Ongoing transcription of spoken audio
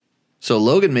So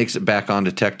Logan makes it back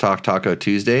onto Tech Talk Taco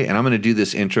Tuesday, and I'm going to do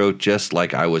this intro just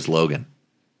like I was Logan.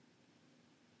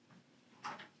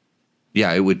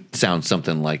 Yeah, it would sound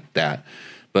something like that.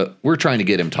 But we're trying to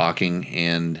get him talking,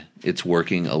 and it's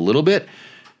working a little bit.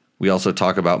 We also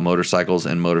talk about motorcycles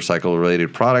and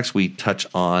motorcycle-related products. We touch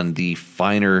on the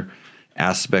finer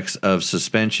aspects of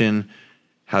suspension,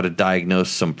 how to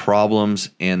diagnose some problems,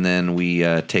 and then we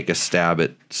take a stab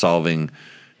at solving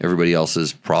everybody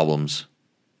else's problems.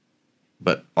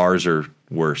 But ours are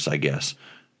worse, I guess.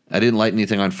 I didn't light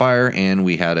anything on fire, and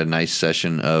we had a nice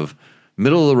session of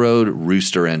middle-of-the-road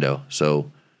Roosterendo.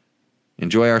 So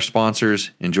enjoy our sponsors,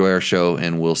 enjoy our show,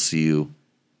 and we'll see you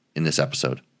in this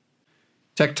episode.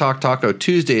 Tech Talk Taco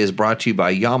Tuesday is brought to you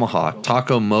by Yamaha,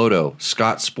 Taco Moto,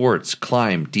 Scott Sports,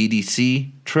 Climb, DDC,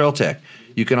 Trail Tech.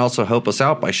 You can also help us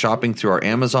out by shopping through our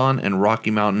Amazon and Rocky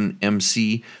Mountain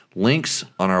MC links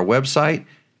on our website.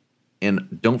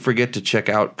 And don't forget to check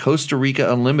out Costa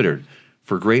Rica Unlimited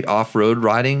for great off-road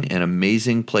riding and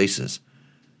amazing places.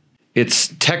 It's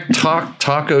Tech Talk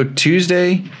Taco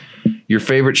Tuesday, your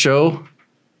favorite show,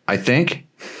 I think.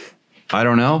 I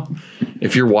don't know.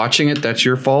 If you're watching it, that's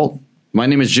your fault. My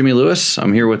name is Jimmy Lewis.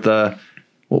 I'm here with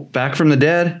back from the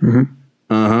dead.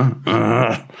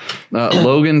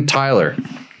 Logan Tyler,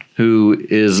 who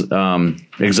is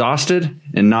exhausted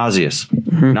and nauseous.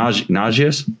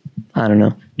 Nauseous? I don't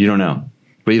know. You don't know,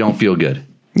 but you don't feel good.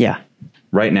 Yeah.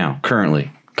 Right now,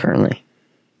 currently.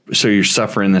 So you're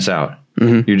suffering this out.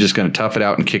 Mm-hmm. You're just going to tough it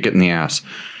out and kick it in the ass.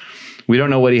 We don't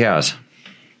know what he has,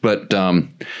 but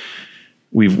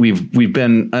we've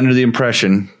been under the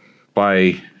impression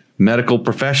by medical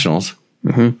professionals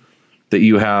that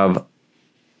you have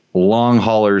long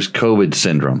haulers COVID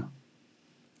syndrome.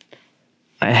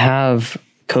 I have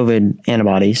COVID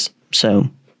antibodies, so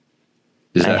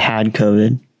I had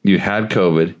COVID. You had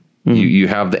COVID. Mm-hmm. You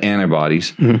have the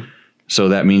antibodies. Mm-hmm. So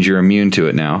that means you're immune to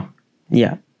it now.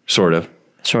 Yeah. Sort of.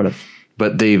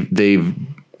 But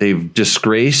they've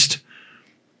disgraced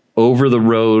over the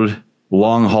road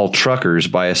long haul truckers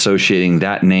by associating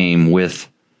that name with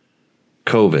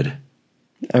COVID.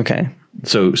 Okay.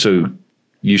 So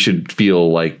you should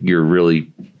feel like you're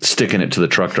really sticking it to the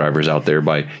truck drivers out there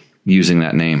by using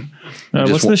that name.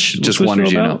 What's this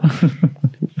wanted you to know.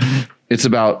 It's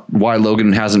about why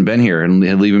Logan hasn't been here and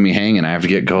leaving me hanging. I have to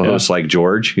get co-hosts like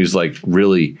George, who's like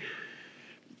really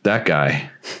that guy.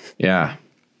 Yeah.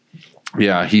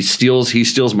 Yeah. He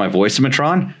steals my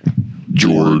voice-o-matron.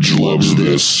 George loves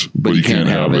this, but he can't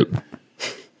have it.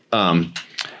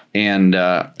 And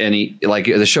he, like,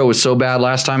 the show was so bad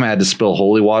last time, I had to spill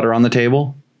holy water on the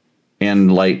table and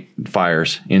light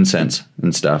fires, incense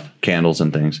and stuff, candles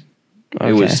and things.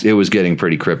 Okay. It was getting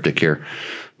pretty cryptic here.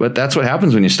 But that's what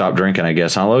happens when you stop drinking, I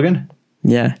guess, huh, Logan?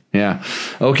 Yeah. Yeah.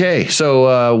 Okay.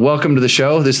 So welcome to the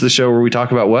show. This is the show where we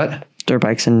talk about what? Dirt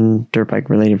bikes and dirt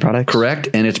bike related products. Correct.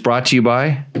 And it's brought to you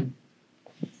by?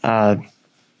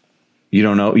 You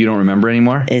don't know? You don't remember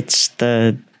anymore? It's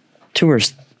the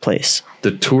Tours place.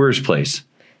 The Tours place.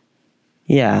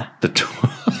 Yeah.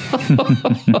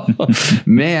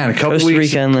 Man, a couple Costa weeks.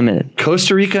 Rica Unlimited.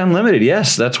 Costa Rica Unlimited.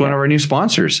 Yes, that's one of our new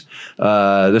sponsors.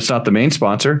 That's not the main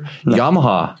sponsor. No.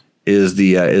 Yamaha is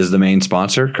the main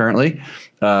sponsor currently.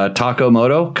 Taco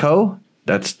Moto Co.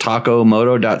 That's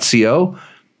tacomoto.co.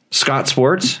 Scott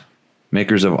Sports,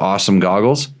 makers of awesome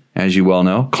goggles, as you well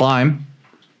know. Climb.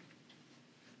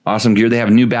 Awesome gear. They have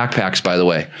new backpacks, by the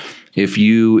way. If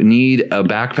you need a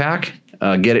backpack,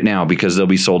 get it now because they'll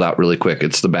be sold out really quick.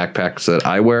 It's the backpacks that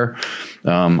I wear.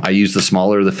 I use the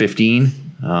smaller, the 15,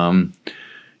 and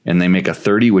they make a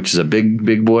 30, which is a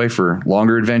big boy for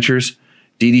longer adventures.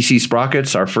 DDC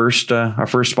Sprockets, our first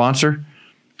sponsor.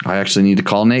 I actually need to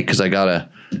call Nate because I got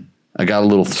a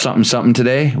little something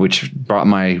today, which brought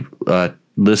my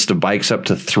list of bikes up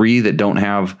to 3 that don't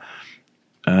have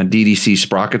DDC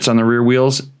sprockets on the rear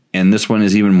wheels. And this one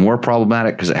is even more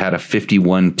problematic because it had a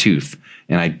 51 tooth.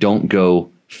 And I don't go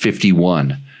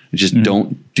 51. I just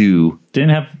don't do the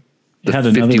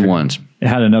 51s. It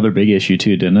had another big issue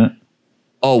too, didn't it?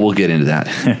 Oh, we'll get into that.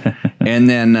 And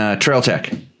then Trail Tech.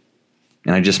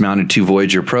 And I just mounted 2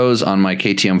 Voyager Pros on my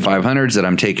KTM 500s that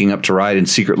I'm taking up to ride in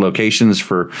secret locations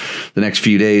for the next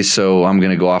few days. So I'm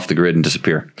going to go off the grid and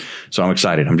disappear. So I'm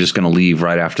excited. I'm just going to leave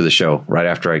right after the show, right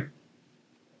after I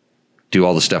do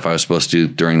all the stuff I was supposed to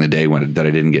do during the day that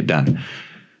I didn't get done.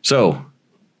 So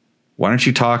why don't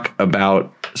you talk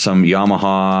about some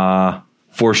Yamaha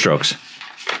 4-strokes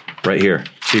right here?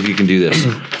 See if you can do this.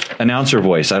 Announcer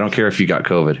voice. I don't care if you got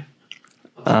COVID.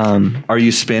 Are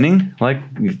you spinning like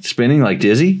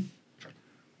dizzy?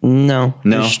 No.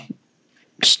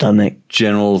 Stomach.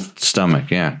 General stomach.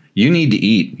 Yeah. You need to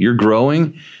eat. You're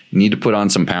growing You need to put on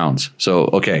some pounds. So,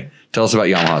 okay, tell us about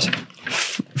Yamahas.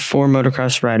 For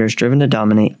motocross riders driven to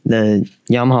dominate, the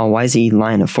Yamaha YZ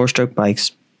line of 4-stroke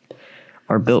bikes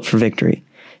are built for victory.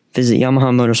 Visit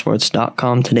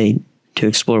YamahaMotorsports.com today to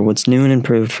explore what's new and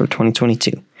improved for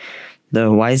 2022. The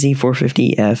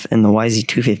YZ450F and the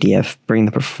YZ250F bring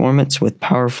the performance with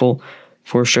powerful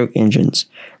 4-stroke engines,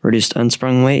 reduced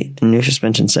unsprung weight, and new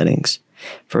suspension settings.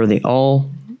 For the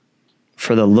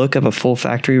look of a full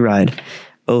factory ride,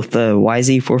 both the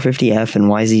YZ450F and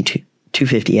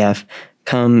YZ250F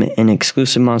come in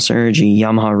exclusive Monster Energy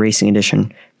Yamaha Racing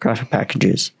Edition graphic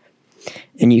packages.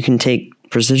 And you can take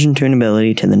precision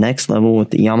tunability to the next level with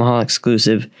the Yamaha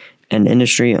exclusive and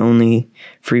industry-only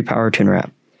free power tuner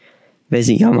app.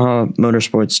 Visit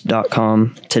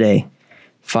YamahaMotorsports.com today.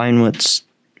 Find your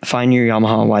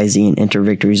Yamaha YZ and enter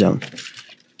Victory Zone.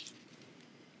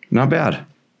 Not bad.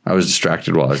 I was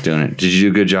distracted while I was doing it. Did you do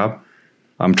a good job?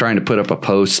 I'm trying to put up a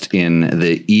post in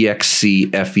the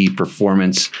EXCFE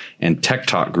Performance and Tech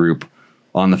Talk group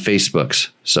on the Facebooks.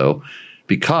 So,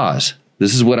 because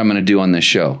this is what I'm going to do on this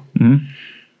show. Mm-hmm.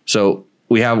 So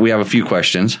we have a few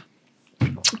questions,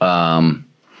 and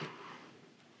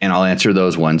I'll answer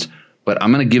those ones. But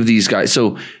I'm going to give these guys.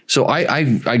 So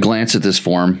I glance at this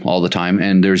form all the time,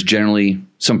 and there's generally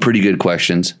some pretty good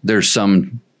questions. There's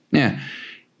some,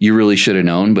 you really should have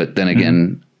known. But then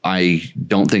again, I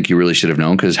don't think you really should have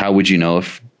known, because how would you know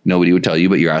if nobody would tell you?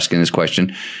 But you're asking this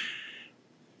question,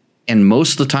 and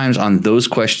most of the times on those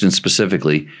questions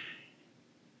specifically,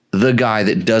 the guy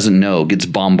that doesn't know gets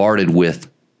bombarded with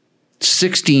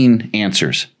 16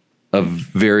 answers of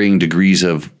varying degrees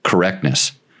of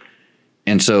correctness.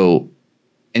 And so,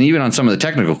 and even on some of the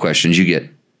technical questions, you get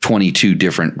 22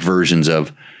 different versions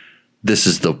of this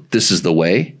is the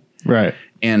way. Right.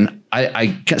 And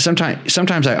I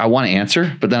sometimes I want to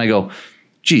answer, but then I go,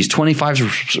 geez,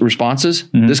 25 responses.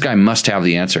 Mm-hmm. This guy must have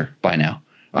the answer by now.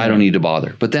 Right. I don't need to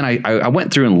bother. But then I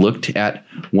went through and looked at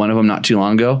one of them not too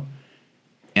long ago,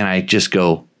 and I just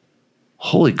go,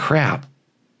 holy crap.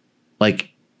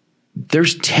 Like,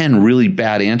 there's 10 really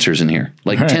bad answers in here,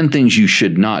 like 10 things you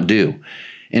should not do.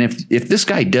 And if this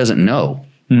guy doesn't know,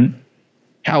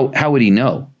 how would he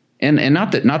know? And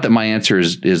not that my answer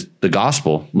is the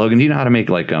gospel. Logan, do you know how to make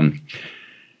like,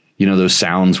 those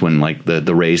sounds when like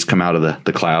the rays come out of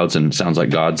the clouds and it sounds like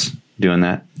God's doing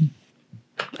that?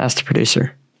 Ask the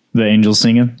producer. The angels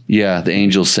singing? Yeah, the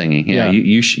angels singing. Yeah.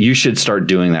 You should start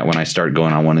doing that when I start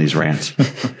going on one of these rants.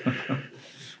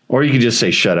 Or you could just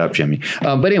say, shut up, Jimmy.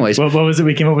 But anyways. What was it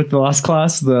we came up with the last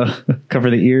class? The cover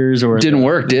the ears? Or didn't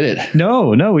work, did it?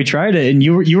 No, we tried it. And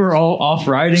you were all off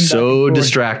riding. So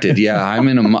distracted. Yeah,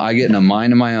 I get in a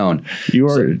mind of my own. You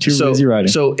are too busy riding.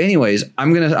 So anyways,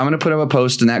 I'm gonna put up a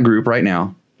post in that group right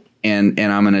now. And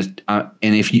I'm going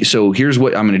to, here's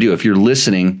what I'm going to do. If you're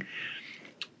listening,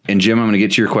 and Jim, I'm going to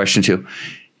get to your question too.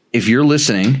 If you're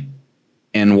listening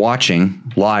and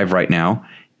watching live right now,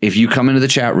 if you come into the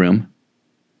chat room,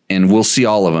 and we'll see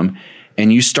all of them,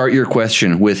 and you start your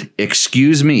question with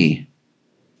 "excuse me,"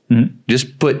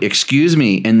 just put "excuse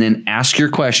me" and then ask your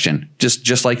question,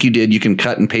 just like you did. You can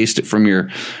cut and paste it from your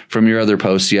other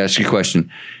posts. You ask your question.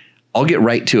 I'll get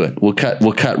right to it. We'll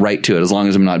cut right to it, as long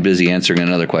as I'm not busy answering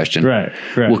another question. Right.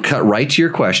 We'll cut right to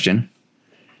your question,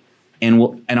 and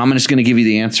I'm just going to give you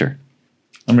the answer.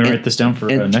 I'm going to write this down for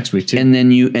next week too. And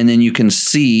then you can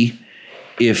see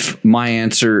if my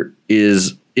answer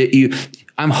is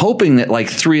I'm hoping that like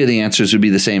 3 of the answers would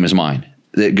be the same as mine.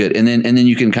 That good. And then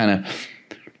you can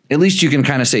at least you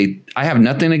can say, I have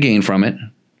nothing to gain from it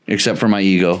except for my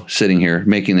ego sitting here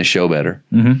making the show better.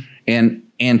 Mm-hmm.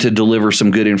 And to deliver some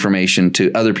good information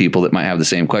to other people that might have the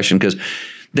same question. Because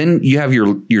then you have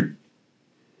your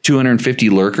 250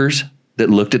 lurkers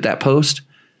that looked at that post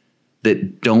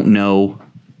that don't know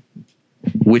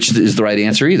which is the right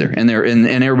answer either. And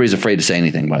everybody's afraid to say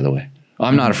anything, by the way.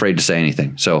 I'm not afraid to say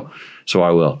anything. So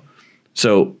I will.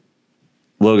 So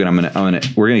Logan,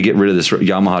 we're gonna get rid of this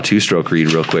Yamaha 2-stroke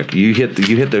read real quick. You hit the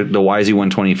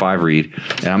YZ125 read,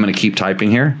 and I'm gonna keep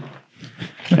typing here.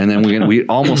 And then we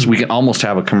can almost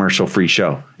have a commercial free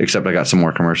show, except I got some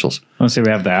more commercials. Let's say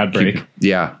we have the ad break.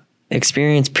 Yeah.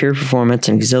 Experience pure performance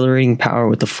and exhilarating power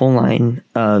with the full line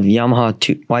of Yamaha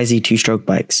YZ 2-stroke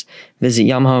bikes. Visit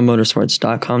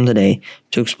YamahaMotorsports.com today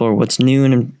to explore what's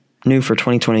new for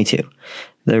 2022.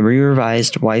 The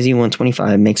re-revised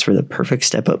YZ125 makes for the perfect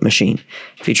step-up machine,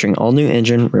 featuring all-new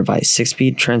engine, revised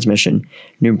 6-speed transmission,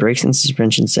 new brakes and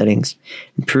suspension settings,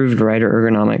 improved rider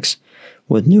ergonomics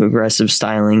with new aggressive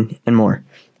styling, and more.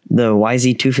 The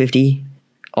YZ250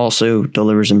 also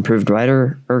delivers improved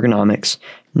rider ergonomics,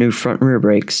 new front and rear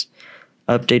brakes,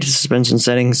 updated suspension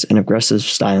settings, and aggressive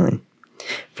styling.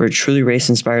 For a truly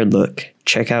race-inspired look,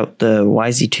 check out the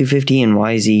YZ250 and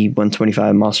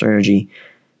YZ125 Monster Energy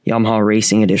Yamaha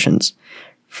Racing Editions.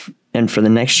 And for the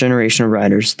next generation of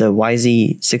riders, the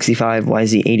YZ65,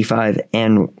 YZ85,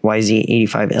 and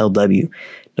YZ85LW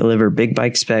deliver big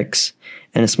bike specs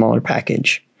and a smaller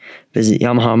package. Visit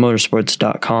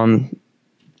YamahaMotorsports.com,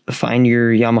 find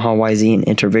your Yamaha YZ, and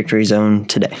enter Victory Zone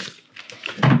today.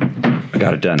 I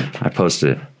got it done. I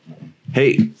posted it.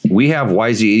 Hey, we have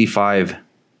YZ85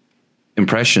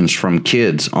 impressions from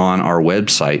kids on our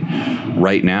website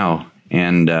right now.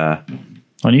 And on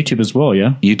YouTube as well,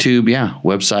 yeah? YouTube, yeah.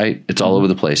 Website. It's all over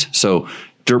the place. So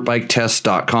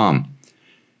dirtbiketest.com.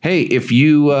 Hey, if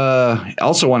you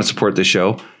also want to support this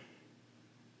show,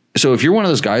 so if you're one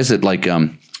of those guys that like,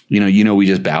 we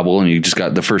just babble and you just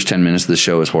got the first 10 minutes of the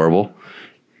show is horrible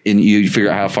and you figure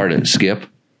out how far to skip,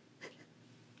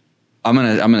 I'm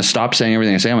gonna stop saying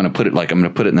everything I say. I'm gonna put it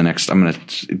in the next. I'm gonna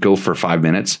go for 5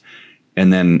 minutes,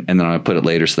 and then I'm gonna put it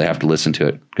later so they have to listen to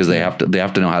it because they have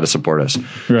to know how to support us.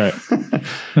 Right.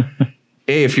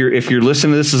 Hey, if you're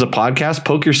listening to this as a podcast,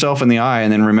 poke yourself in the eye,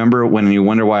 and then remember when you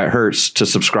wonder why it hurts to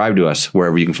subscribe to us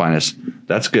wherever you can find us.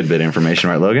 That's a good bit of information,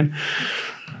 right, Logan?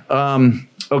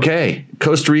 Okay,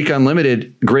 Costa Rica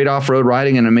Unlimited, great off-road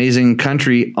riding in amazing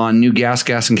country on new gas,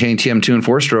 and KTM 2 and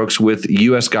 4 strokes with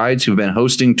U.S. guides who've been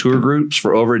hosting tour groups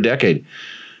for over a decade.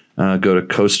 Go to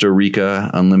Costa Rica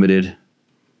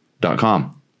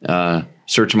Unlimited.com.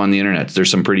 Search them on the internet. There's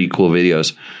some pretty cool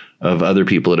videos of other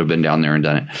people that have been down there and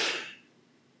done it.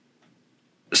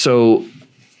 So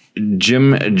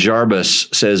Jim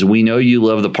Jarbus says, we know you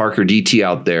love the Parker DT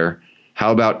out there.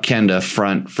 How about Kenda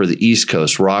front for the East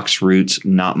Coast? Rocks, roots,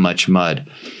 not much mud.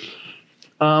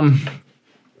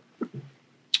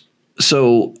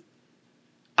 So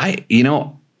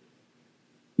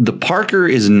the Parker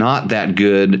is not that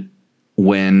good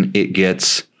when it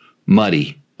gets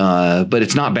muddy, but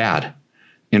it's not bad.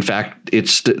 In fact,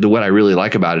 it's what I really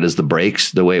like about it is the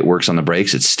brakes, the way it works on the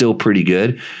brakes. It's still pretty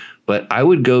good, but I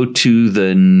would go to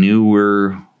the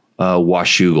newer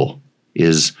Washougal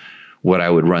is what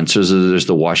I would run. So there's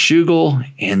the Washougal,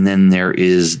 and then there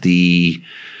is the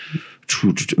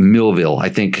Millville. I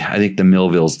think the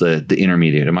Millville's the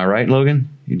intermediate. Am I right, Logan?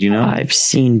 Do you know? I've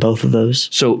seen both of those.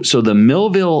 So the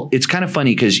Millville, it's kind of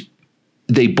funny because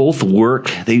they both work.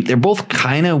 They're both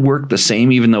kind of work the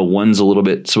same, even though one's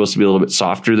supposed to be a little bit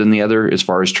softer than the other as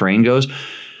far as terrain goes.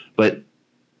 But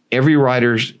every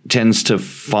rider tends to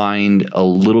find a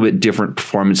little bit different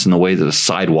performance in the way that the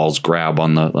sidewalls grab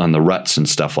on the ruts and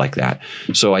stuff like that.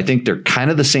 So I think they're kind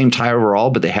of the same tire overall,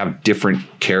 but they have different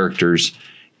characters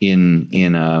in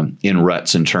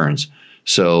ruts and turns.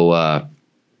 So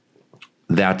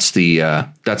that's the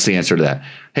answer to that.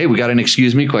 Hey, we got an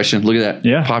excuse me question. Look at that.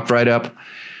 Yeah. Popped right up.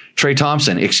 Trey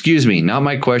Thompson, excuse me, not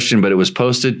my question, but it was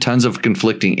posted. Tons of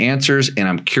conflicting answers, and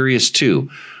I'm curious too.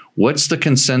 What's the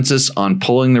consensus on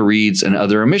pulling the reeds and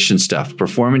other emission stuff?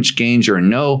 Performance gains or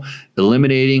no?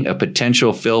 Eliminating a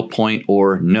potential fail point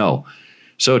or no?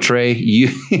 So Trey,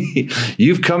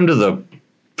 you've come to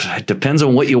it depends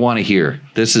on what you want to hear.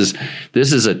 This is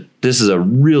a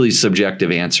really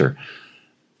subjective answer.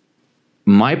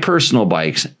 My personal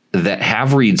bikes that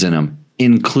have reeds in them,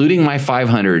 including my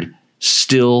 500,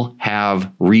 still have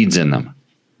reeds in them.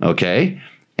 Okay?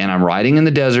 And I'm riding in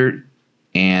the desert,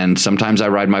 and sometimes I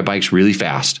ride my bikes really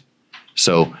fast.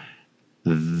 So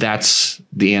that's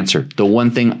the answer. The one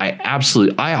thing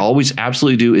I always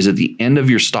absolutely do is at the end of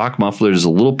your stock muffler, there's a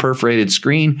little perforated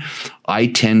screen. I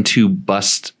tend to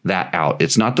bust that out.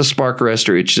 It's not the spark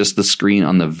arrestor. It's just the screen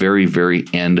on the very, very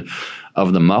end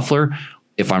of the muffler.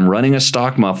 If I'm running a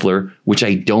stock muffler, which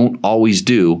I don't always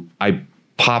do, I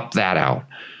pop that out.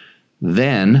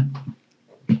 Then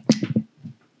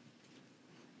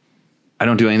I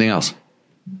don't do anything else.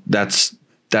 That's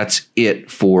it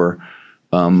for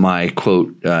my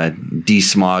quote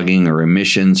desmogging or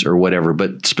emissions or whatever.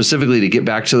 But specifically to get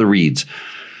back to the reeds.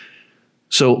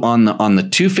 So on the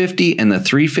 250 and the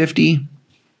 350,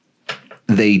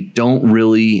 they don't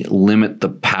really limit the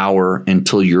power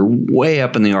until you're way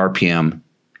up in the RPM.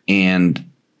 And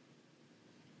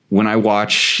when I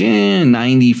watch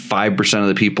 95% of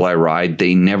the people I ride,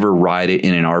 they never ride it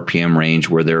in an RPM range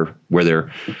where their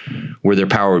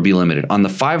power would be limited. On the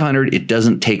 500, it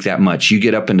doesn't take that much. You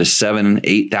get up into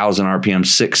 8,000 RPM,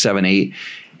 6, 7, 8,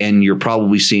 and you're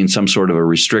probably seeing some sort of a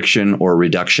restriction or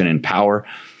reduction in power.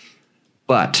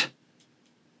 But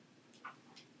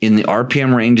in the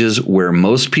RPM ranges where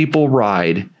most people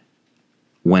ride,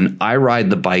 when I ride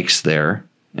the bikes there,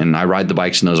 and I ride the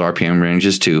bikes in those RPM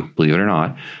ranges too, believe it or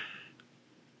not,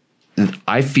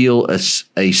 I feel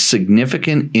a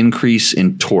significant increase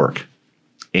in torque.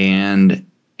 and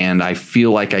I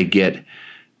feel like I get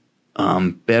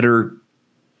better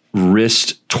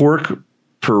wrist torque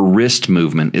per wrist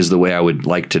movement is the way I would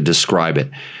like to describe it.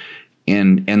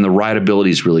 And the rideability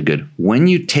is really good. When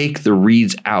you take the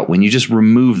reeds out, when you just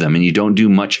remove them and you don't do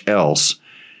much else,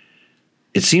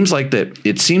 it seems like they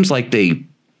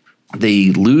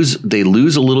lose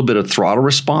a little bit of throttle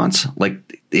response.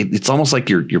 Like it's almost like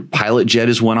your pilot jet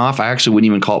is went off. I actually wouldn't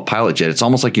even call it pilot jet. It's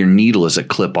almost like your needle is a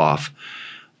clip off,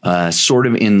 sort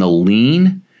of in the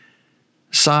lean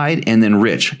side, and then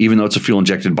rich, even though it's a fuel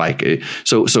injected bike.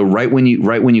 So right when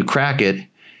you crack it,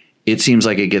 it seems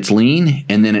like it gets lean,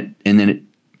 and then it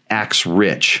acts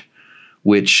rich,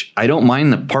 which I don't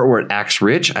mind the part where it acts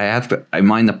rich. I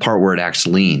mind the part where it acts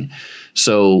lean.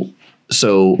 So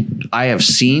I have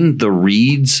seen the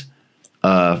reeds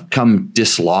come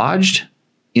dislodged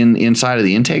inside of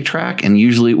the intake track, and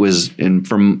usually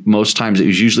from most times it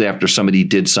was usually after somebody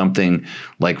did something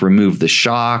like remove the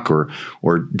shock or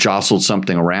jostled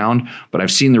something around. But I've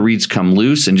seen the reeds come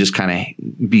loose and just kind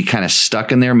of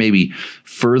stuck in there, maybe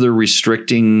further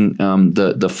restricting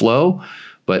the flow.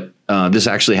 But this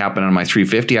actually happened on my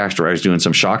 350 after I was doing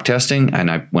some shock testing,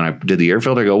 and when I did the air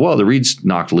filter, I go, well, the reed's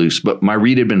knocked loose, but my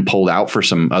reed had been pulled out for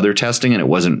some other testing, and it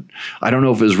wasn't. I don't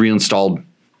know if it was reinstalled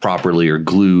properly or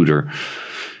glued or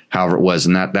however it was,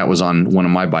 and that was on one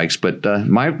of my bikes. But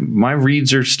my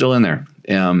reeds are still in there.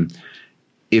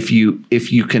 If you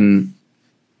can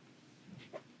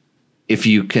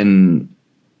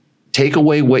take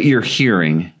away what you're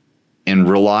hearing and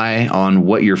rely on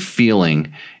what you're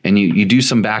feeling, and you do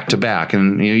some back to back,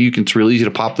 and it's really easy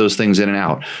to pop those things in and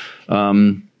out.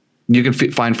 You can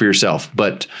find for yourself,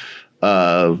 but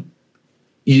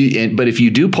if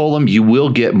you do pull them, you will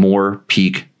get more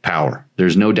peak power.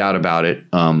 There's no doubt about it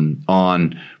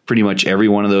on pretty much every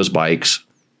one of those bikes,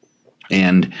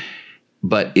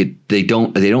 but they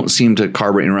don't seem to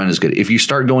carburate and run as good. If you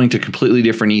start going to completely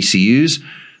different ECUs,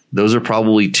 those are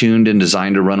probably tuned and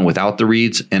designed to run without the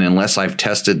reeds. And unless I've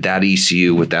tested that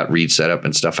ECU with that reed setup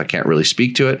and stuff, I can't really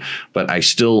speak to it. But I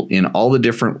still, in all of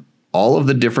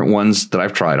the different ones that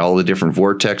I've tried, all the different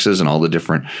Vortexes and all the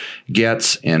different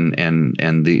Gets, and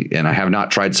I have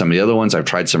not tried some of the other ones. I've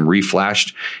tried some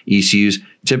reflashed ECUs.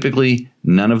 Typically,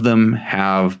 none of them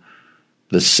have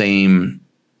the same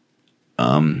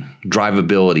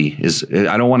drivability.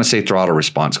 I don't want to say throttle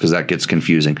response because that gets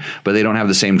confusing, but they don't have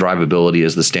the same drivability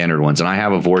as the standard ones. And I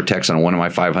have a Vortex on one of my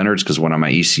 500s because one of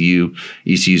my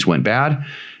ECUs went bad,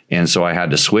 and so I had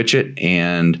to switch it.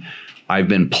 And I've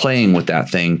been playing with that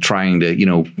thing, trying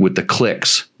to, with the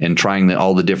clicks and trying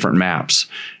all the different maps,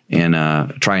 and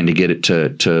trying to get it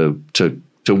to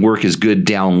work as good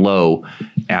down low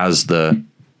as the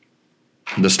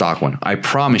stock one. I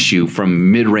promise you,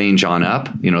 from mid-range on up,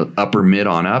 upper mid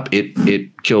on up,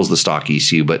 it kills the stock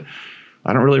ECU, but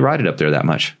I don't really ride it up there that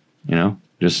much,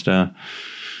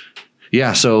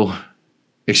 so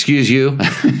excuse you.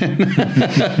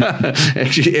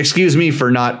 Excuse me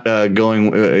for not going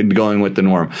with the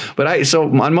norm. But so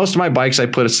on most of my bikes, I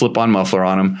put a slip-on muffler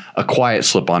on them, a quiet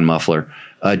slip-on muffler,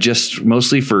 just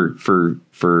mostly for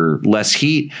less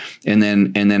heat. And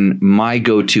then my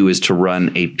go-to is to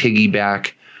run a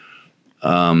piggyback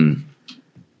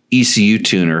ECU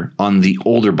tuner on the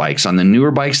older bikes. On the newer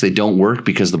bikes, they don't work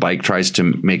because the bike tries to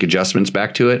make adjustments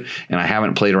back to it. And I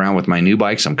haven't played around with my new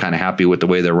bikes. I'm kind of happy with the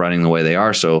way they're running, the way they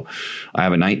are. So I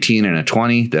have a 19 and a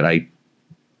 20 that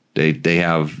they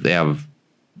have FMF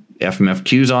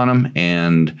Qs on them,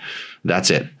 and that's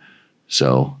it.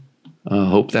 So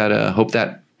hope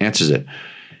that answers it.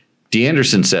 D.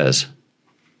 Anderson says,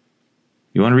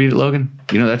 you want to read it, Logan?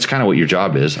 That's kind of what your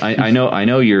job is. I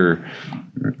know you're,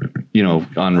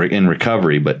 in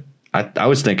recovery, but I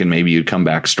was thinking maybe you'd come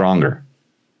back stronger,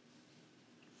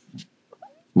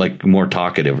 like more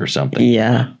talkative or something.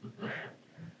 Yeah.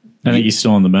 I think he's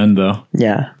still on the mend, though.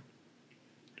 Yeah.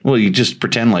 Well, you just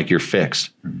pretend like you're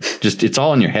fixed. It's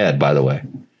all in your head, by the way.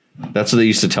 That's what they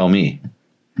used to tell me.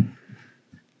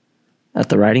 At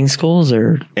the riding schools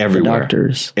or everywhere?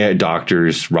 Doctors?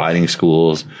 Doctors, riding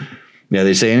schools. Yeah,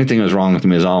 they say anything that was wrong with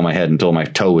me is all in my head until my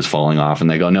toe was falling off, and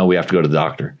they go, no, we have to go to the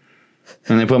doctor.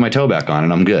 And they put my toe back on,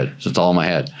 and I'm good. So it's all in my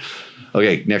head.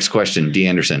 Okay, next question, D.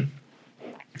 Anderson.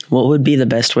 What would be the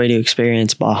best way to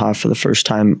experience Baja for the first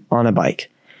time on a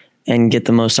bike and get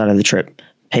the most out of the trip?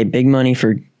 Pay big money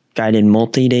for guided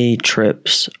multi-day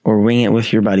trips or wing it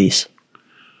with your buddies?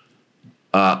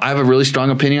 I have a really strong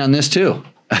opinion on this, too.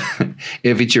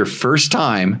 If it's your first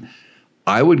time,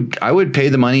 I would pay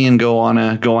the money and go on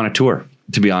a tour,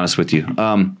 to be honest with you.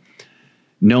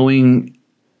 Knowing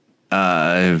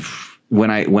when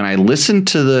I listen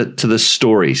to the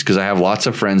stories, because I have lots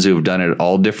of friends who have done it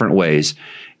all different ways,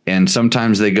 and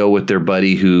sometimes they go with their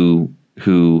buddy who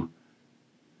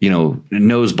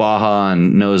knows Baja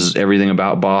and knows everything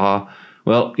about Baja.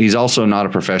 Well, he's also not a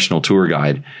professional tour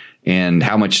guide. And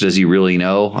how much does he really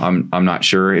know? I'm not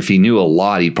sure. If he knew a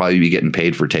lot, he'd probably be getting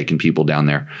paid for taking people down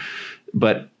there.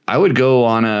 But I would go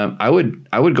on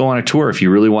a tour if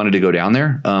you really wanted to go down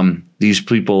there. These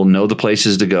people know the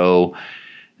places to go.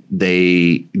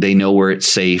 They know where it's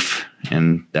safe,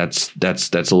 and that's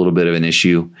a little bit of an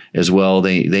issue as well.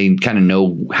 They kind of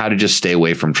know how to just stay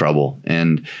away from trouble,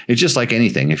 and it's just like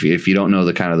anything. If you don't know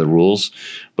the rules,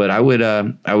 but I would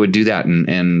do that.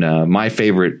 And my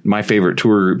favorite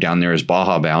tour group down there is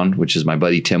Baja Bound, which is my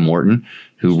buddy Tim Morton,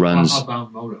 who runs Baja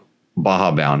Bound Moto.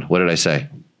 Baja Bound. What did I say?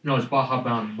 No, it's Baja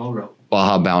Bound Moto.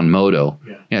 Baja Bound Moto.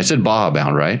 Yeah, I said Baja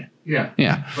Bound, right?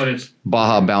 Yeah. But it's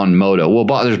Baja Bound Moto. Well,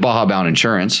 there's Baja Bound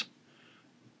Insurance.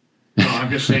 No, I'm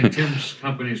just saying Tim's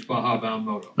company is Baja Bound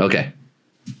Moto. Okay.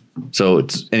 So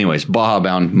it's Baja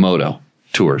Bound Moto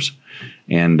tours.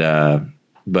 And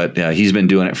but he's been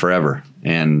doing it forever,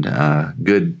 and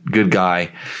good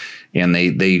guy. And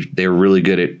they're really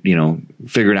good at,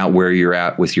 figuring out where you're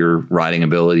at with your riding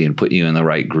ability and putting you in the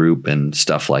right group and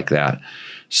stuff like that.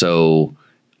 So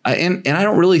and I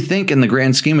don't really think in the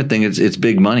grand scheme of things it's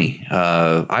big money.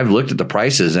 I've looked at the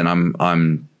prices, and I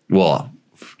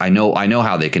know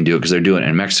how they can do it because they're doing it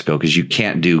in Mexico, because you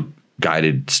can't do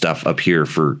guided stuff up here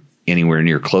for anywhere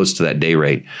near close to that day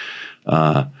rate,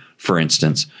 for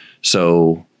instance.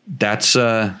 So that's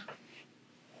what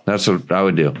I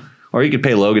would do. Or you could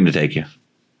pay Logan to take you.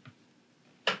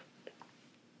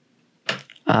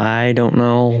 I don't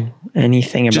know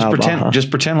anything about Baja. Just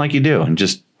pretend like you do and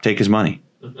just take his money.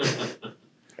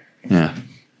 Yeah.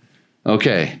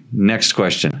 Okay. Next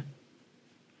question.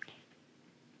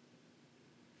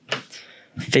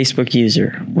 Facebook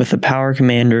user with a Power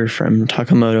Commander from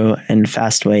Takamoto and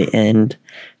Fastway, and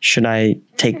should I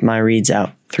take my reeds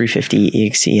out 350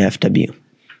 EXE-FW?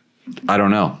 I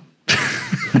don't know.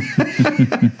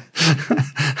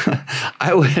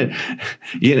 I would,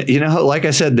 like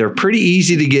I said, they're pretty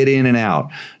easy to get in and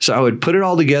out. So I would put it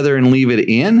all together and leave it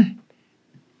in,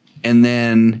 and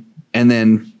then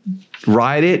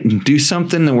ride it and do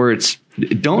something where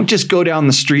don't just go down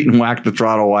the street and whack the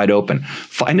throttle wide open.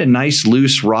 Find a nice,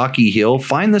 loose, rocky hill.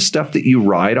 Find the stuff that you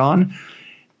ride on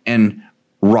and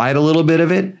ride a little bit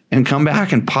of it, and come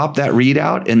back and pop that reed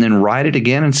out and then ride it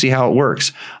again and see how it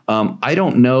works. I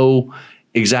don't know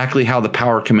exactly how the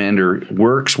Power Commander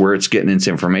works, where it's getting its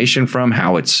information from,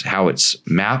 how its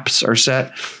maps are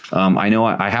set. I know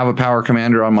I have a Power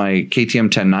Commander on my KTM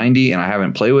 1090, and I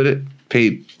haven't played with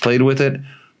it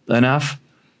enough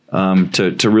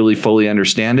to really fully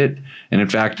understand it. And in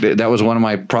fact, that was one of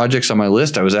my projects on my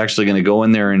list. I was actually going to go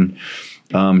in there and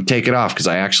take it off,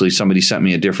 because somebody sent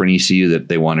me a different ECU that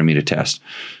they wanted me to test.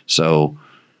 So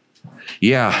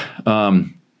yeah.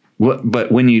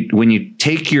 But when you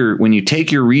take your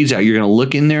reeds out, you're going to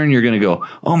look in there and you're going to go,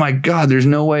 oh my God, there's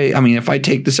no way. I mean, if I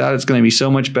take this out, it's going to be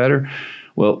so much better.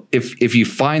 Well, if you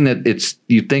find that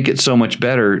you think it's so much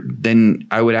better, then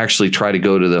I would actually try to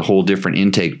go to the whole different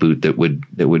intake boot that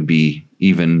would be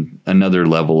even another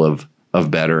level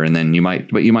of better. And then you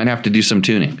might have to do some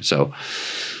tuning. So,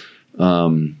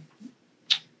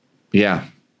 yeah,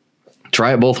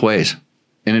 try it both ways.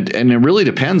 And it really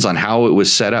depends on how it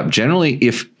was set up. Generally,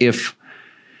 if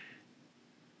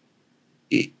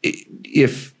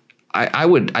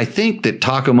I think that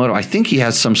Takamoto, I think he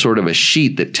has some sort of a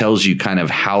sheet that tells you kind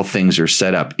of how things are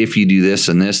set up. If you do this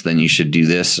and this, then you should do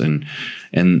this and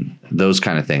those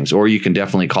kind of things. Or you can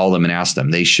definitely call them and ask them.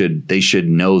 They should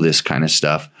know this kind of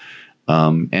stuff.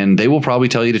 And they will probably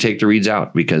tell you to take the reeds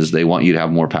out, because they want you to have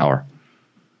more power.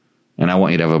 And I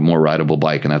want you to have a more rideable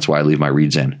bike, and that's why I leave my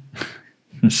reeds in.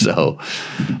 So,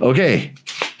 okay,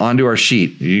 on to our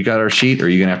sheet. You got our sheet, or are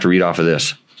you going to have to read off of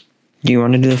this? Do you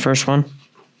want to do the first one?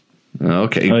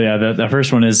 Okay. Oh, yeah, that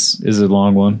first one is a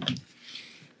long one.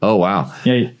 Oh, wow.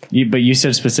 Yeah, but you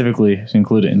said specifically to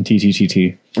include it in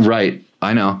TTTT. Right,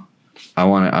 I know. I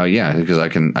want to, because I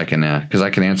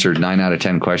can answer 9 out of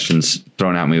 10 questions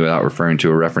thrown at me without referring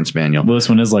to a reference manual. Well, this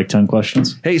one is like 10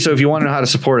 questions. Hey, so if you want to know how to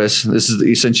support us, this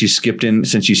is since you skipped and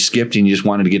you just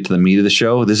wanted to get to the meat of the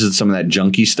show. This is some of that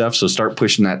junky stuff. So start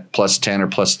pushing that plus 10 or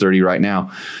plus 30 right now.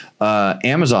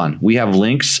 Amazon, we have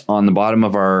links on the bottom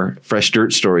of our Fresh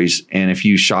Dirt stories. And if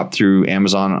you shop through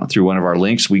Amazon through one of our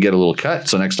links, we get a little cut.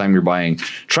 So next time you're buying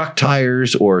truck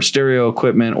tires or stereo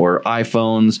equipment or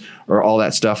iPhones or all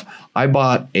that stuff, I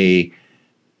bought a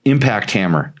impact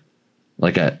hammer.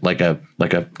 like a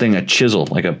thing, a chisel,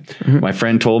 my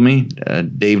friend told me,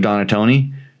 Dave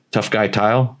Donatoni, Tough Guy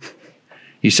Tile.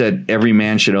 He said every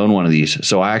man should own one of these.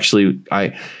 So I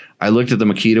looked at the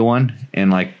Makita one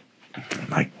and like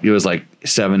it was like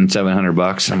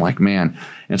 $700. I'm like, man.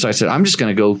 And so I said, I'm just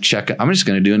going to go check. I'm just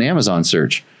going to do an Amazon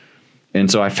search. And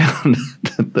so I found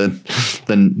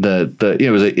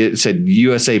it said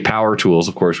USA Power Tools,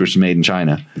 of course, which is made in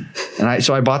China. And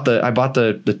I bought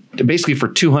the basically for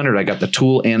 $200, I got the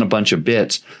tool and a bunch of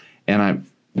bits. And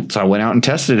I went out and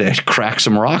tested it, cracked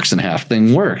some rocks in half.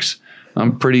 Thing works.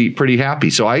 I'm pretty happy.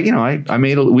 So I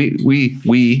made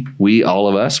we all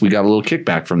of us, we got a little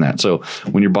kickback from that. So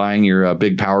when you're buying your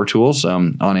big power tools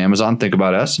on Amazon, think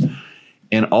about us.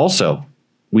 And also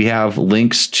we have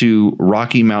links to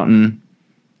Rocky Mountain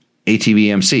ATV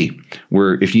MC,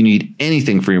 where if you need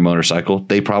anything for your motorcycle,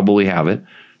 they probably have it.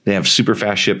 They have super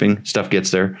fast shipping. Stuff gets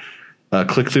there.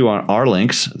 Click through on our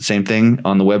links. Same thing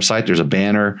on the website. There's a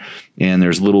banner, and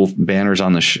there's little banners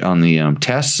on the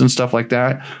tests and stuff like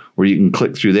that, where you can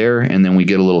click through there, and then we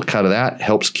get a little cut of that.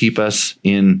 Helps keep us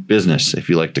in business, if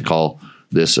you like to call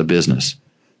this a business.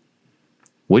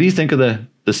 What do you think of the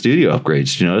studio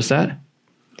upgrades? Did you notice that?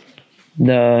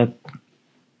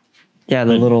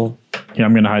 Little. Yeah,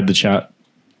 I'm going to hide the chat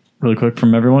really quick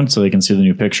from everyone so they can see the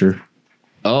new picture.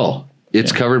 Oh,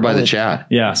 it's covered by the chat.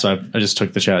 Yeah, so I just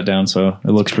took the chat down, so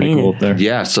it looks pretty cool up there.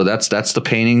 Yeah, so that's the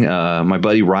painting. My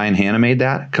buddy Ryan Hanna made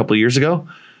that a couple of years ago.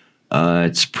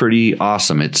 It's pretty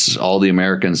awesome. It's all the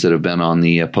Americans that have been on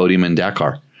the podium in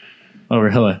Dakar. Oh,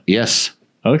 really? Yes.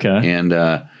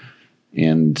 Okay.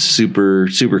 And super,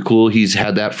 super cool. He's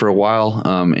had that for a while.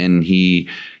 And he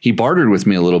bartered with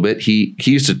me a little bit. He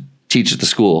used to teach at the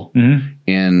school,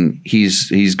 and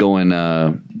he's going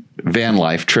van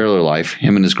life, trailer life,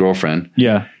 him and his girlfriend.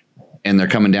 Yeah. And they're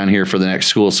coming down here for the next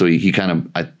school. So he kind of,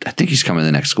 I think he's coming to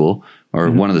the next school or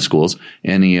one of the schools,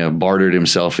 and he bartered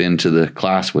himself into the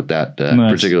class with that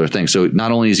particular thing. So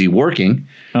not only is he working,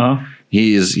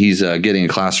 he's getting a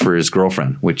class for his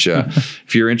girlfriend, which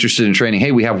if you're interested in training,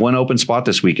 hey, we have one open spot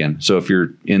this weekend. So if you're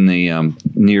in the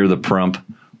near the Pahrump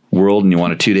world and you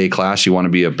want a 2-day class, you want to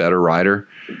be a better rider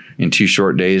in 2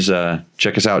 short days,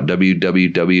 check us out,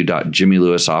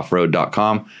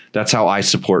 www.jimmylewisoffroad.com. That's how I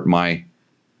support my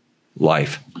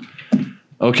life.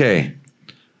 Okay.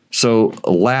 So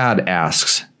Lad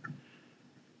asks,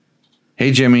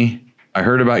 hey, Jimmy, I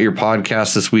heard about your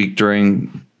podcast this week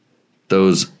during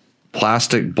those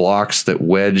plastic blocks that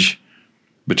wedge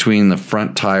between the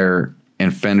front tire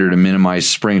and fender to minimize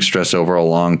spring stress over a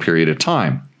long period of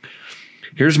time.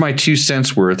 Here's my 2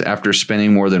 cents worth after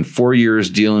spending more than 4 years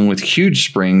dealing with huge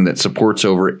spring that supports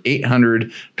over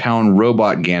 800-pound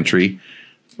robot gantry,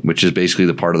 which is basically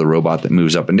the part of the robot that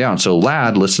moves up and down. So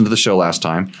Lad listened to the show last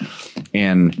time,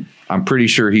 and I'm pretty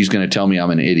sure he's going to tell me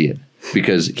I'm an idiot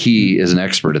because he is an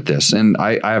expert at this. And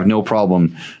I have no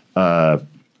problem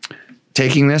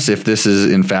taking this if this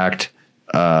is, in fact,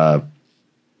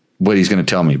 what he's going to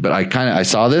tell me. But I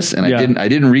saw this and I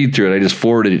didn't read through it. I just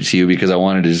forwarded it to you because I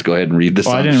wanted to just go ahead and read this.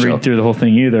 Well, I didn't read through the whole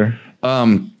thing either.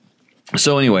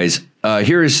 So anyways,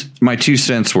 here's my 2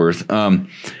 cents worth.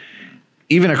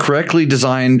 Even a correctly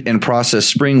designed and processed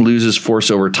spring loses force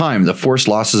over time. The force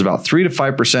loss is about 3 to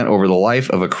 5% over the life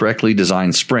of a correctly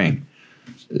designed spring.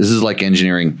 This is like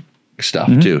engineering stuff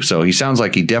too. So he sounds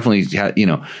like he definitely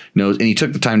knows, and he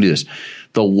took the time to do this.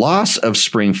 The loss of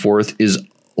spring force is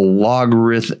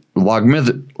logarithmic,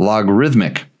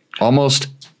 almost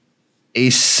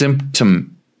asymptom.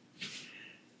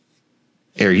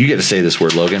 Here, you get to say this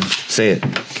word, Logan. Say it.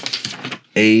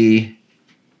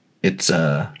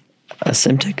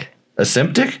 Asymptic?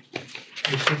 Asymptic?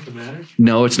 Asymptomatic?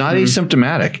 No, it's not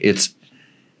asymptomatic.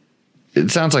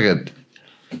 It sounds like a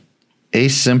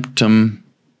asymptom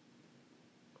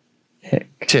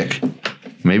tick.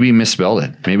 Maybe he misspelled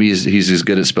it. Maybe he's as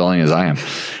good at spelling as I am.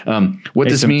 What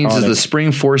this means is the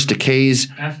spring force decays.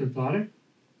 Asymptotic?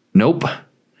 Nope.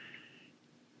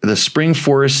 The spring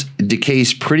force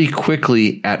decays pretty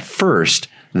quickly at first.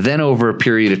 Then over a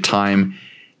period of time,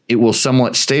 it will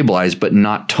somewhat stabilize, but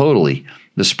not totally.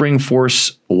 The spring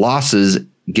force losses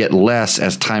get less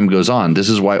as time goes on. This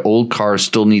is why old cars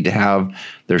still need to have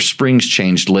their springs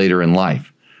changed later in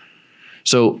life.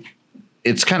 So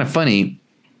it's kind of funny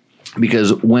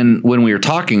because when we were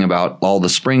talking about all the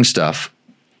spring stuff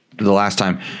the last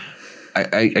time,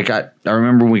 I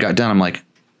remember when we got done, I'm like,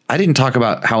 I didn't talk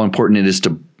about how important it is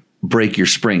to break your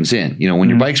springs in. When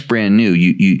your bike's brand new,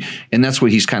 you and that's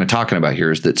what he's kind of talking about here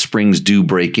is that springs do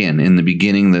break in the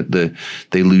beginning, that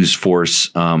they lose force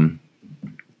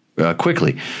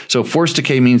quickly. So force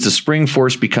decay means the spring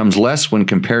force becomes less when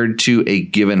compared to a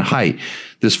given height.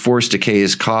 This force decay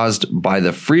is caused by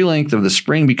the free length of the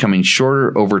spring becoming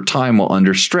shorter over time while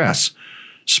under stress.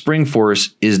 Spring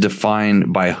force is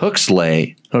defined by Hooke's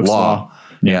law.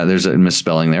 Yeah, there's a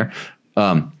misspelling there.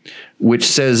 Which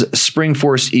says spring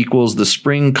force equals the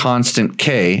spring constant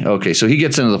K. Okay, so he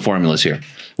gets into the formulas here,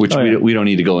 which we don't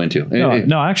need to go into.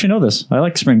 No, I actually know this. I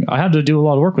like spring. I had to do a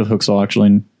lot of work with Hooke's law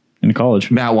actually in college.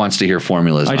 Matt wants to hear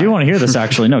formulas. I do want to hear this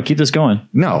actually. No, keep this going.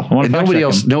 No, nobody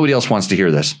else wants to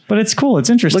hear this. But it's cool. It's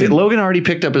interesting. Look, Logan already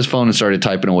picked up his phone and started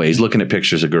typing away. He's looking at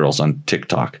pictures of girls on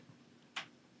TikTok.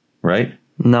 Right?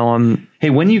 No, Hey,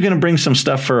 when are you going to bring some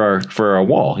stuff for our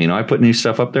wall? You know, I put new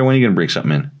stuff up there. When are you going to bring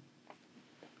something in?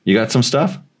 You got some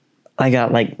stuff? I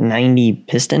got like 90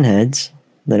 piston heads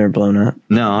that are blown up.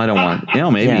 No, I don't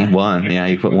want. Maybe one. Yeah,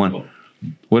 you put one.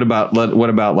 What about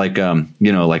like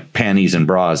like panties and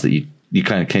bras that you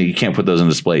can't put those on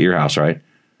display at your house, right?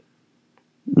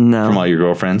 No. From all your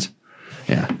girlfriends.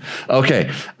 Yeah.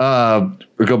 Okay.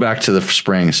 We'll go back to the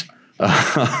springs.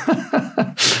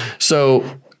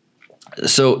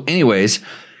 So anyways,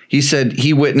 he said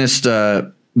he witnessed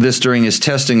this during his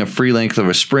testing of free length of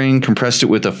a spring, compressed it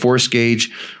with a force gauge,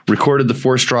 recorded the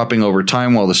force dropping over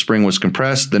time while the spring was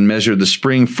compressed, then measured the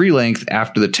spring free length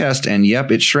after the test, and yep,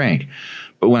 it shrank.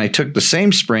 But when I took the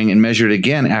same spring and measured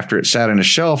again after it sat on a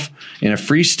shelf in a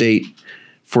free state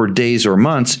for days or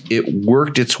months, it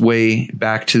worked its way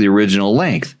back to the original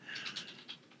length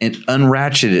and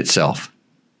unratcheted itself.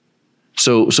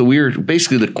 So we were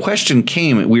basically, the question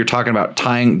came, we were talking about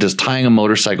does tying a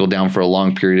motorcycle down for a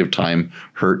long period of time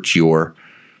hurt your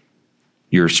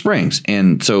springs?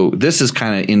 And so this is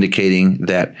kind of indicating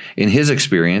that in his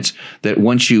experience, that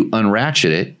once you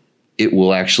unratchet it, it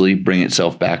will actually bring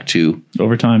itself back to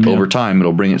over time. Over time,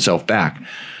 it'll bring itself back.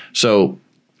 So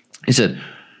he said,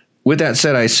 with that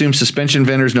said, I assume suspension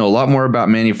vendors know a lot more about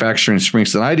manufacturing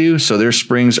springs than I do, so their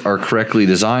springs are correctly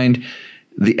designed.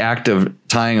 The act of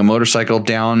tying a motorcycle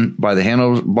down by the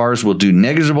handlebars will do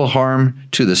negligible harm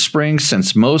to the spring,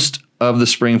 since most of the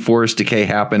spring force decay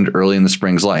happened early in the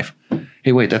spring's life.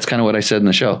 Hey, wait, that's kind of what I said in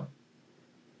the show.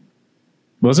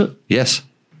 Was it? Yes.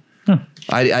 Huh.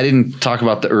 I didn't talk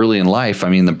about the early in life,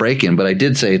 the break-in, but I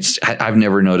did say I've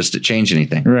never noticed it change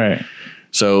anything. Right.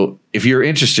 So if you're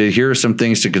interested, here are some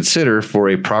things to consider for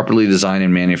a properly designed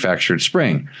and manufactured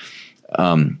spring.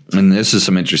 And this is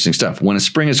some interesting stuff. When a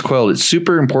spring is coiled, it's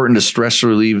super important to stress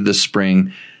relieve the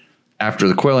spring after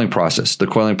the coiling process. The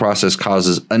coiling process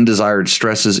causes undesired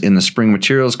stresses in the spring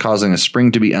materials, causing a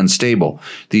spring to be unstable.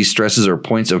 These stresses are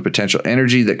points of potential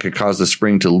energy that could cause the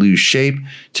spring to lose shape.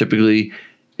 Typically,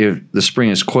 if the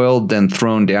spring is coiled, then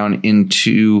thrown down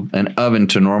into an oven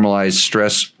to normalize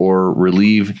stress or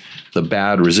relieve the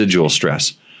bad residual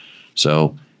stress.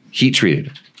 So heat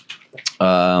treated.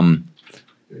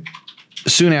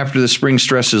 Soon after the spring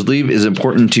stresses leave, it is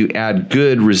important to add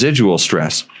good residual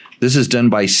stress. This is done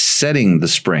by setting the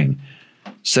spring.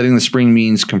 Setting the spring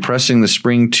means compressing the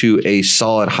spring to a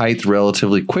solid height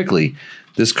relatively quickly.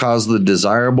 This causes the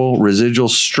desirable residual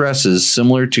stresses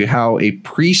similar to how a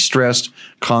pre-stressed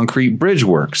concrete bridge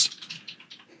works.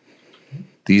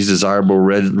 These desirable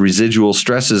residual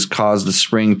stresses cause the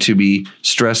spring to be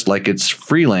stressed like its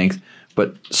free length,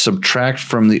 but subtract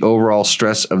from the overall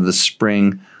stress of the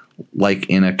spring like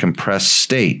in a compressed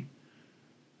state.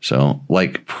 So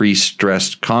like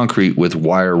pre-stressed concrete with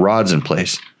wire rods in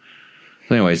place.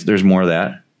 So anyways, there's more of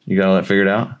that. You got all that figured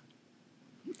out?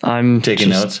 I'm taking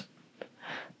notes.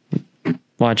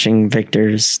 Watching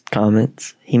Victor's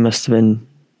comments. He must have been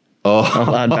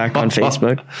allowed back on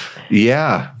Facebook.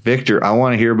 Yeah, Victor, I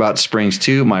want to hear about springs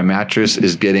too. My mattress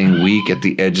is getting weak at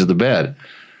the edge of the bed.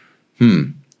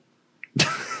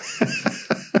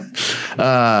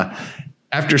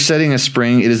 After setting a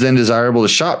spring, it is then desirable to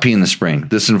shot peen the spring.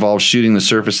 This involves shooting the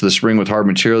surface of the spring with hard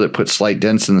material that puts slight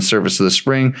dents in the surface of the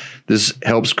spring. This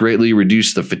helps greatly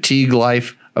reduce the fatigue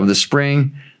life of the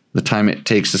spring, the time it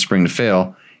takes the spring to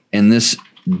fail. And this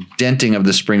denting of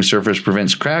the spring surface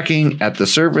prevents cracking at the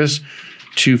surface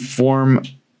to form,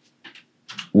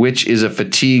 which is a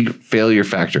fatigue failure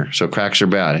factor. So cracks are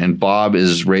bad. And Bob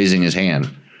is raising his hand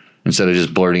instead of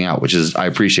just blurting out, I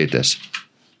appreciate this.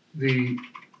 The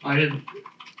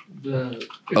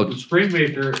spring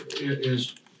maker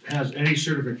has any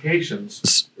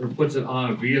certifications or puts it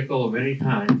on a vehicle of any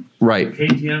kind. Right. The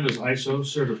KTM is ISO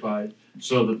certified,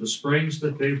 so that the springs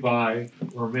that they buy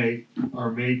or make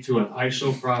are made to an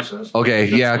ISO process. Okay.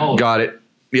 Yeah. Got it.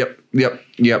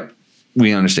 Yep.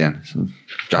 We understand.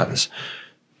 Got this.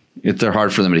 They're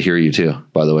hard for them to hear you too,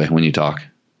 by the way, when you talk.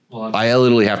 Well, I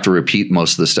literally have to repeat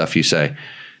most of the stuff you say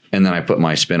and then I put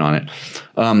my spin on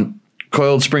it.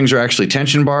 Coiled springs are actually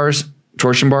torsion bars.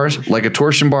 Like a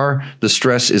torsion bar, the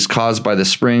stress is caused by the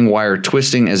spring wire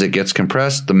twisting as it gets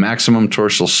compressed. The maximum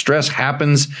torsional stress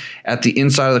happens at the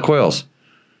inside of the coils.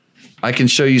 I can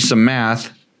show you some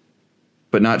math,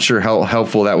 but not sure how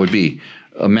helpful that would be.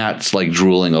 Matt's like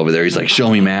drooling over there. He's like, show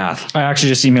me math. I actually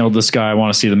just emailed this guy. I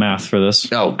want to see the math for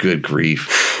this. Oh, good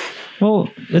grief.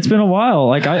 Well, it's been a while.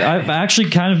 Like I've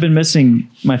actually kind of been missing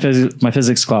my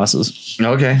physics classes.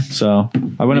 Okay. So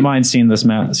I wouldn't mind seeing this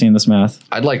math.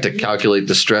 I'd like to calculate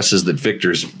the stresses that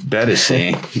Victor's bed is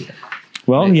seeing.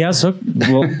 Well, yes.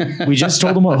 We just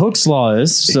told him what Hooke's law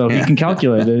is, so he can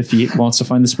calculate it if he wants to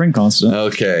find the spring constant.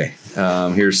 Okay.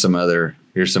 Here's some other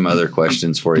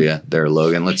questions for you there,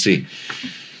 Logan. Let's see.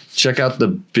 Check out the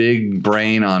big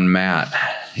brain on Matt.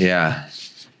 Yeah.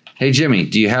 Hey, Jimmy,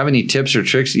 do you have any tips or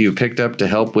tricks that you picked up to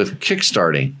help with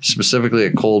kickstarting, specifically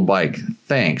a cold bike?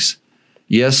 Thanks.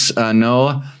 Yes,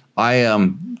 no, I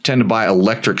tend to buy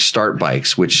electric start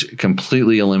bikes, which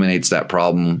completely eliminates that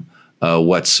problem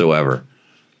whatsoever.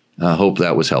 Hope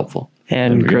that was helpful.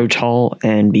 And grow tall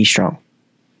and be strong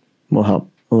will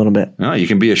help a little bit. No, you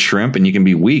can be a shrimp and you can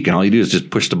be weak, and all you do is just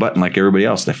push the button like everybody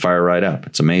else. They fire right up.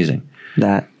 It's amazing.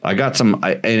 I got some,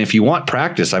 and if you want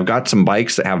practice, I've got some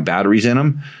bikes that have batteries in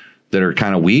them that are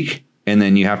kind of weak, and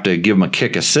then you have to give them a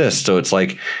kick assist. So it's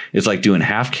like doing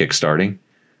half kick starting.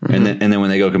 Mm-hmm. And then when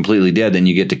they go completely dead, then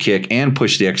you get to kick and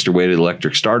push the extra weight of the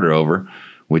electric starter over,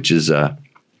 which is a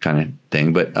kind of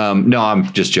thing. But no,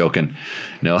 I'm just joking.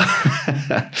 No.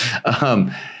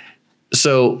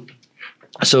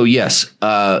 So yes,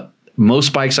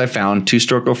 most bikes I found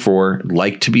 2-stroke 04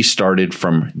 like to be started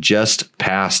from just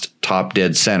past top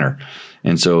dead center.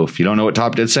 And so if you don't know what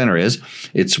top dead center is,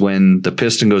 it's when the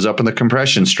piston goes up in the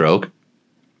compression stroke.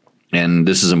 And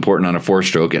this is important on a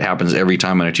 4-stroke. It happens every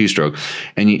time on a 2-stroke.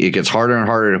 And it gets harder and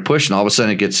harder to push. And all of a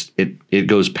sudden it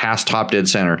goes past top dead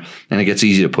center and it gets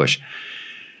easy to push.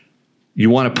 You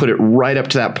want to put it right up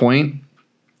to that point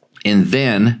and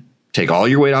then take all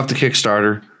your weight off the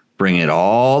Kickstarter, bring it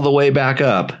all the way back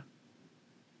up,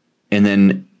 and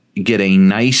then get a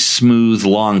nice, smooth,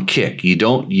 long kick. You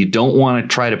don't want to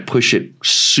try to push it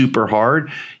super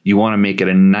hard. You want to make it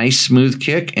a nice, smooth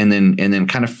kick, and then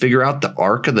kind of figure out the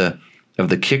arc of the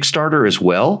Kickstarter as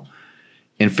well,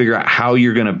 and figure out how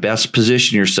you're going to best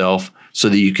position yourself so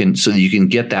that you can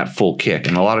get that full kick.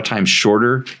 And a lot of times,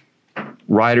 shorter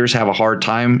riders have a hard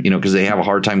time, because they have a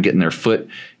hard time getting their foot,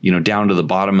 down to the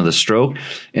bottom of the stroke.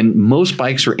 And most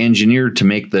bikes are engineered to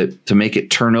make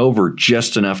it turn over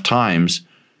just enough times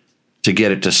to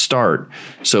get it to start.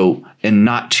 So, and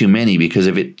not too many, because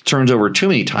if it turns over too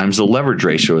many times, the leverage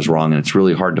ratio is wrong and it's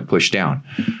really hard to push down.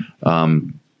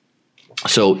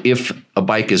 So if a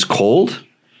bike is cold,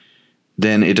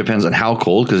 then it depends on how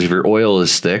cold, because if your oil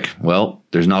is thick, well,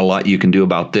 there's not a lot you can do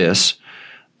about this.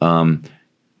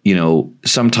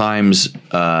 Sometimes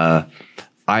I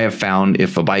have found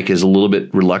if a bike is a little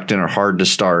bit reluctant or hard to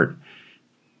start,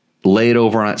 lay it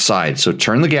over on its side. So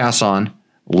turn the gas on,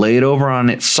 lay it over on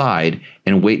its side,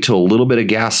 and wait till a little bit of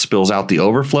gas spills out the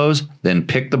overflows, then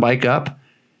pick the bike up,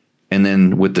 and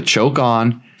then with the choke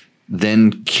on,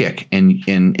 then kick.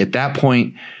 And at that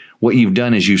point, what you've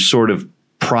done is you sort of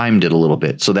primed it a little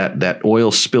bit, so that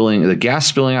oil spilling, the gas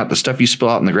spilling out, the stuff you spill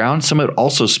out in the ground, some of it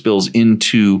also spills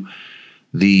into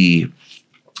the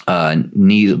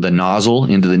nozzle,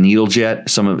 into the needle jet.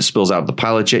 Some of it spills out the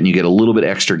pilot jet, and you get a little bit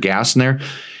extra gas in there.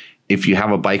 If you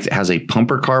have a bike that has a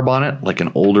pumper carb on it, like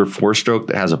an older 4-stroke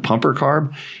that has a pumper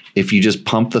carb, if you just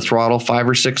pump the throttle 5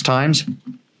 or 6 times,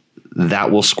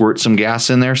 that will squirt some gas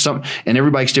in there. And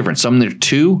every bike's different. Some are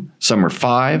 2, some are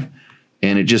 5,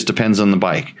 and it just depends on the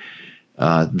bike.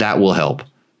 That will help.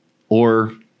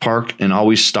 Or park and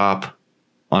always stop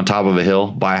on top of a hill,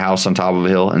 buy a house on top of a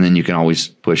hill, and then you can always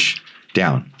push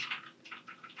down.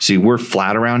 See, we're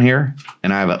flat around here,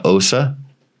 and I have an Osa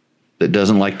that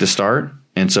doesn't like to start.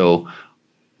 And so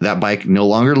that bike no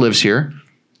longer lives here.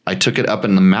 I took it up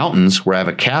in the mountains where I have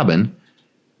a cabin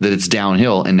that it's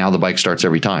downhill, and now the bike starts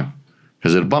every time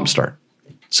because it'll bump start.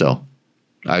 So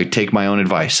I take my own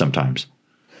advice sometimes.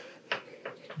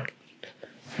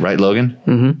 Right, Logan?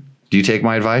 Mm-hmm. Do you take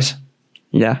my advice?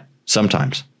 Yeah.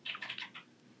 Sometimes.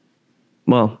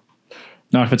 Well,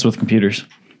 not if it's with computers.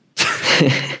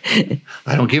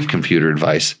 I don't give computer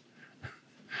advice.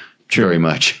 True. Very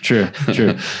much. True.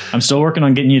 I'm still working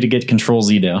on getting you to get Control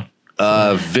Z down.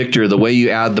 Victor, the way you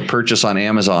add the purchase on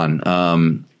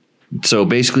Amazon. So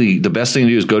basically, the best thing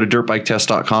to do is go to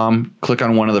dirtbiketest.com, click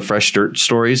on one of the fresh dirt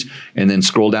stories, and then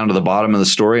scroll down to the bottom of the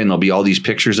story, and there'll be all these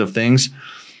pictures of things.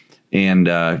 And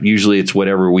usually it's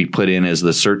whatever we put in as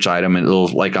the search item. And it'll,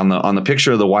 like on the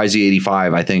picture of the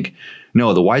YZ85, I think,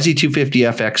 no, the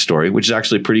YZ250FX story, which is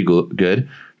actually pretty good.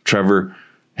 Trevor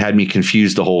had me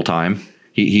confused the whole time.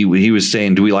 He was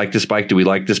saying, do we like this bike? Do we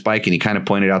like this bike? And he kind of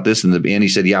pointed out this, and he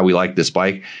said, yeah, we like this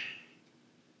bike.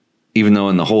 Even though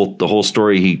in the whole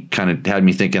story, he kind of had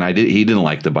me thinking he didn't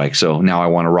like the bike. So now I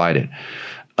want to ride it.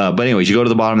 But anyways, you go to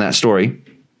the bottom of that story.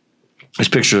 There's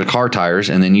pictures of car tires,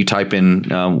 and then you type in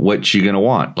what you're going to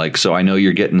want. Like, so I know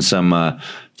you're getting some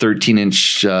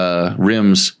 13-inch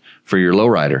rims for your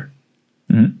lowrider.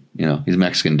 Mm-hmm. You know, he's a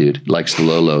Mexican dude, likes the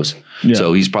lows. Yeah.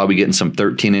 So he's probably getting some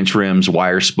 13-inch rims,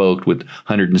 wire spoked with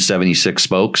 176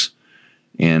 spokes,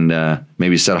 and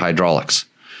maybe a set of hydraulics.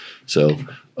 So,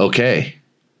 okay.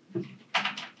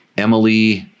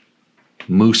 Emily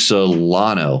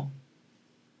Musolano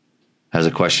has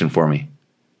a question for me.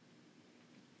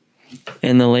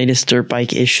 In the latest dirt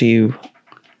bike issue,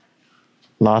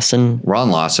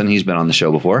 Ron Lawson, he's been on the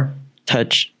show before,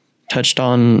 touched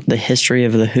on the history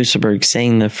of the Husaberg,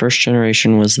 saying the first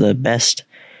generation was the best,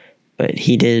 but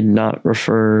he did not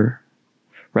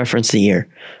reference the year.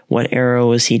 What era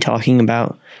was he talking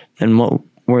about, and what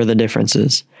were the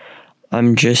differences?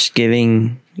 I'm just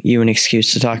giving you an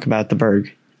excuse to talk about the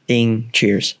Berg. Ding,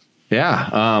 cheers. Yeah,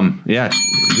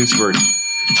 Husaberg.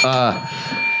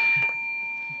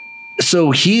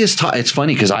 So he is. It's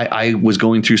funny because I was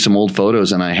going through some old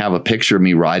photos and I have a picture of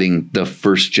me riding the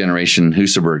first generation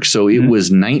Husaberg. So it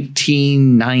was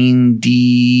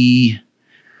 1990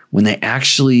 when they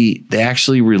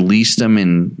actually released them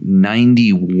in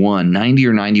 90 or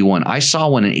 91. I saw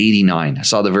one in 89. I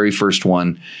saw the very first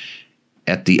one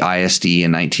at the ISD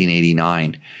in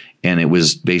 1989, and it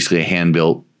was basically a hand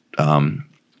built,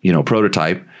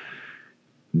 prototype.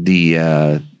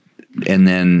 And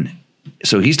then.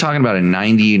 So he's talking about a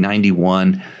 90,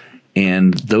 91,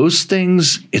 and those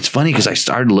things, it's funny because I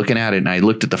started looking at it and I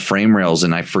looked at the frame rails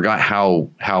and I forgot how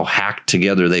hacked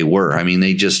together they were. I mean,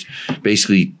 they just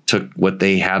basically took what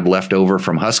they had left over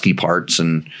from Husky parts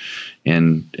and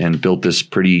built this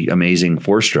pretty amazing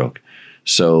 4-stroke.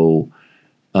 So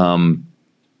I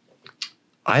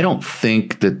don't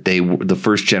think that the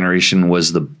first generation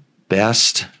was the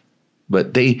best.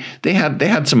 But they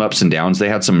had some ups and downs. They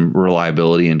had some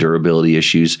reliability and durability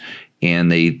issues,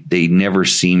 and they never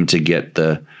seemed to get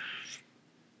the.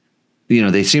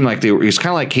 They seemed like it was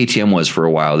kind of like KTM was for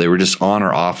a while. They were just on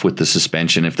or off with the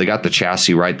suspension. If they got the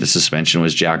chassis right, the suspension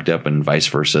was jacked up, and vice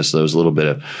versa. So there was a little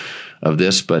bit of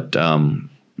this, but they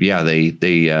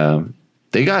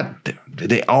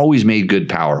always made good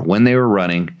power when they were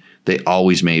running. They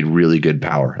always made really good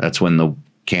power. That's when the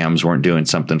cams weren't doing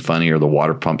something funny, or the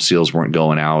water pump seals weren't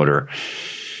going out, or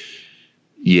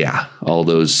all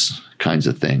those kinds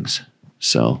of things.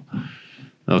 So,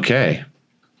 okay.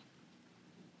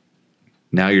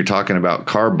 Now you're talking about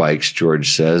car bikes,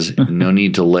 George says. No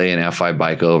need to lay an FI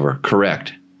bike over.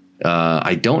 Correct.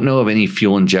 I don't know of any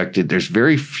fuel injected. There's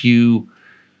very few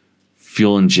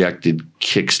fuel injected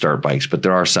kickstart bikes, but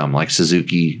there are some, like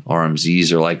Suzuki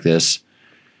RMZs are like this.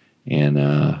 And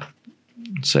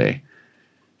let's say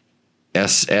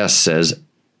SS says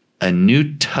a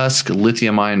new Tusk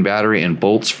lithium-ion battery and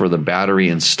bolts for the battery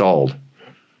installed.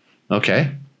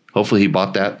 Okay, hopefully he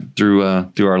bought that through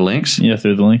our links. Yeah,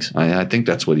 through the links. I think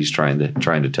that's what he's trying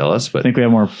to tell us. But I think we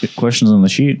have more questions on the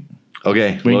sheet.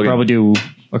 Okay, we can probably do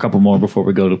a couple more before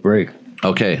we go to break.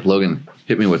 Okay, Logan,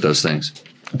 hit me with those things.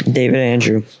 David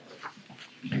Andrew,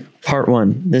 part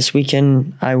 1. This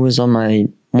weekend I was on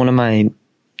one of my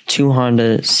 2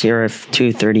 Honda CRF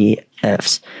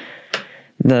 230Fs.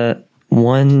 The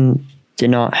one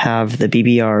did not have the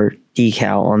BBR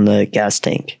decal on the gas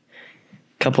tank.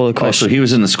 Couple of questions. Oh, so he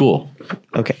was in the school.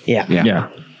 Okay, yeah.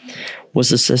 Was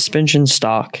the suspension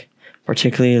stock,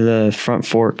 particularly the front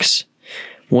forks?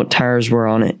 What tires were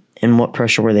on it, and what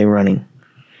pressure were they running?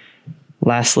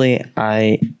 Lastly,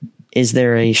 is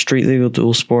there a street legal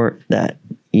dual sport that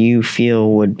you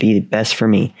feel would be best for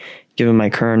me, given my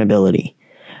current ability?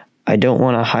 I don't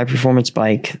want a high-performance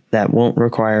bike that won't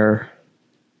require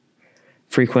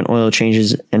frequent oil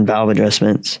changes and valve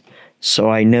adjustments,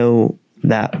 so I know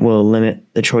that will limit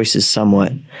the choices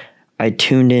somewhat. I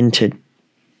tuned into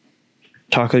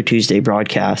Taco Tuesday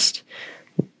broadcast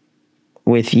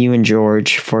with you and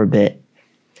George for a bit.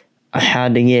 I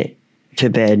had to get to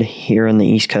bed here on the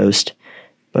East Coast,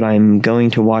 but I'm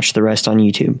going to watch the rest on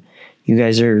YouTube. You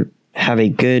guys have a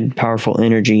good, powerful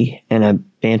energy and a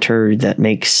banter that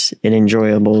makes it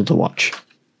enjoyable to watch.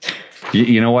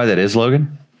 You know why that is,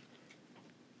 Logan?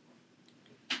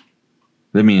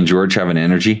 That me and George have an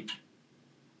energy?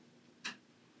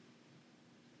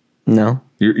 No.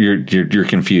 You're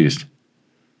confused.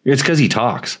 It's because he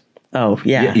talks. Oh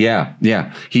yeah.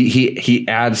 Yeah. He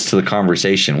adds to the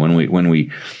conversation when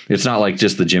we. It's not like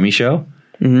just the Jimmy show.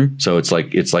 Mm-hmm. So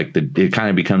it kind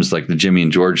of becomes like the Jimmy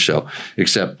and George show,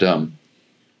 except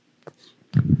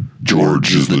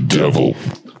George is the devil.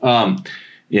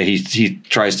 yeah, he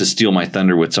tries to steal my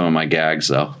thunder with some of my gags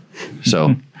though.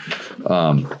 So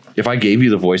if I gave you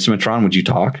the voice of Metron, would you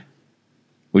talk?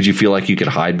 Would you feel like you could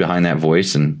hide behind that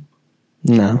voice? And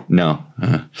No.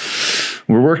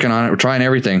 We're working on it. We're trying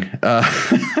everything.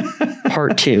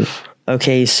 Part 2.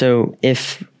 Okay, so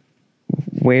if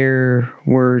where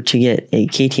were to get a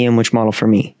KTM, which model for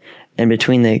me? And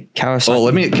between the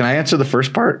Kawasaki... Can I answer the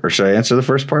first part? Or should I answer the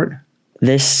first part?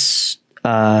 This,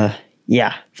 the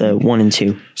 1 and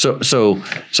 2. So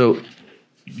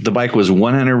the bike was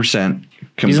 100%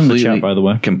 He's in the chat, by the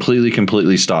way.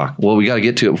 completely stock. Well, we got to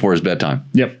get to it before his bedtime.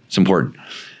 Yep. It's important.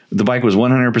 The bike was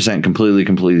 100%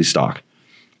 completely stock.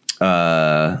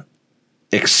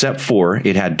 Except for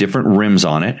it had different rims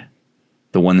on it,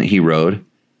 the one that he rode,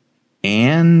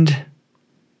 and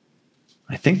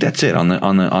I think that's it on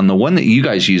the one that you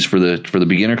guys use for the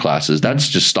beginner classes. That's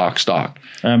just stock.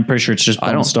 I'm pretty sure it's just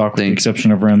I don't stock with the think-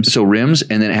 exception of rims. So rims,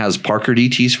 and then it has Parker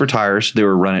DTs for tires. They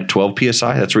were run at 12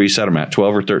 psi. That's where you set them at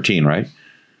 12 or 13, right?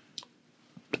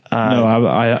 No,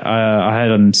 I had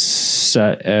them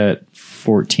set at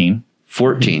 14.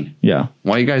 14. Yeah.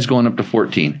 Why are you guys going up to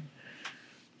 14?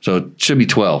 So it should be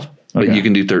 12, but Okay. you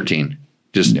can do 13.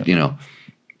 Just, Yeah.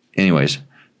 anyways.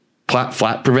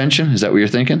 Flat prevention, is that what you're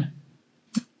thinking?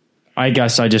 I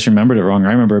guess I just remembered it wrong.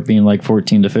 I remember it being like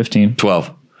 14 to 15.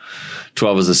 12.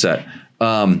 12 is the set.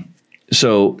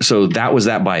 So that was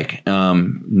that bike.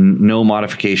 No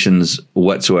modifications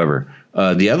whatsoever.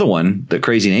 The other one, the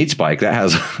Crazy Nate's bike, that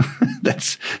has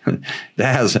that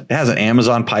has an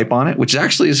Amazon pipe on it, which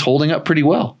actually is holding up pretty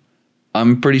well.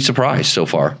 I'm pretty surprised so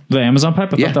far. The Amazon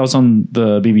pipe? I Yeah. thought that was on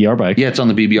the BBR bike. Yeah, it's on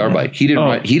the BBR bike. He didn't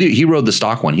ride. He rode the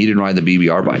stock one. He didn't ride the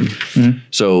BBR bike. Mm-hmm.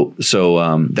 So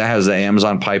that has the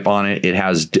Amazon pipe on it. It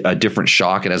has a different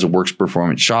shock. It has a Works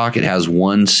Performance shock. It has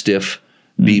one stiff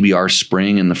BBR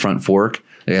spring in the front fork.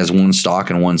 It has one stock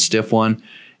and one stiff one,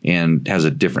 and has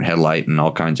a different headlight and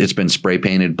all kinds. It's been spray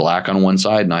painted black on one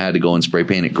side, and I had to go and spray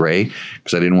paint it gray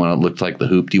because I didn't want to look like the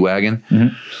Hoopty wagon.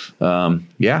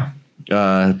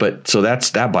 But so that's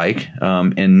that bike.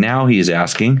 And now he is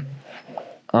asking,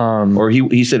 or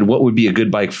he said, what would be a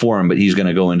good bike for him? But he's going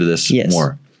to go into this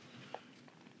more.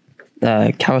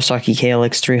 Kawasaki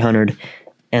KLX 300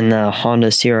 and the Honda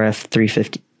CRF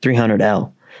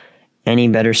 300L. Any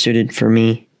better suited for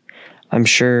me? I'm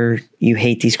sure you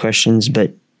hate these questions,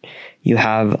 but you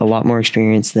have a lot more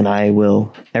experience than I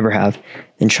will ever have,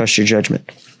 and trust your judgment.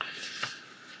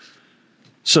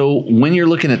 So when you're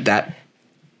looking at that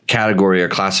category or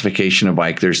classification of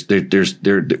bike, there's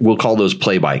we'll call those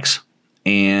play bikes.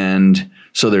 And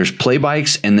so there's play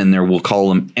bikes, and then we'll call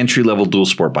them entry level dual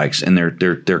sport bikes. And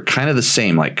they're kind of the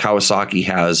same. Like Kawasaki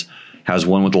has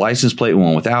one with the license plate,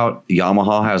 one without.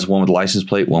 Yamaha has one with the license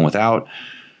plate, one without.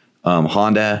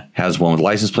 Honda has one with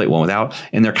license plate, one without,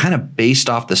 and they're kind of based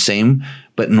off the same.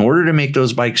 But in order to make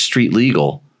those bikes street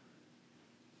legal,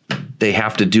 they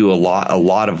have to do a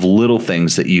lot of little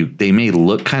things that they may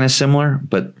look kind of similar,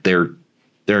 but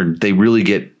they really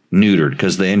get neutered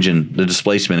because the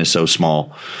displacement is so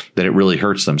small that it really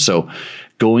hurts them. So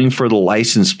going for the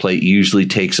license plate usually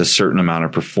takes a certain amount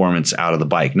of performance out of the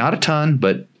bike, not a ton,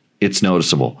 but it's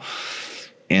noticeable.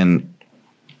 And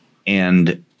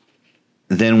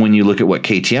then when you look at what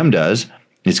KTM does,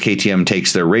 is KTM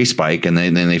takes their race bike and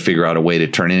then they figure out a way to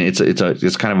turn it.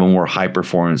 It's kind of a more high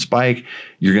performance bike.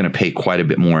 You're going to pay quite a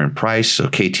bit more in price. So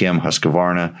KTM,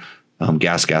 Husqvarna,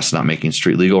 Gas is not making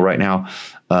street legal right now.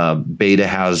 Beta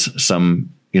has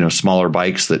some smaller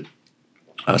bikes that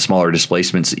smaller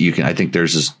displacements that you can. I think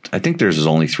theirs is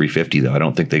only 350 though. I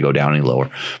don't think they go down any lower.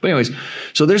 But anyways,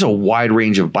 so there's a wide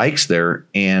range of bikes there,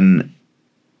 and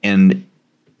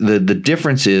the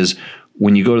difference is,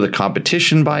 when you go to the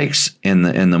competition bikes and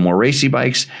the more racy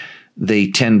bikes, they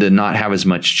tend to not have as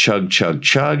much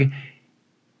chug.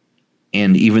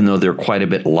 And even though they're quite a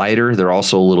bit lighter, they're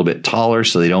also a little bit taller,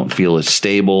 so they don't feel as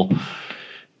stable.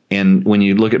 And when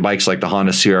you look at bikes like the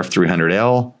Honda CRF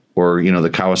 300L or the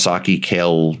Kawasaki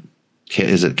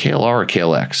is it KLR or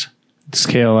KLX? It's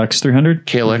KLX 300.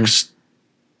 KLX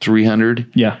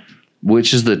 300. Yeah.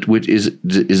 Which is there a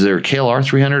KLR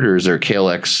 300 or is there a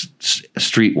KLX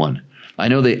street one? I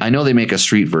know they make a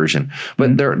street version,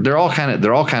 but they're all kind of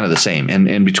the same.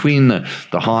 And between the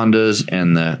Hondas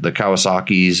and the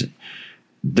Kawasaki's,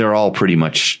 they're all pretty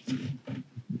much.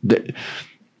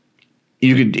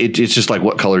 you could. It's just like,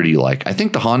 what color do you like? I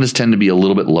think the Hondas tend to be a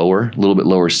little bit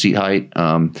lower seat height.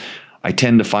 I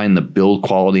tend to find the build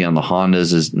quality on the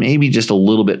Hondas is maybe just a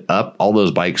little bit up. All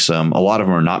those bikes, a lot of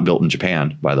them are not built in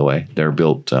Japan, by the way. They're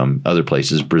built other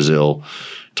places, Brazil,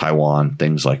 Taiwan,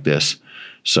 things like this.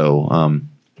 So,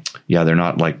 they're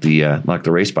not like the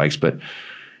race bikes.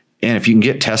 And if you can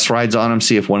get test rides on them,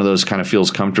 see if one of those kind of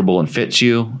feels comfortable and fits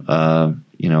you,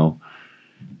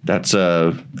 that's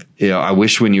I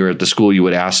wish when you were at the school you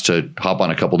would ask to hop on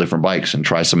a couple different bikes and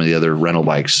try some of the other rental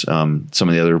bikes, some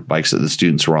of the other bikes that the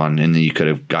students were on, and then you could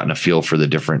have gotten a feel for the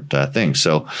different things.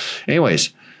 So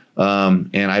anyways,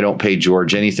 and I don't pay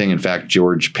George anything. In fact,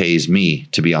 George pays me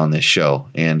to be on this show,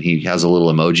 and he has a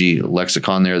little emoji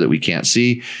lexicon there that we can't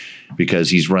see because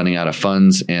he's running out of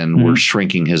funds, and we're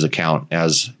shrinking his account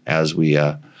as we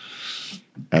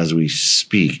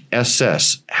speak.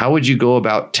 SS, how would you go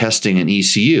about testing an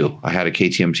ECU? I had a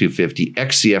KTM 250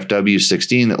 XCFW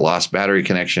 16 that lost battery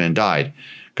connection and died.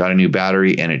 Got a new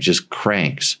battery and it just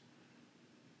cranks.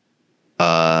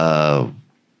 Boy,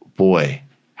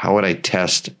 how would I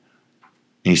test? And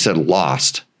he said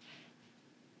lost.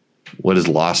 What does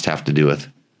lost have to do with?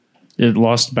 It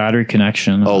lost battery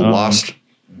connection. Oh,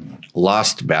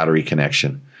 lost battery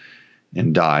connection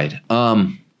and died.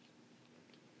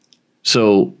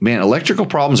 So, man, electrical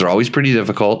problems are always pretty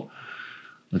difficult.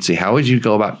 Let's see. How would you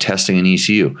go about testing an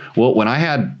ECU? Well, when I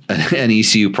had an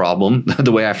ECU problem,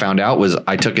 the way I found out was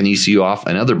I took an ECU off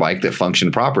another bike that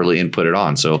functioned properly and put it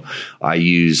on. So I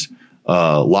used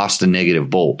lost a negative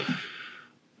bolt.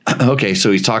 Okay,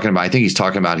 so I think he's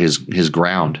talking about his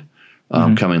ground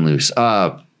coming loose.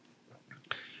 I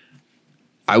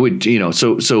would, you got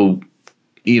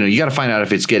to find out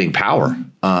if it's getting power.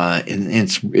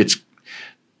 And it's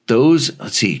those,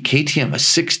 let's see, KTM, a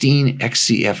 16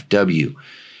 XCFW.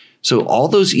 So all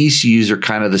those ECUs are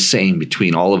kind of the same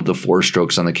between all of the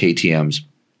 4-strokes on the KTMs.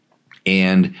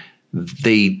 And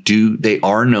they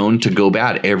are known to go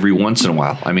bad every once in a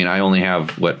while. I mean, I only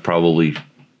have probably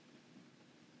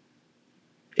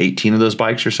 18 of those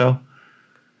bikes or so.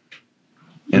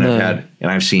 And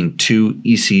I've seen 2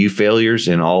 ECU failures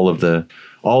in all of the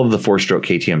 4-stroke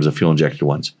KTMs, the fuel injected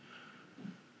ones.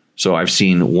 So I've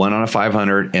seen one on a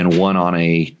 500 and one on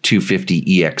a 250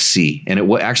 EXC. And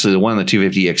actually the one on the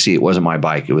 250 EXC, it wasn't my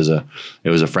bike. It was a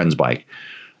friend's bike.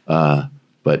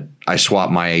 But I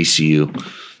swapped my ECU.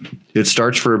 It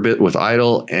starts for a bit with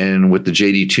idle and with the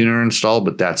JD tuner installed,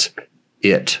 but that's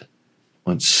it.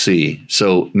 Let's see.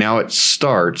 So now it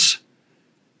starts.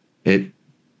 It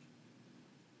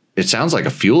sounds like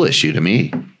a fuel issue to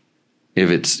me.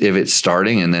 If it's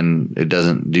starting and then it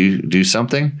doesn't do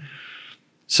something.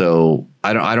 So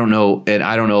I don't know, and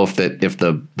I don't know if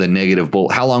the negative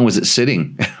bolt. How long was it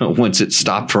sitting once it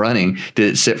stopped running?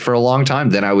 Did it sit for a long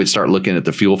time? Then I would start looking at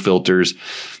the fuel filters,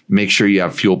 make sure you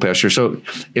have fuel pressure. So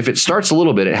if it starts a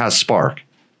little bit, it has spark,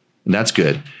 and that's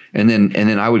good. And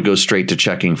then I would go straight to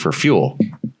checking for fuel,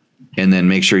 and then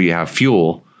make sure you have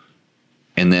fuel,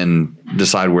 and then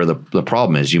decide where the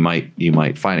problem is. You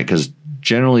might find it, because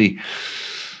generally.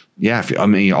 Yeah,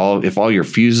 if all your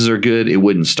fuses are good, it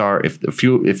wouldn't start. If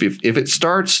it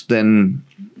starts, then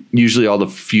usually all the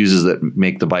fuses that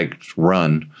make the bike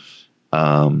run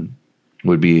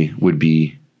would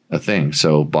be a thing.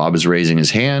 So Bob is raising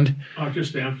his hand.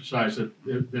 Just to emphasize that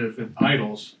if it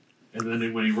idles and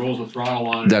then when he rolls the throttle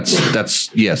on, that's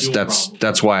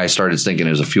why I started thinking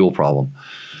it was a fuel problem.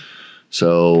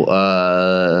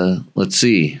 So let's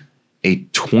see, a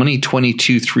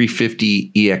 2022 350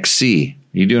 EXC.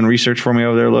 You doing research for me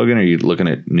over there, Logan, or are you looking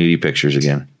at nudie pictures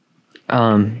again?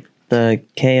 The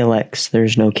KLX,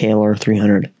 there's no KLR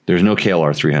 300. There's no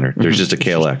KLR 300. There's just a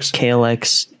KLX.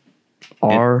 KLX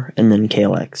R and then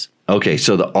KLX. Okay,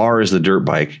 so the R is the dirt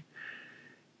bike,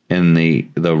 and the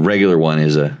regular one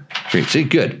is a... See,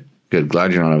 good.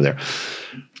 Glad you're not over there.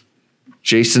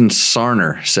 Jason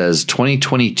Sarner says,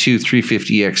 2022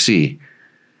 350 XC.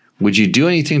 Would you do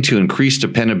anything to increase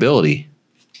dependability?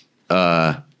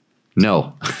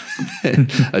 No.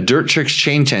 A Dirt Tricks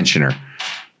chain tensioner.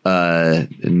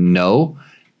 No.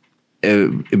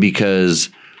 Because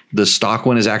the stock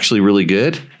one is actually really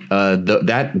good.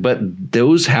 But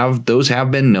those have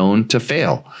been known to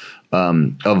fail.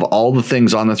 Of all the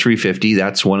things on the 350,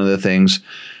 that's one of the things.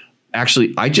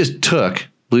 Actually, I just took,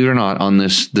 believe it or not, on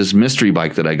this mystery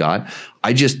bike that I got,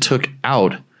 I just took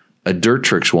out a Dirt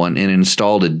Tricks one and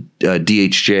installed a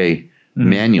DHJ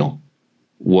manual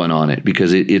one on it,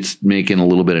 because it's making a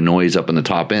little bit of noise up in the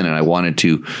top end, and I wanted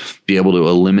to be able to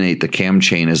eliminate the cam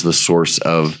chain as the source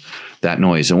of that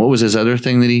noise. And what was his other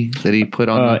thing that he put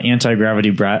on? Anti-gravity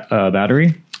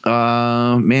battery.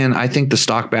 Man, I think the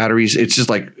stock batteries, it's just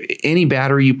like any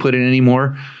battery you put in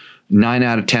anymore, 9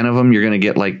 out of 10 of them, you're going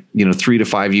to get 3 to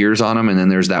 5 years on them. And then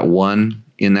there's that one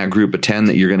in that group of 10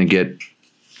 that you're going to get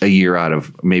a year out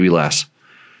of, maybe less.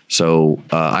 So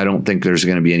I don't think there's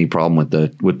going to be any problem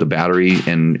with the battery,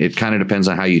 and it kind of depends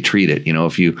on how you treat it.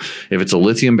 If it's a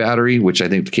lithium battery, which I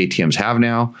think the KTMs have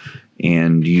now,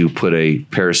 and you put a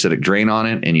parasitic drain on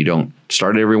it and you don't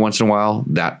start it every once in a while,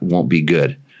 that won't be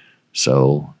good.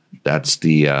 So that's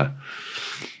the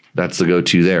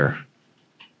go-to there.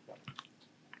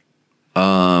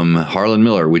 Harlan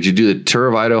Miller, would you do the Tour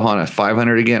of Idaho on a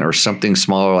 500 again, or something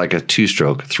smaller like a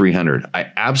 2-stroke 300?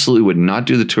 I absolutely would not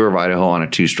do the Tour of Idaho on a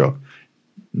 2-stroke.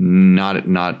 Not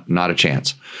a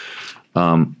chance.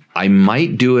 I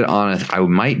might do it on a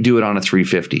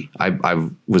 350. I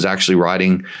was actually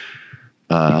riding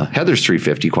Heather's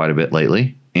 350 quite a bit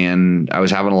lately, and I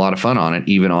was having a lot of fun on it,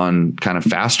 even on kind of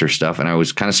faster stuff. And I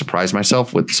was kind of surprised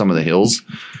myself with some of the hills,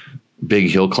 big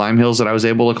hill climb hills that I was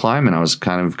able to climb. And I was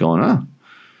kind of going, oh.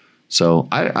 So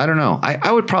I don't know.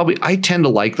 I tend to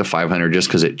like the 500 just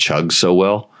because it chugs so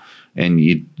well and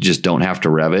you just don't have to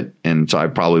rev it. And so I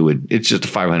probably would, it's just a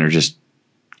 500, just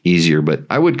easier, but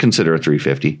I would consider a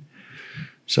 350.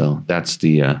 So that's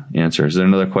the answer. Is there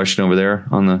another question over there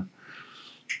on the?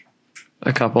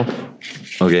 A couple.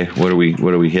 Okay. What are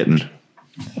we hitting?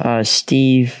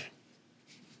 Steve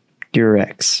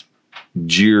Durex.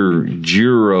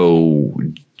 Giro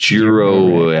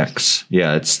X.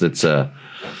 Yeah, it's a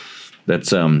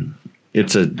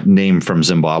name from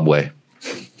Zimbabwe.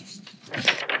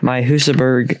 My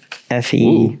Husaberg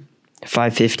FE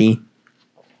 550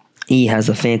 E has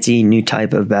a fancy new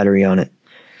type of battery on it.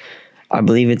 I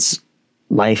believe it's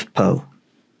LiFePO.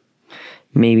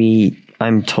 Maybe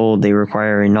I'm told they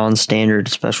require a non-standard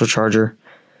special charger.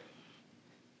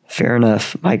 Fair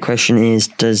enough. My question is,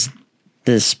 does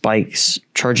this bike's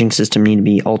charging system need to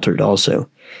be altered also?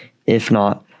 If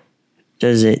not,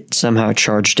 does it somehow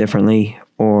charge differently,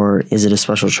 or is it a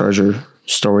special charger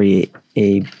story,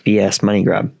 a BS money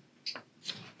grab?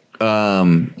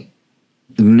 No.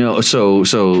 So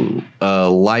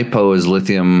LiPo is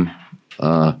lithium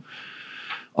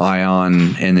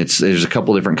ion, and there's a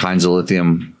couple different kinds of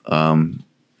lithium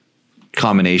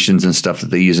combinations and stuff that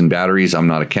they use in batteries. I'm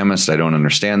not a chemist. I don't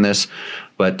understand this,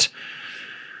 but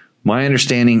my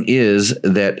understanding is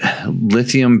that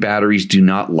lithium batteries do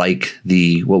not like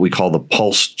what we call the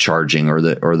pulse charging, or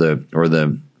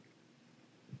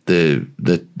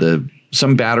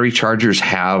some battery chargers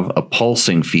have a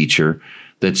pulsing feature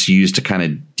that's used to kind of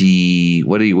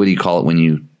what do you call it when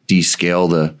you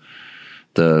descale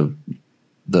the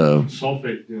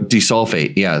Sulfate. Yeah.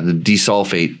 Desulfate. Yeah, the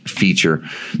desulfate feature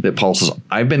that pulses.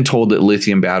 I've been told that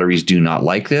lithium batteries do not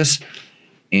like this,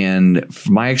 and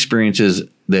my experience is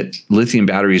that lithium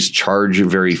batteries charge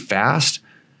very fast,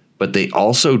 but they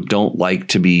also don't like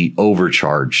to be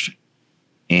overcharged.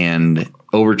 And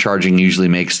overcharging usually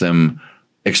makes them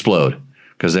explode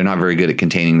because they're not very good at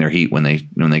containing their heat when they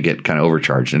get kind of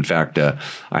overcharged. In fact, I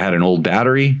had an old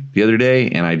battery the other day,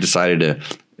 and I decided it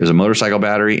was a motorcycle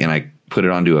battery, and I put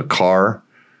it onto a car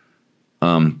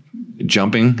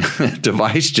jumping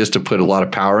device just to put a lot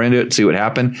of power into it and see what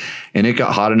happened. And it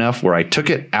got hot enough where I took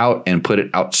it out and put it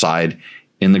outside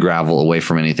in the gravel away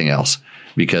from anything else,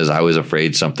 because I was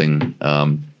afraid something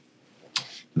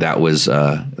that was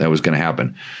going to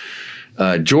happen.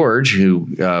 George,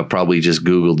 who probably just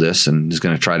Googled this and is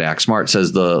going to try to act smart,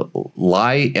 says the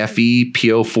LiFe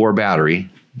PO4 battery,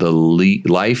 the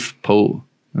LiFePO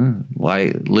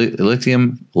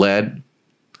lithium lead,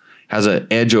 has an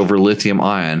edge over lithium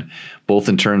ion, both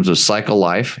in terms of cycle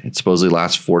life. It supposedly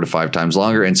lasts 4 to 5 times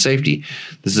longer, and safety.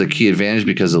 This is a key advantage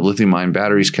because the lithium ion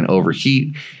batteries can overheat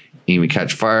and even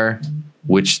catch fire,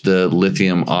 which the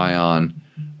lithium ion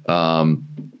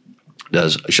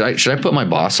does. Should I put my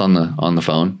boss on the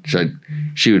phone?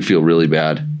 She would feel really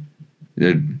bad.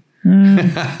 I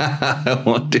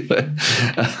won't do it.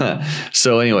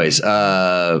 So anyways,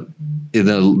 the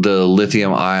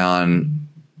lithium ion,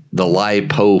 the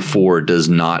LiPo4 does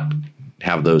not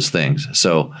have those things.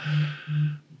 So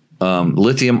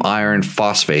lithium iron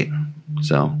phosphate.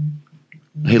 So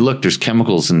hey, look, there's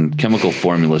chemicals and chemical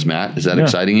formulas, Matt. Is that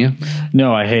exciting you?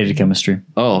 No, I hated chemistry.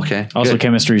 Oh, okay. Also, good.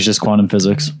 Chemistry is just quantum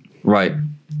physics. Right.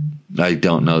 I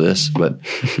don't know this, but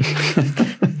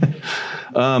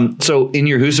so in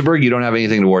your Husaberg, you don't have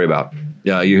anything to worry about.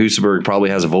 Your Husaberg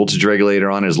probably has a voltage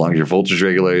regulator on it, as long as your voltage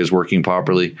regulator is working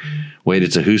properly. Wait,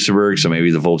 it's a Husaberg, so maybe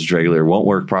the voltage regulator won't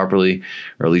work properly,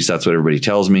 or at least that's what everybody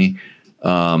tells me.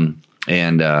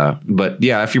 But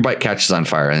yeah, if your bike catches on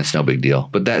fire, then it's no big deal.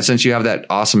 But that since you have that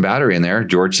awesome battery in there,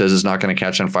 George says it's not going to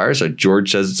catch on fire. So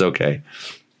George says it's okay.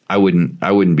 I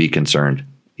wouldn't be concerned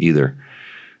either.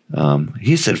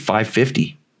 He said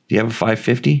 550. Do you have a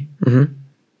 550? Mm-hmm.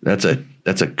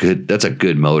 That's a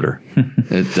good motor.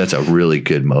 That's a really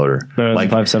good motor. Better than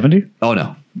 570? Oh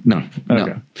no.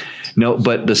 Okay. No,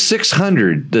 but the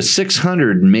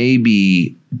 600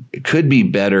 maybe could be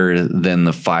better than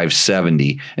the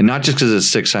 570, and not just because it's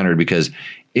 600, because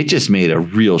it just made a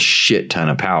real shit ton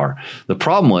of power. The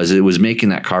problem was it was making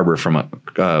that power from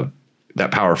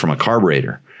a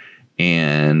carburetor,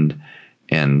 and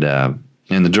the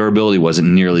durability wasn't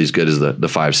nearly as good as the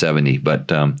 570. But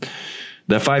the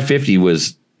 550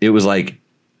 was like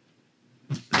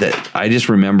that. I just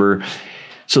remember.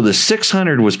 So the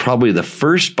 600 was probably the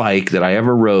first bike that I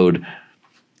ever rode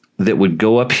that would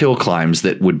go up hill climbs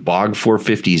that would bog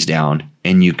 450s down,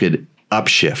 and you could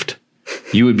upshift.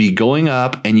 You would be going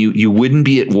up and you wouldn't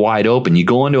be at wide open. You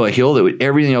go onto a hill that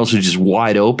everything else was just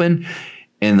wide open,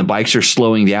 and the bikes are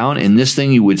slowing down. And this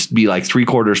thing, you would be like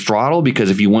 3/4 throttle, because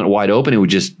if you went wide open, it would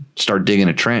just start digging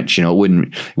a trench. It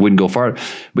wouldn't go far.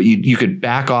 But you could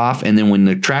back off, and then when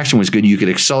the traction was good, you could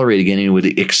accelerate again, and it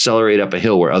would accelerate up a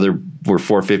hill where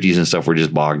 450s and stuff were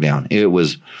just bogged down. It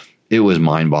was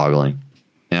mind boggling.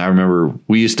 And I remember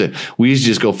we used to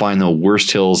just go find the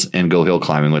worst hills and go hill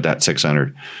climbing with that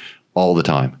 600 all the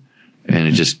time, and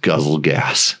it just guzzled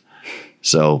gas.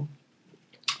 So,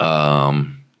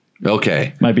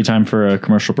 okay. Might be time for a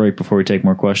commercial break before we take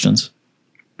more questions.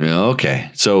 Okay.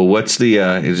 So what's the,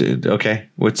 is it okay?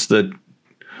 What's the,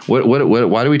 what,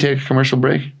 why do we take a commercial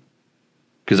break?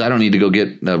 Because I don't need to go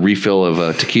get a refill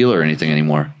of tequila or anything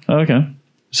anymore. Okay.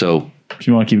 So if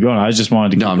you want to keep going, I just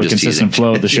wanted to keep the consistent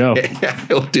flow of the show.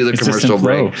 We'll do the commercial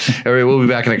break. All right, we'll be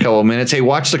back in a couple of minutes. Hey,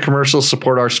 watch the commercials,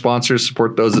 support our sponsors,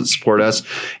 support those that support us.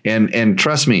 And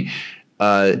trust me,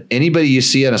 anybody you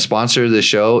see on a sponsor of the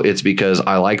show, it's because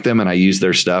I like them and I use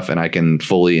their stuff and I can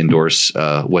fully endorse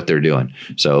what they're doing.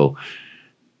 So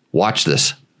watch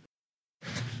this.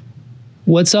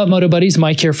 What's up, Moto Buddies?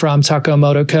 Mike here from Taco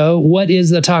Moto Co. What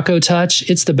is the Taco Touch?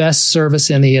 It's the best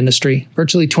service in the industry.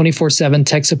 Virtually 24/7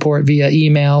 tech support via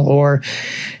email or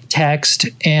text.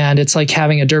 And it's like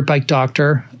having a dirt bike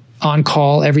doctor on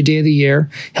call every day of the year,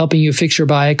 helping you fix your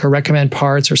bike or recommend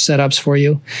parts or setups for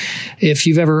you. If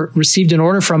you've ever received an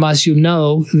order from us, you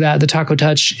know that the Taco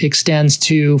Touch extends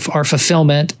to our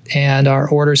fulfillment, and our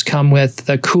orders come with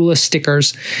the coolest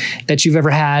stickers that you've ever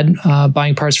had,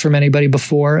 buying parts from anybody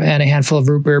before, and a handful of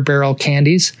root beer barrel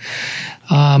candies.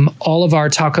 All of our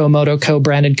Taco Moto Co.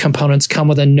 branded components come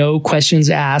with a no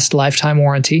questions asked lifetime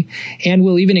warranty, and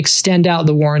we'll even extend out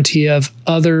the warranty of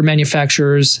other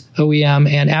manufacturers, OEM,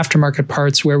 and aftermarket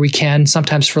parts where we can,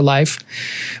 sometimes for life.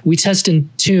 We test and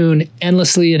tune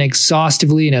endlessly and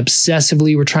exhaustively and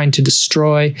obsessively. We're trying to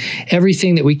destroy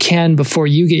everything that we can before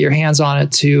you get your hands on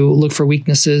it, to look for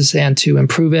weaknesses and to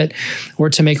improve it, or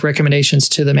to make recommendations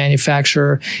to the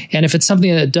manufacturer. And if it's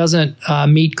something that doesn't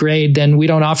meet grade, then we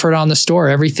don't offer it on the store.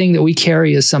 Everything that we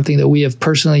carry is something that we have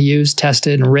personally used,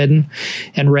 tested, and ridden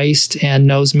and raced, and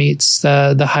knows meets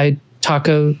the high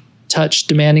Taco Touch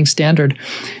demanding standard.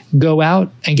 Go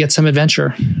out and get some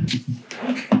adventure.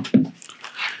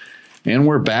 And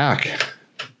we're back.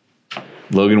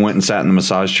 Logan went and sat in the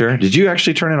massage chair. Did you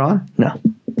actually turn it on? No.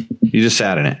 You just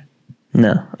sat in it.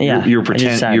 No. Yeah. You're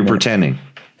pretending.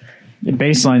 The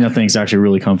baseline, that thing's actually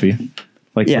really comfy.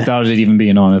 Without it even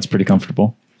being on, it's pretty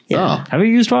comfortable. Yeah. Oh. Have you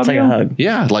used Fabio? It's like a hug.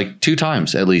 Yeah, like 2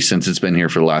 times at least since it's been here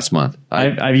for the last month.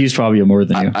 I've used Fabio more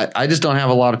than you. I just don't have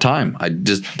a lot of time. I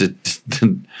just it's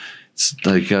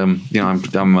like I'm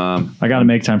I got to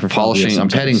make time for polishing. Fabio I'm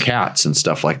sometimes. petting cats and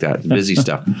stuff like that. Busy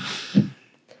stuff.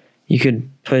 You could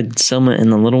put Selma in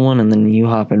the little one, and then you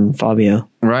hop in Fabio.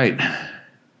 Right.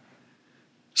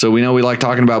 So we know we like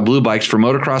talking about blue bikes. For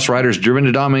motocross riders driven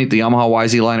to dominate, the Yamaha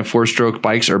YZ line of 4-stroke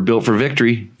bikes are built for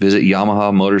victory. Visit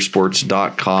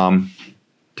YamahaMotorsports.com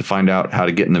to find out how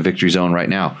to get in the victory zone right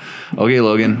now. Okay,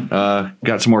 Logan,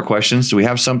 got some more questions. Do we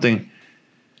have something?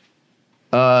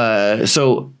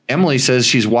 So Emily says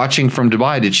she's watching from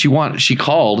Dubai. She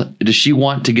called. Does she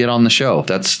want to get on the show?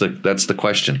 That's the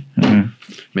question. Mm-hmm.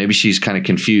 Maybe she's kind of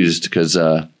confused because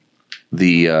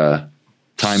the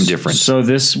time difference. So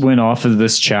this went off of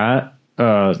this chat.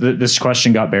 This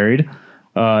question got buried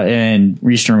in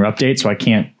Restream update, so I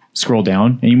can't scroll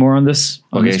down anymore on this.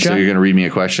 Okay, so you're going to read me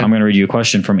a question? I'm going to read you a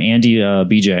question from Andy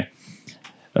BJ.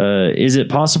 Is it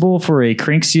possible for a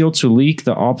crank seal to leak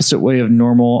the opposite way of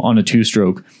normal on a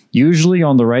 2-stroke? Usually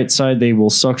on the right side, they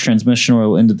will suck transmission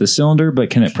oil into the cylinder,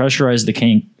 but can it pressurize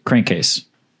the crankcase?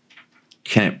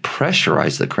 can it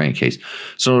pressurize the crankcase?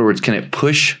 So in other words, can it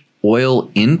push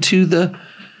oil into the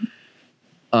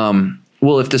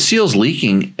well, if the seal's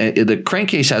leaking, the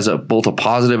crankcase has both a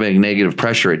positive and a negative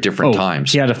pressure at different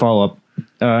times. He had to follow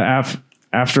up.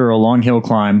 After a long hill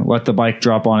climb, let the bike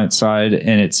drop on its side,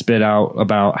 and it spit out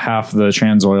about half the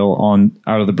trans oil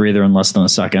out of the breather in less than a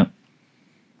second.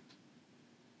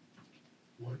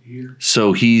 What year?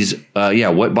 So he's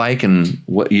what bike and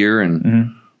what year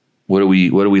and what are we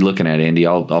looking at, Andy?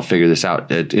 I'll figure this out.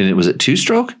 And it was at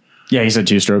 2-stroke? Yeah, he said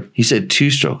 2-stroke. He said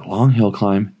 2-stroke, long hill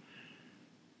climb.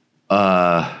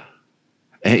 Yeah.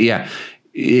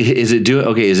 Is it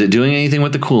doing anything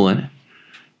with the coolant?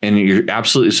 And you're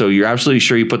absolutely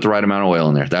sure you put the right amount of oil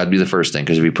in there. That'd be the first thing.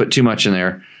 Because if you put too much in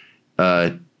there,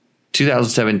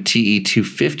 2007 TE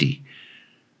 250.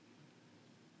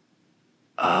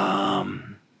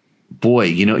 Boy,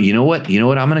 you know what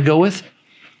I'm going to go with?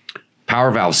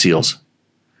 Power valve seals.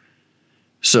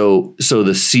 So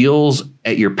the seals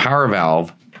at your power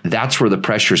valve, that's where the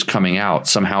pressure's coming out.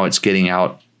 Somehow it's getting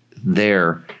out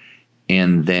there,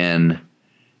 and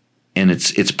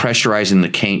it's pressurizing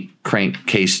the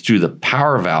crankcase through the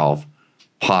power valve,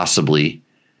 possibly.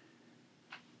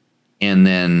 And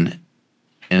then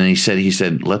he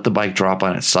said let the bike drop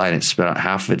on its side and spit out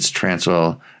half of its trans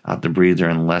oil out the breather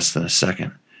in less than a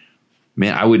second.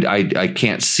 Man, I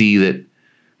can't see that,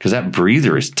 because that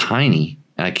breather is tiny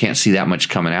and I can't see that much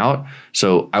coming out.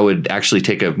 So I would actually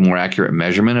take a more accurate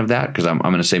measurement of that, because I'm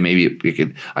going to say maybe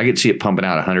I could see it pumping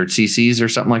out 100 cc's or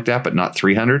something like that, but not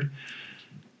 300.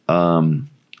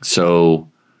 So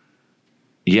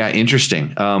yeah,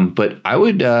 interesting. But I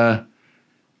would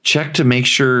check to make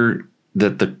sure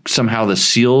that somehow the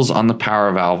seals on the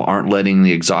power valve aren't letting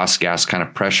the exhaust gas kind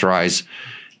of pressurize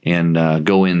and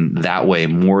go in that way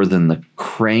more than the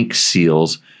crank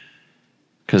seals.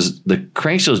 Because the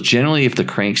crank seals, generally, if the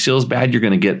crank seal is bad, you're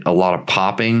going to get a lot of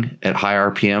popping at high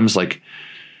RPMs. Like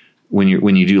when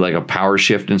you do like a power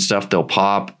shift and stuff, they'll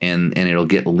pop and it'll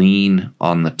get lean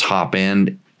on the top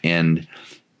end. And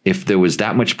if there was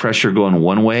that much pressure going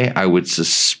one way, I would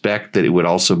suspect that it would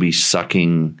also be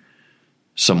sucking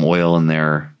some oil in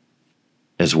there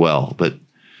as well. But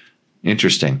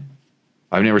interesting.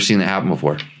 I've never seen that happen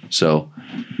before. So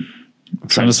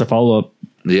Send us a follow up.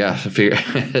 Yeah,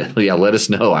 yeah. Let us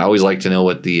know. I always like to know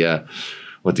what the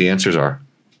answers are.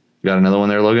 You got another one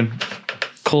there, Logan?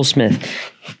 Cole Smith.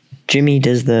 Jimmy,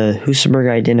 does the Husaberg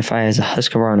identify as a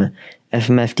Husqvarna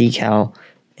FMF decal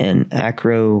and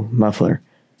Acro muffler?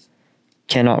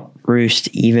 Cannot roost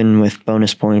even with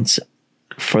bonus points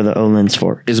for the Öhlins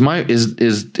fork. Is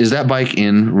that bike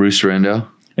in Roosterendo?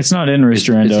 It's not in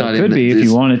Roosterendo. It could be if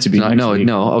you want it to be.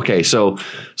 No. Okay, so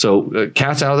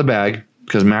cat's out of the bag,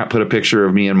 because Matt put a picture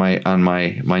of me on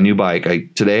my new bike.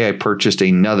 Today I purchased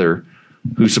another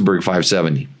Husaberg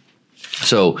 570.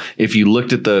 So if you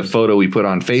looked at the photo we put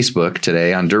on Facebook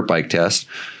today on Dirt Bike Test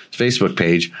Facebook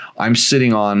page, I'm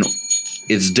sitting on.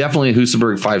 It's definitely a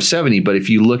Husaberg 570, but if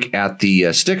you look at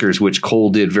the stickers, which Cole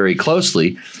did very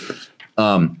closely,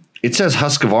 it says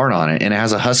Husqvarna on it, and it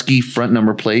has a Husky front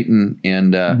number plate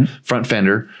and front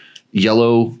fender,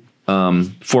 yellow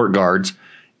fork guards,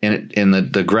 and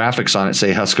the graphics on it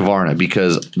say Husqvarna,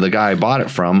 because the guy I bought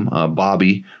it from,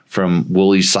 Bobby from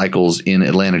Wooley Cycles in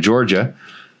Atlanta, Georgia,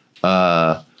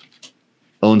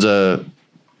 owns a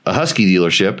Husky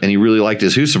dealership, and he really liked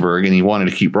his Husaberg and he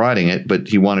wanted to keep riding it, but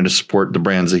he wanted to support the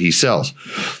brands that he sells,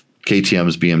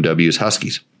 KTM's, BMW's,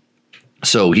 Huskies.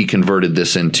 So he converted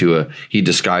this he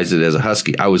disguised it as a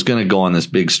Husky. I was going to go on this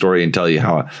big story and tell you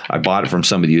how I bought it from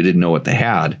somebody who didn't know what they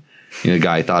had. The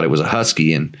guy thought it was a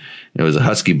Husky, and it was a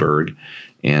Huskyberg.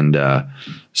 And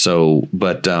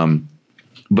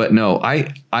but no,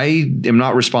 I am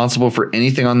not responsible for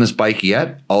anything on this bike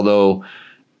yet, although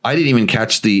I didn't even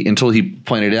catch until he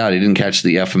pointed out, I didn't catch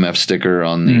the FMF sticker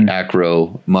on the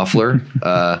Acro muffler.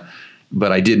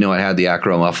 But I did know it had the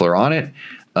Acro muffler on it.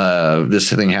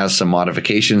 This thing has some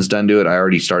modifications done to it. I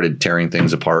already started tearing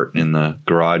things apart in the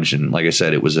garage. And like I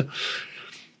said, it was a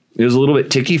little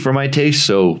bit ticky for my taste.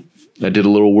 So I did a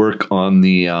little work on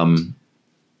the, on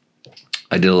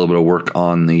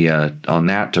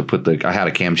that to put I had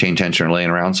a cam chain tensioner laying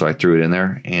around, so I threw it in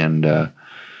there. And,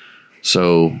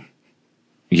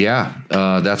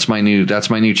 that's my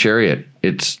new Chariot.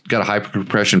 It's got a high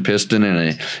compression piston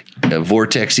and a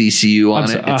Vortex ECU on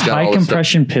it. It's got a high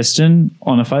compression piston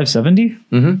on a 570.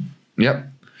 Mm-hmm.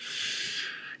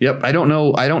 Yep. I don't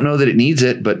know that it needs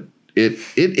it, but it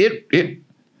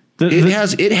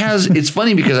has. It's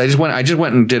funny because I just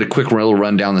went and did a quick little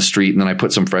run down the street, and then I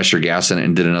put some fresher gas in it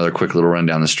and did another quick little run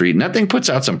down the street, and that thing puts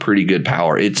out some pretty good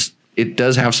power. It's it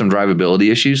does have some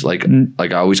drivability issues, like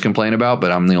I always complain about.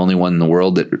 But I'm the only one in the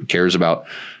world that cares about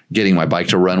getting my bike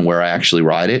to run where I actually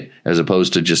ride it, as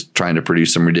opposed to just trying to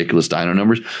produce some ridiculous dyno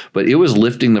numbers. But it was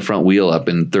lifting the front wheel up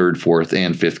in 3rd, 4th,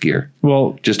 and 5th gear.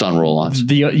 Well, just on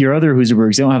roll-ons. Your other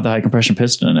Husabergs, they don't have the high compression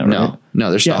piston in it, right?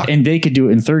 No, they're stock. Yeah, and they could do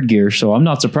it in 3rd gear, so I'm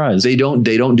not surprised. They don't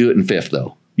do it in 5th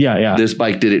though. Yeah. This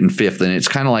bike did it in 5th, and it's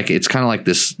kind of like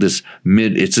this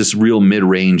mid. It's this real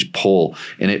mid-range pull,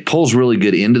 and it pulls really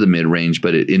good into the mid-range,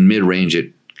 but in mid-range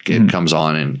it comes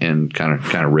on and kind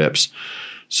of rips.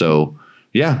 So.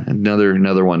 Yeah,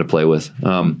 another one to play with.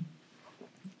 I'm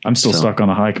still stuck on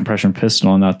a high compression piston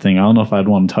on that thing. I don't know if I'd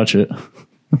want to touch it.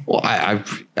 Well, I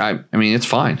mean, it's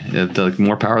fine. The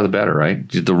more power, the better, right?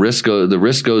 The risk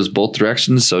goes both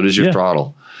directions. So does your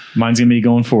throttle. Mine's gonna be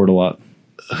going forward a lot.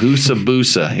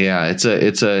 Husabusa, yeah,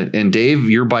 it's a. And Dave,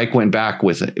 your bike went back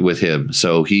with him,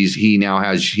 so he now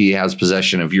has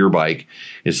possession of your bike.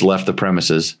 It's left the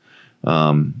premises,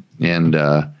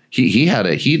 He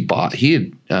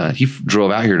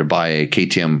drove out here to buy a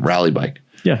KTM rally bike.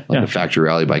 A factory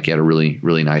rally bike. He had a really,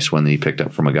 really nice one that he picked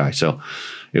up from a guy. So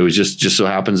it was just so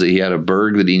happens that he had a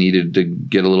Berg that he needed to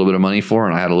get a little bit of money for,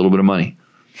 and I had a little bit of money.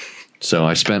 So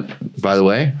I spent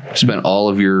all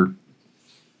of your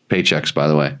paychecks, by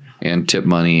the way, and tip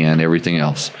money and everything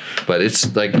else. But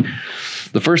it's like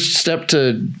the first step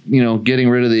to, getting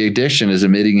rid of the addiction is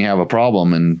admitting you have a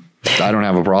problem, and I don't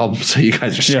have a problem, so you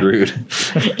guys are screwed.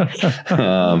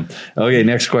 Okay,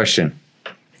 next question.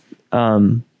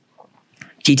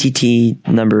 GTT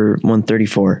number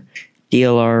 134,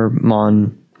 DLR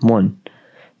Mon 1.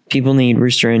 People need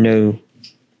Roost and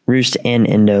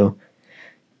Endo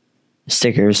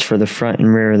stickers for the front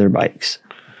and rear of their bikes.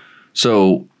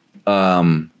 So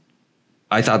I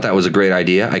thought that was a great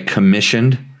idea. I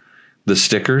commissioned the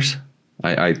stickers.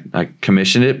 I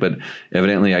commissioned it, but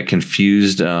evidently I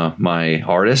confused my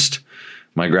artist,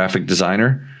 my graphic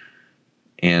designer,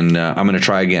 and I'm going to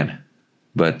try again.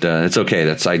 But it's okay.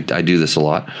 I do this a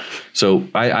lot. So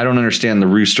I don't understand the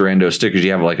Roost or Endo stickers.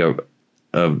 You have like a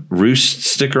Roost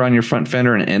sticker on your front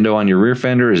fender and an Endo on your rear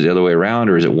fender? Is it the other way around,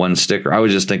 or is it one sticker? I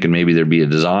was just thinking maybe there'd be a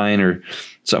design or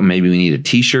something. Maybe we need a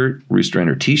T-shirt, Roost or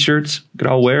Endo T-shirts we could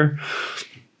all wear.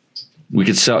 We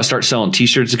could start selling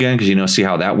T-shirts again because, see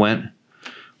how that went.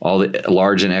 All the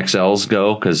large and XLs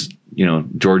go because,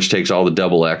 George takes all the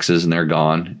double X's and they're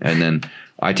gone. And then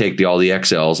I take all the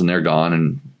XLs and they're gone.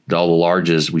 And all the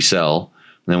larges we sell.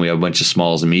 And then we have a bunch of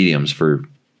smalls and mediums for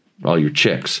all your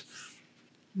chicks.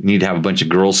 You need to have a bunch of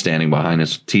girls standing behind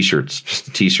us with T-shirts, just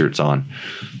the T-shirts on.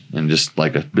 And just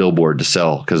like a billboard to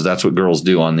sell because that's what girls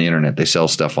do on the internet. They sell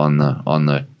stuff on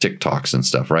the TikToks and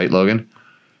stuff. Right, Logan?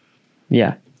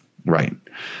 Yeah. Right.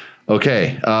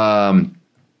 Okay.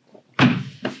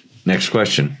 Next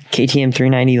question. KTM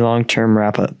 390 long-term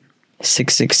wrap-up.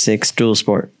 666 dual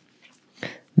sport.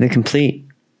 The complete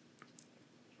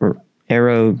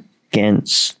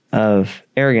arrogance of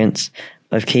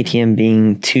KTM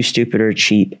being too stupid or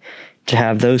cheap to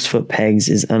have those foot pegs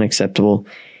is unacceptable,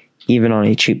 even on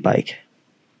a cheap bike.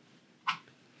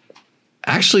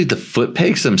 Actually, the foot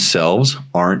pegs themselves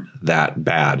aren't that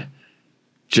bad.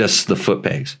 Just the foot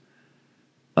pegs.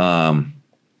 The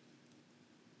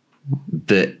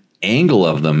angle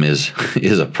of them is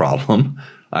a problem.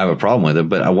 I have a problem with it,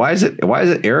 but why is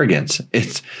it arrogance?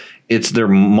 It's they're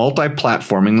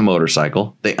multi-platforming the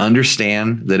motorcycle. They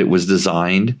understand that it was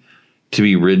designed to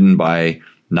be ridden by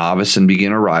novice and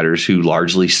beginner riders who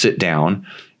largely sit down,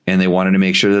 and they wanted to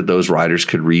make sure that those riders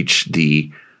could reach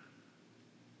the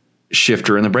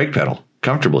shifter and the brake pedal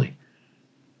comfortably.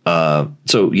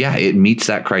 So yeah, it meets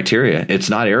that criteria. It's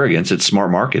not arrogance, it's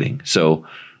smart marketing. So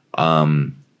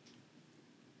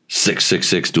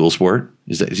 666 dual sport.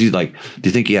 Is he like, do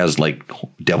you think he has like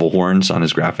devil horns on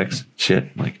his graphics?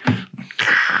 Shit, like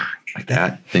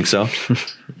that? Think so?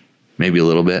 Maybe a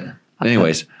little bit.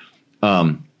 Anyways,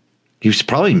 he was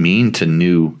probably mean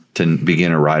to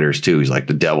beginner riders too. He's like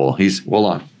the devil. Hold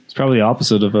on. It's probably the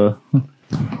opposite of a.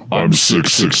 I'm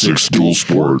 666 dual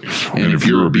sport, and if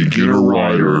you're a beginner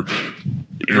rider,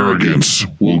 arrogance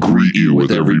will greet you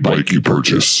with every bike you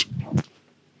purchase.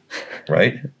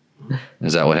 Right?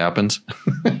 Is that what happens?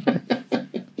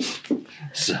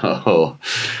 So,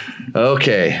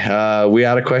 okay. We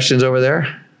out of questions over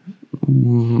there?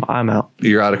 I'm out.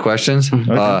 You're out of questions? Okay.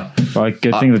 Well,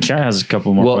 good thing the chat has a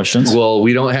couple more questions. Well,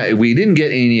 we didn't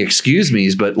get any excuse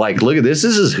me's, but like, look at this.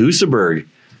 This is Husaberg.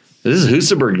 This is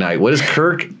Husaberg night. What does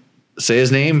Kirk say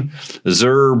his name?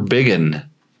 Zerbriggen.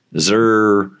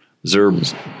 Zerbriggen.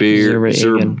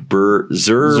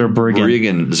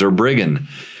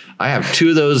 I have two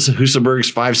of those Husabergs,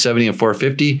 570 and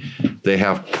 450. They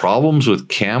have problems with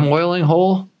cam oiling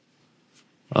hole?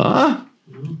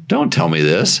 Don't tell me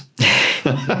this.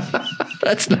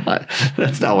 That's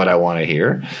not what I want to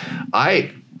hear.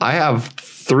 I have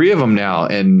 3 of them now,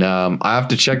 and I have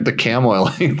to check the cam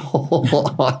oiling hole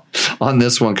on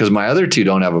this one because my other 2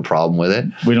 don't have a problem with it.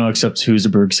 We don't accept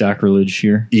Husaberg sacrilege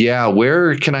here. Yeah,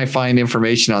 where can I find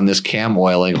information on this cam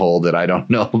oiling hole that I don't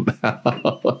know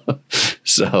about?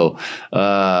 So,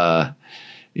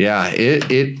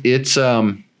 it's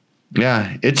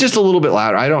just a little bit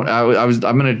louder. I'm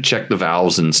going to check the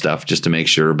valves and stuff just to make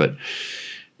sure,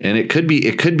 and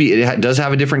it does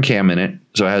have a different cam in it.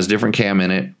 So it has different cam in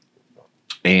it,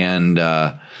 and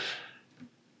it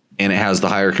has the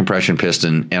higher compression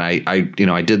piston. And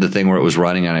I did the thing where it was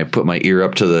running and I put my ear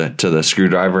up to the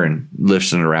screwdriver and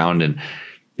lifting it around, and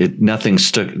nothing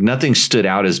stood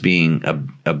out as being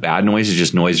a bad noise. It's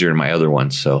just noisier than my other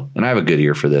ones. So, and I have a good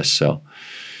ear for this. So,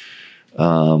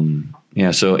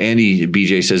 so Andy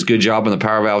BJ says, good job on the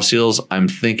power valve seals. I'm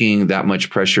thinking that much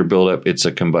pressure buildup, it's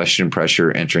a combustion pressure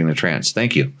entering the trans.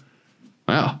 Thank you.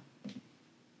 Wow.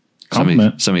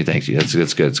 Somebody thanks you.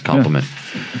 That's good. It's a compliment.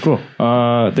 Yeah. Cool.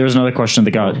 There's another question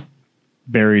that got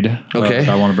buried. Okay.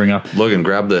 I want to bring up. Logan,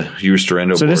 grab the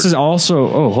Ustorendo So board. this is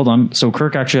also, hold on. So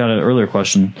Kirk actually had an earlier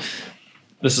question.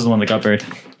 This is the one that got buried.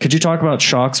 Could you talk about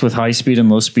shocks with high speed and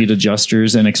low speed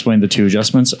adjusters and explain the 2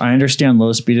 adjustments? I understand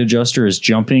low speed adjuster is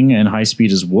jumping and high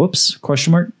speed is whoops, ?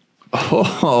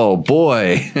 Oh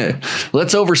boy.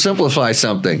 Let's oversimplify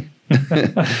something.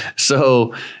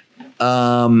 So,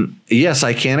 yes,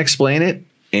 I can explain it,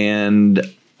 and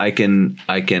I can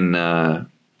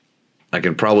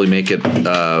probably make it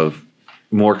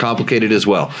more complicated as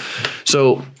well.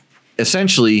 So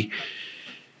essentially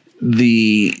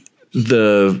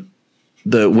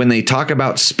when they talk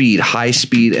about speed, high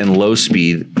speed and low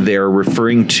speed, they're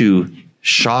referring to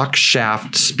shock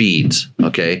shaft speeds.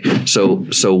 Okay.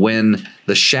 So when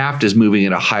the shaft is moving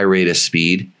at a high rate of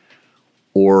speed,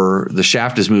 or the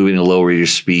shaft is moving at a low rate of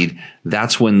speed,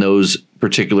 that's when those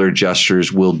particular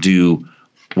adjusters will do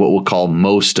what we'll call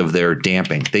most of their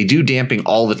damping. They do damping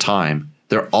all the time.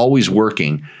 They're always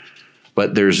working,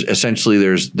 but there's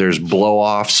blow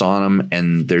offs on them,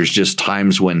 and there's just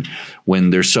times when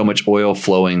there's so much oil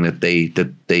flowing that they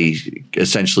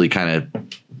essentially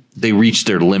they reach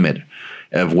their limit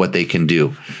of what they can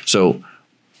do. So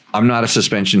I'm not a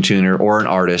suspension tuner or an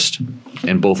artist,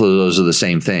 and both of those are the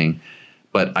same thing,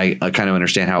 but I kind of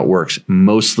understand how it works,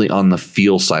 mostly on the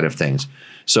feel side of things.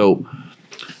 So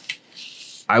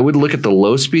I would look at the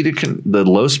low speed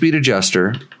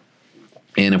adjuster.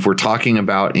 And if we're talking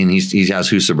about, and he has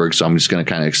Husaberg, so I'm just going to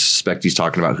kind of expect he's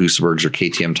talking about Husabergs or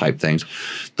KTM type things.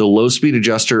 The low speed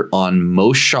adjuster on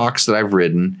most shocks that I've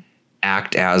ridden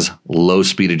act as low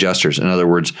speed adjusters. In other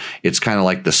words, it's kind of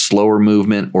like the slower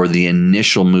movement or the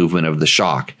initial movement of the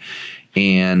shock.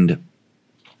 And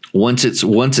once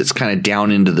it's kind of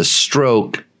down into the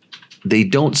stroke, they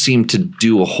don't seem to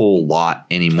do a whole lot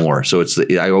anymore. So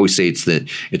I always say it's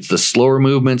the slower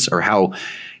movements, or how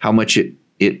much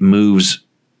it moves,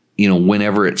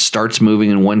 whenever it starts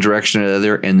moving in one direction or the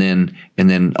other, and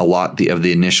then a lot of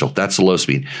the initial. That's the low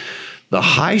speed. The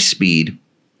high speed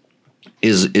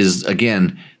is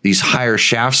again these higher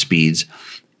shaft speeds,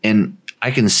 and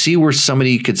I can see where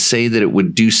somebody could say that it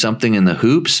would do something in the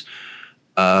hoops,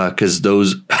 because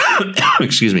those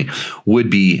would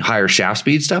be higher shaft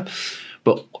speed stuff.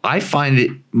 But I find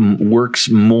it works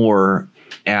more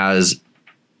as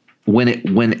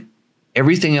when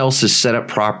everything else is set up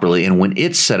properly, and when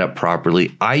it's set up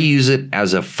properly, I use it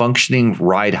as a functioning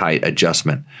ride height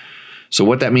adjustment. So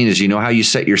what that means is, how you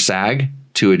set your sag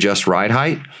to adjust ride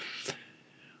height?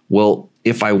 Well,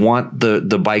 if I want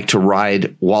the bike to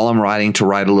ride, while I'm riding, to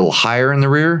ride a little higher in the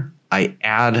rear, I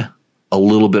add a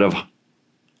little bit of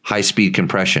high speed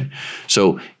compression.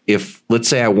 So if, let's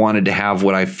say I wanted to have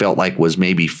what I felt like was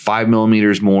maybe 5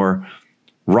 millimeters more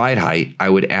ride height, I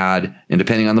would add, and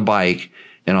depending on the bike,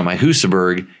 and on my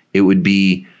Husaberg, it would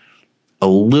be a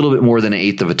little bit more than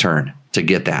 1/8 of a turn to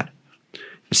get that.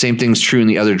 The same thing's true in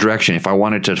the other direction. If I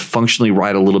wanted to functionally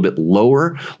ride a little bit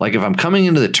lower, like if I'm coming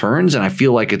into the turns and I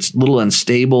feel like it's a little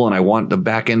unstable and I want the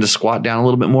back end to squat down a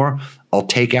little bit more, I'll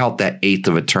take out that 1/8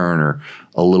 of a turn or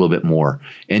a little bit more.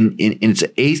 And it's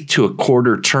 1/8 to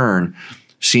 1/4 turn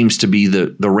seems to be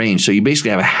the range. So you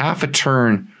basically have a half a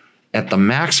turn at the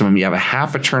maximum. You have a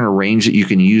half a turn of range that you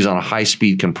can use on a high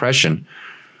speed compression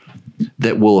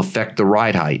that will affect the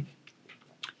ride height.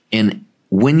 And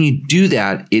when you do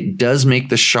that, it does make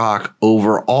the shock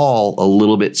overall a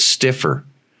little bit stiffer,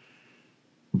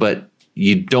 but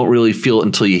you don't really feel it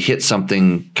until you hit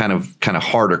something kind of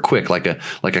hard or quick, like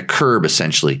a curb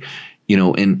essentially.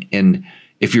 and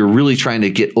if you're really trying to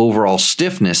get overall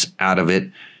stiffness out of it,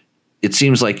 it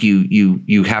seems like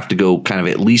you have to go kind of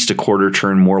at least a quarter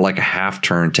turn, more like a half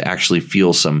turn, to actually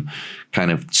feel some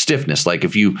kind of stiffness. Like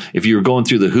if you were going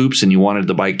through the hoops and you wanted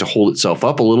the bike to hold itself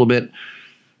up a little bit,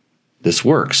 this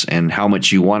works. And how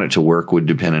much you want it to work would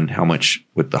depend on how much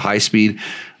with the high speed.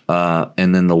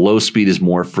 And then the low speed is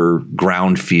more for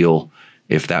ground feel,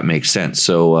 if that makes sense.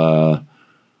 So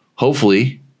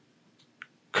hopefully,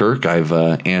 Kirk, I've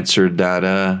answered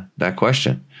that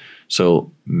question.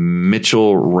 So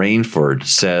Mitchell Rainford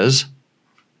says,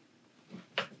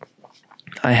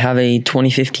 I have a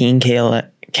 2015 KX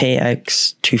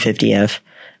 250F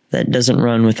that doesn't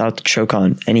run without the choke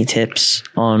on. Any tips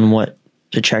on what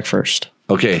to check first?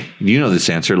 okay, you know this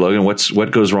answer, Logan.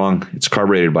 What goes wrong? It's a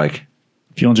carbureted bike.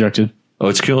 Fuel injected. Oh,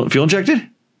 it's fuel injected?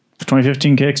 The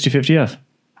 2015 KX250F.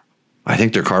 I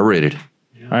think they're carbureted.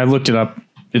 I looked it up.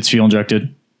 It's fuel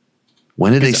injected.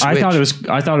 When did they switch? I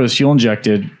thought it was fuel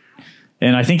injected,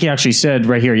 and I think he actually said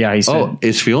right here. Yeah, he said. Oh,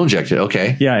 it's fuel injected.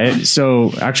 Okay. Yeah.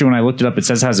 So actually, when I looked it up, it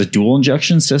says it has a dual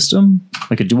injection system,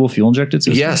 like a dual fuel injected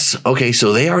system. Yes. Okay.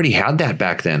 So they already had that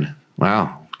back then.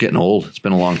 Wow. Getting old. It's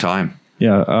been a long time.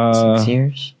 Yeah. 6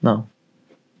 years? No.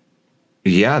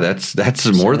 Yeah, that's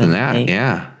more than that. 8.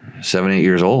 Yeah. 7, 8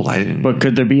 years old. I didn't. But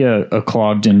could there be a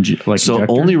clogged So injector?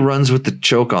 only runs with the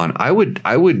choke on. I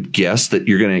would guess that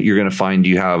you're gonna find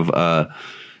you have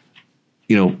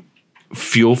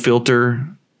fuel filter,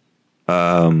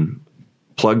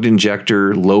 plugged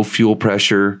injector, low fuel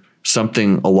pressure,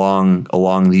 something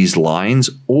along these lines,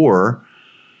 or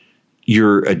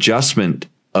your adjustment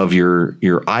of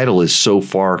your idle is so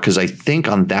far, because I think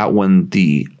on that one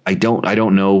I don't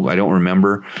know, I don't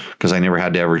remember, because I never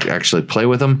had to ever actually play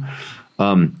with them.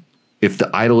 If the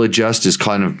idle adjust is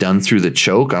kind of done through the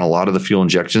choke on a lot of the fuel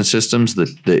injection systems,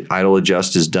 the idle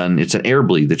adjust is done. It's an air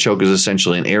bleed. The choke is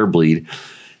essentially an air bleed,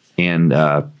 and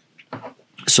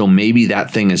so maybe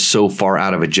that thing is so far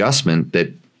out of adjustment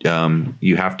that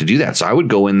you have to do that. So I would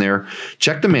go in there,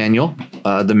 check the manual.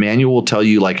 The manual will tell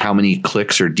you like how many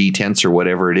clicks or detents or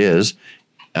whatever it is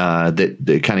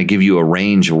that kind of give you a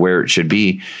range of where it should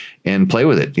be, and play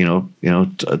with it.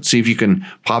 See if you can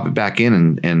pop it back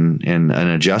in and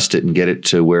adjust it and get it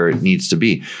to where it needs to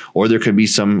be. Or there could be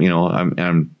some,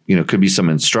 could be some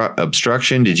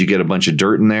obstruction. Did you get a bunch of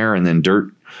dirt in there, and then dirt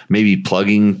maybe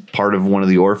plugging part of one of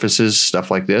the orifices,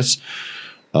 stuff like this?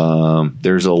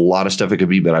 There's a lot of stuff it could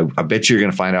be, but I bet you're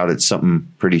going to find out it's something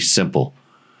pretty simple.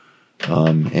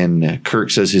 And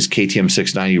Kirk says his KTM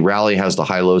 690 Rally has the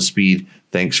high-low speed.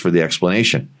 Thanks for the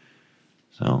explanation.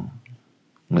 So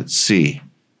let's see.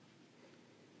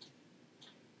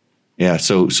 Yeah,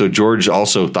 so George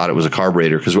also thought it was a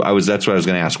carburetor, because that's what I was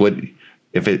going to ask. What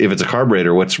if it's a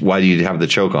carburetor? Why do you have the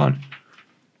choke on?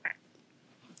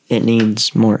 It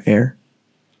needs more air.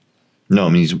 No, I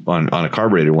mean on a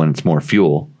carburetor one, it's more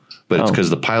fuel, but it's because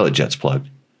the pilot jet's plugged,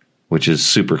 which is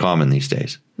super common these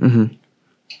days. Mm-hmm.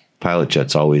 Pilot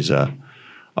jet's always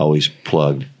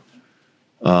plugged.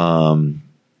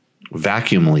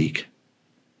 Vacuum leak.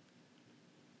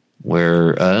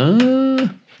 Where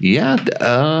wouldn't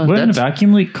a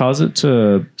vacuum leak cause it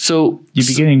to? So you'd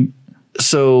be getting.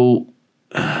 So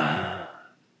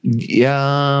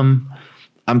yeah.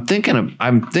 I'm thinking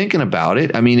about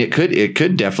it. I mean, it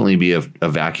could definitely be a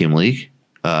vacuum leak.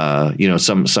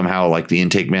 Somehow like the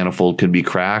intake manifold could be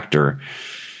cracked, or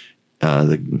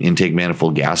the intake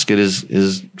manifold gasket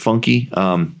is funky.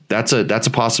 That's a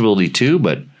possibility too,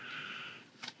 but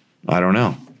I don't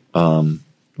know.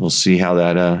 We'll see how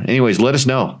that. Anyways, let us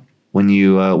know when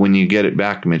you get it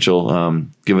back, Mitchell.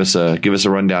 Give us a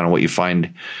rundown on what you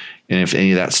find, and if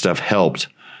any of that stuff helped.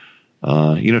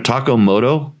 Taco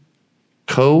Moto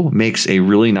Co. makes a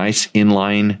really nice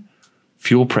inline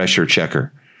fuel pressure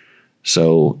checker.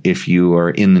 So if you are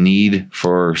in the need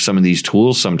for some of these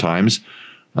tools sometimes,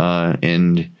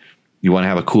 and you want to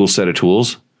have a cool set of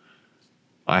tools,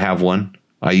 I have one.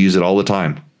 I use it all the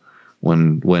time.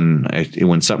 When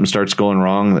something starts going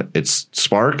wrong, it's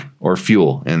spark or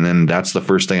fuel, and then that's the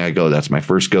first thing I go. That's my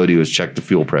first go-to, is check the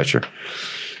fuel pressure.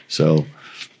 So.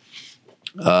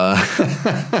 Are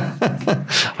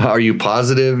you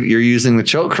positive you're using the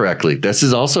choke correctly? This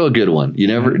is also a good one. You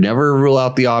never rule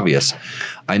out the obvious.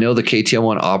 I know the KTM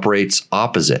one operates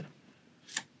opposite.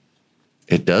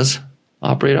 It does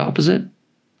operate opposite?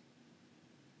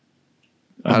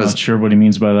 I'm not sure what he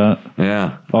means by that.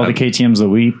 Yeah. All the KTMs that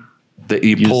we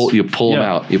you pull them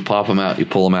out, you pop them out, you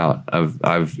pull them out.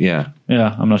 Yeah,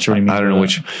 I'm not sure what he means. I don't know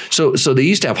which. So they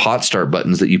used to have hot start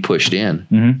buttons that you pushed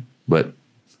in, but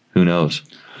who knows?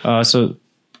 So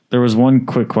there was one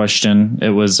quick question. It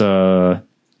was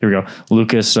Here we go.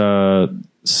 Lucas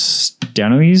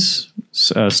Stanos.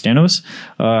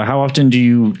 How often do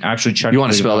you actually check? You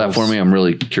want to the spell that valves? for me? I'm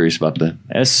really curious about the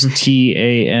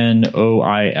Stanois.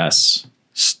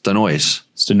 stenois.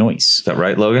 Stanois. Is that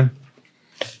right, Logan?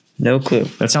 No clue.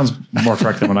 That sounds more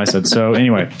correct than what I said. So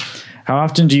anyway, how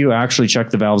often do you actually check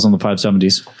the valves on the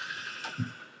 570s?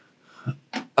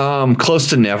 Close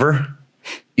to never.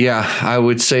 Yeah, I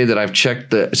would say that I've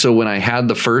checked so when I had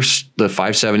the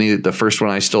 570, the first one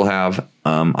I still have,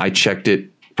 I checked it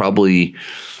probably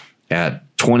at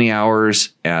 20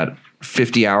 hours, at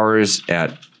 50 hours,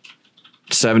 at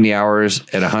 70 hours,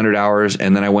 at 100 hours.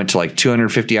 And then I went to like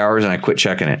 250 hours and I quit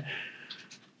checking it.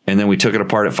 And then we took it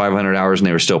apart at 500 hours and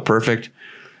they were still perfect.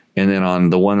 And then on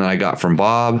the one that I got from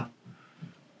Bob,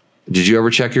 did you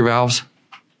ever check your valves?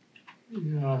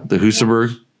 Yeah. The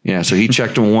Husaberg? Yeah, so he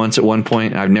checked them once at one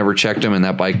point. I've never checked them, and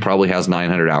that bike probably has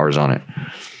 900 hours on it.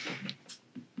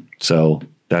 So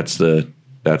that's the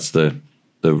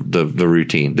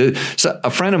routine. So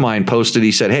a friend of mine posted.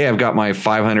 He said, "Hey, I've got my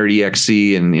 500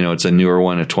 EXC, and it's a newer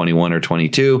one, a 21 or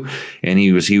 22." And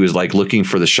he was like looking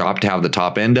for the shop to have the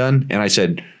top end done. And I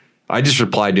said, I just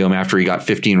replied to him after he got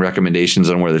 15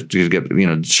 recommendations on where to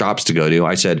get shops to go to.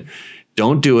 I said,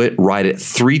 don't do it. Ride it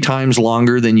 3 times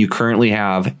longer than you currently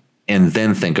have, and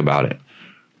then think about it.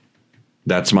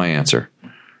 That's my answer.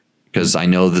 Because I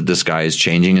know that this guy is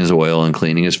changing his oil and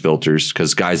cleaning his filters,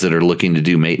 because guys that are looking to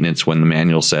do maintenance when the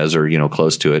manual says, or,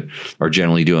 close to it, are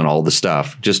generally doing all the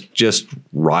stuff. Just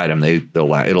ride them. It'll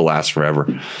last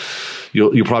forever.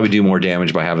 You'll probably do more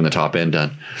damage by having the top end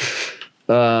done.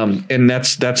 And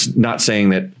that's not saying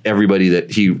that everybody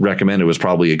that he recommended was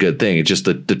probably a good thing. It's just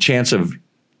the chance of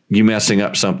you messing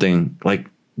up something, like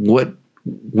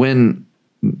when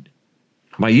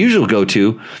my usual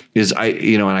go-to is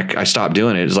I stopped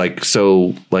doing it. It's like,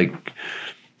 so like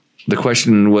the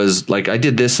question was like, I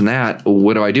did this and that.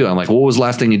 What do I do? I'm like, what was the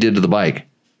last thing you did to the bike?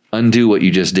 Undo what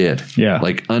you just did. Yeah.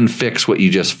 Like unfix what you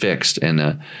just fixed.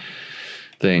 And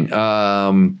thing.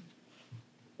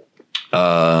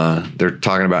 They're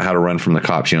talking about how to run from the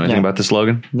cops. You know anything about this,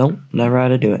 Logan? Nope, never had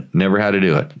to do it. Never had to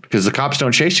do it, because the cops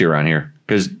don't chase you around here,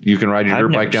 because you can ride your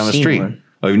dirt bike down the street. One.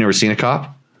 Oh, you've never seen a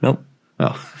cop? Nope.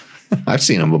 Oh, I've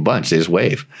seen them a bunch. They just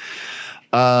wave.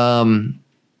 Don't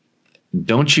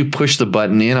you push the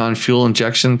button in on fuel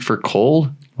injection for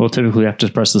cold? Well, typically you have to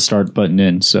press the start button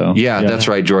in. So Yeah, that's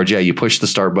right, George. Yeah, you push the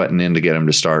start button in to get them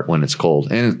to start when it's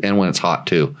cold, and when it's hot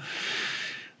too.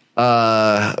 We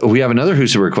have another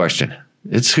Husaberg question.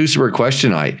 It's Husaberg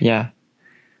question night. Yeah.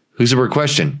 Husaberg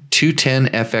question. 210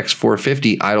 FX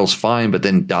 450 idles fine, but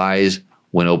then dies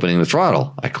when opening the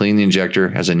throttle. I clean the injector,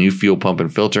 has a new fuel pump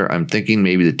and filter. I'm thinking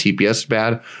maybe the TPS is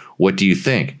bad. What do you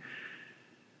think?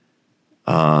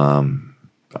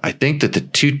 I think that the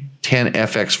 210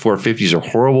 FX 450s are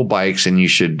horrible bikes, and you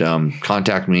should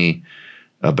contact me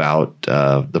about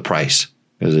the price,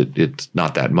 because it's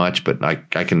not that much, but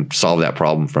I can solve that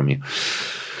problem from you.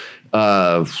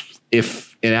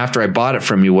 And after I bought it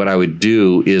from you, what I would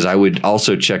do is I would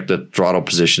also check the throttle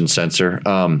position sensor.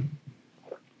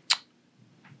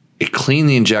 Clean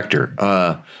the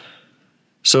injector.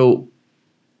 So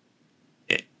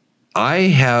I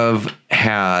have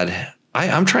had,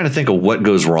 I'm trying to think of what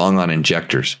goes wrong on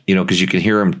injectors, because you can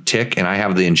hear them tick, and I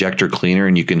have the injector cleaner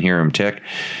and you can hear them tick.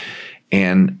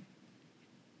 And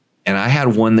I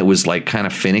had one that was like kind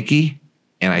of finicky,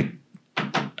 and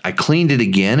I cleaned it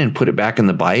again and put it back in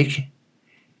the bike,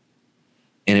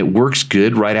 and it works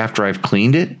good right after I've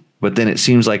cleaned it. But then it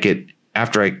seems like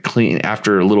after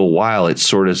a little while, it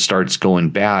sort of starts going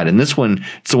bad. And this one,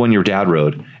 it's the one your dad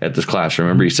rode at this class.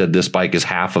 Remember, he said this bike is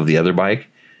half of the other bike.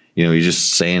 He's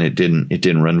just saying it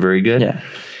didn't run very good. Yeah.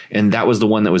 And that was the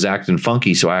one that was acting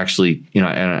funky. So I actually,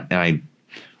 I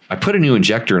put a new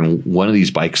injector in one of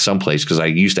these bikes someplace, because I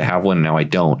used to have one and now I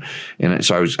don't. And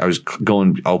so I was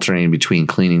alternating between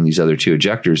cleaning these other 2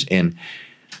 injectors, and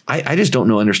I just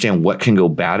don't understand what can go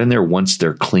bad in there once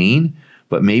they're clean.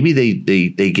 But maybe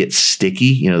they get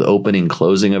sticky, the opening and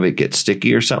closing of it gets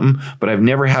sticky or something. But I've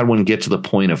never had one get to the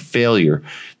point of failure.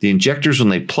 The injectors, when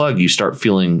they plug, you start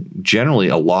feeling generally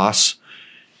a loss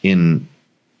in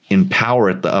power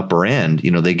at the upper end.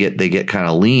 They get kind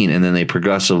of lean, and then they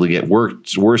progressively get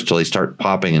worse till they start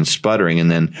popping and sputtering, and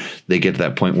then they get to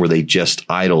that point where they just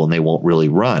idle and they won't really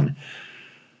run.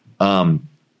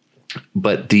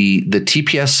 But the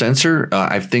TPS sensor,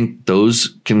 I think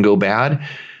those can go bad.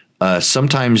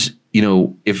 Sometimes,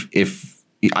 if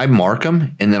I mark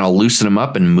them and then I'll loosen them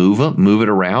up and move it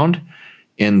around,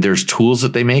 and there's tools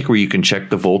that they make where you can check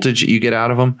the voltage that you get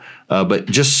out of them. But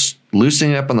just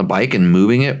loosening it up on the bike and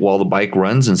moving it while the bike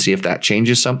runs and see if that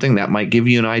changes something. That might give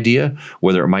you an idea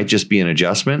whether it might just be an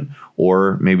adjustment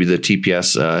or maybe the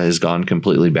TPS has gone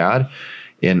completely bad.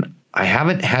 And I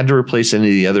haven't had to replace any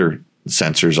of the other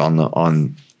sensors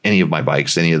on any of my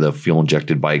bikes, any of the fuel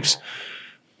injected bikes.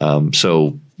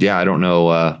 So yeah, I don't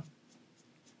know.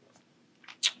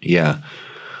 Yeah.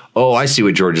 Oh, I see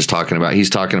what George is talking about. He's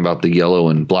talking about the yellow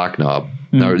and black knob,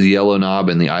 or the yellow knob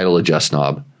and the idle adjust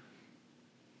knob.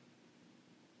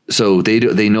 So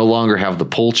they no longer have the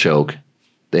pull choke;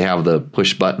 they have the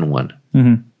push button one.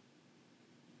 Mm-hmm.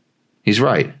 He's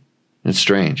right. It's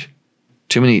strange.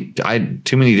 Too many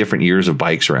different years of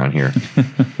bikes around here.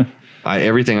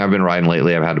 Everything I've been riding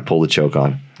lately, I've had to pull the choke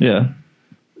on. Yeah.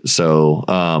 So,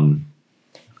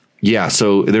 yeah.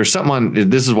 So there's something on.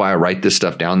 This is why I write this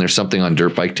stuff down. There's something on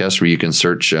Dirt Bike Test where you can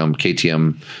search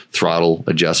KTM throttle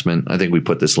adjustment. I think we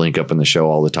put this link up in the show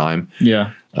all the time.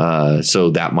 Yeah.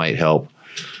 So that might help.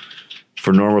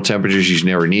 For normal temperatures, you should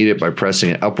never need it. By pressing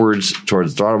it upwards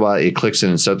towards the throttle body, it clicks in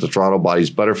and sets the throttle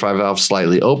body's butterfly valve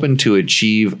slightly open to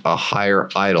achieve a higher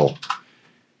idle.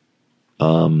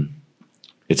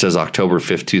 It says October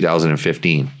 5th,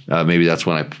 2015. Maybe that's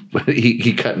when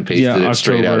he cut and pasted it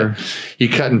straight out. He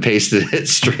cut and pasted it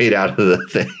straight out of the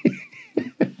thing.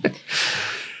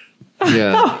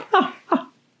 Yeah.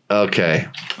 Okay.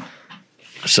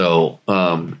 So,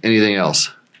 anything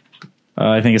else?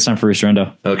 I think it's time for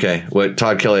Roosterendo. Okay.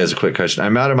 Todd Kelly has a quick question. I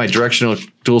mounted my directional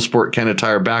dual sport Kenda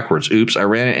tire backwards. Oops. I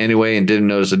ran it anyway and didn't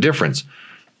notice a difference.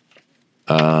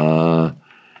 Was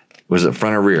it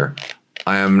front or rear?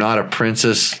 I am not a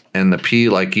princess and the P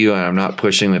like you, and I'm not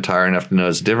pushing the tire enough to know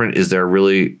it's different. Is there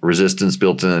really resistance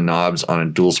built in the knobs on a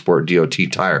dual sport DOT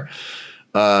tire?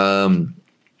 Front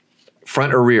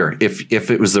or rear? If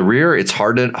it was the rear, it's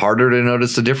harder to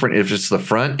notice the difference. If it's the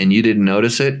front and you didn't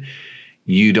notice it,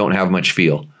 you don't have much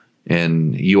feel,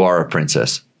 and you are a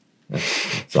princess.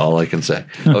 That's all I can say.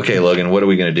 Okay, Logan, what are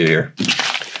we going to do here?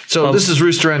 So this is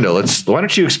Roosterendo. Why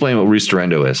don't you explain what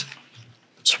Roosterendo is?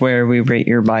 It's where we rate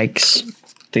your bikes.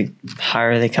 The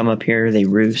higher they come up here, they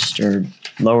roost, or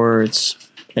lower, it's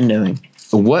endoing.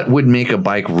 What would make a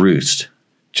bike roost,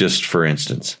 just for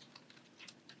instance?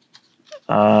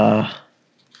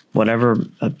 Whatever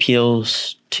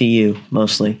appeals to you,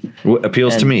 mostly. What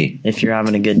appeals to me? If you're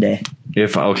having a good day.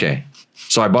 Okay.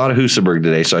 So I bought a Husaberg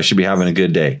today, so I should be having a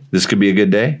good day. This could be a good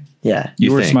day? Yeah.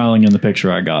 You were think? smiling in the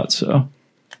picture I got, so.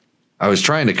 I was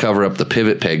trying to cover up the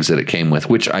pivot pegs that it came with,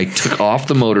 which I took off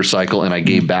the motorcycle and I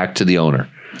gave back to the owner.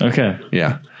 Okay.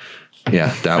 Yeah.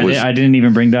 Yeah, I didn't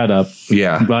even bring that up.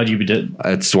 Yeah. I'm glad you did.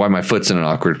 That's why my foot's in an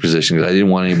awkward position, because I didn't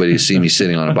want anybody to see me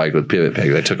sitting on a bike with pivot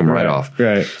pegs. I took them right off.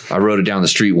 Right. I rode it down the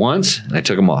street once and I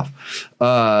took them off.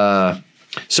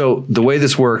 So the way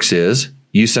this works is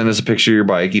you send us a picture of your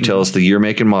bike. You tell us the year,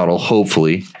 make, and model.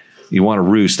 Hopefully you want to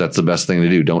roost. That's the best thing to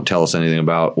do. Don't tell us anything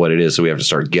about what it is. So we have to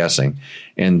start guessing.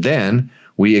 And then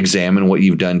we examine what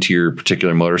you've done to your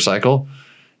particular motorcycle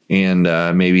and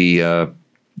maybe,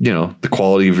 the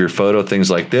quality of your photo, things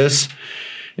like this.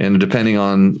 And depending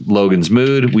on Logan's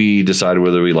mood, we decide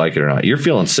whether we like it or not. You're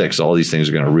feeling sick, so all these things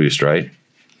are going to roost, right?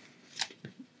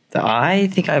 I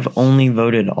think I've only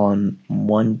voted on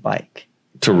one bike.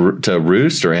 To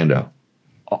roost or endo?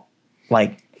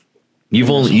 Like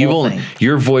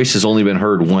your voice has only been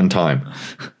heard one time.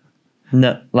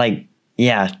 No, like,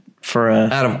 yeah,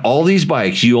 out of all these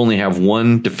bikes, you only have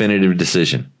one definitive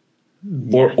decision,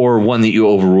 or one that you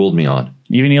overruled me on.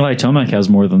 Even Eli Tomac has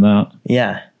more than that.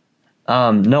 Yeah.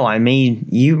 No, I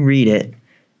made you read it,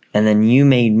 and then you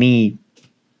made me.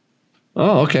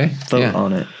 Oh, okay. Vote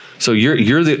on it. So you're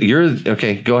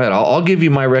okay. Go ahead. I'll give you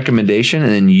my recommendation,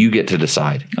 and then you get to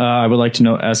decide. I would like to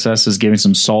know SS is giving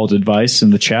some solid advice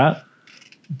in the chat.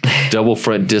 Double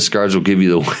front disc guards will give you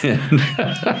the win.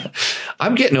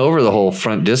 I'm getting over the whole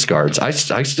front disc guards. I'm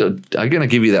gonna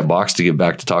give you that box to give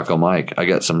back to Taco Mike.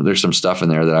 There's some stuff in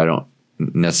there that I don't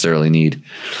necessarily need.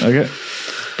 Okay.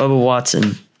 Bubba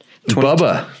Watson.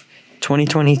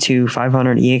 2022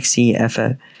 500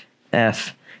 EXC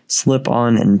FF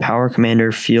slip-on and Power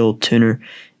Commander field tuner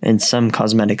and some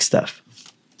cosmetic stuff.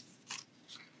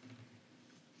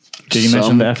 Did you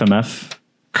mention the FMF?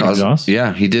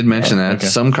 Yeah, he did mention that. Okay.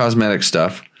 Some cosmetic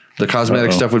stuff. The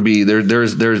cosmetic stuff would be there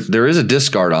is a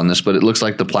disc guard on this, but it looks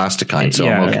like the plastic kind. So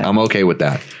I'm okay with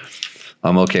that.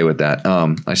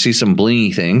 I see some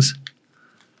blingy things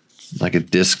like a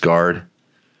disc guard.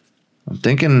 I'm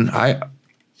thinking I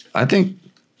think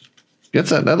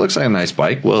that looks like a nice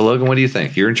bike. Well, Logan, what do you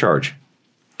think? You're in charge.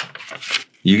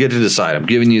 You get to decide. I'm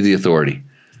giving you the authority.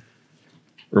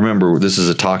 Remember, this is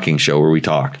a talking show where we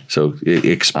talk. So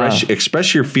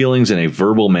express your feelings in a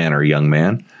verbal manner, young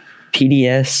man.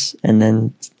 PDS and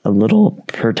then a little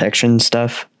protection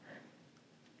stuff.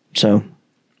 So,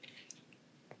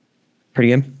 pretty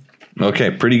good.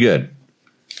 Okay, pretty good.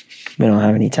 We don't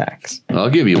have any tacks. I'll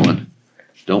give you one.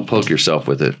 Don't poke yourself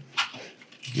with it.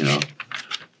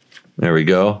 There we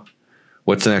go.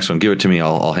 What's the next one? Give it to me.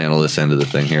 I'll handle this end of the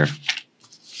thing here.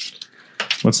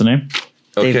 What's the name?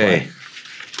 Okay.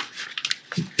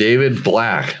 David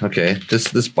Black. Okay.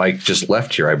 This bike just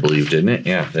left here, I believe, didn't it?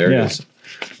 Yeah, there it is.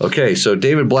 Okay, so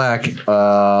David Black,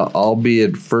 I'll be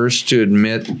at first to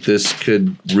admit this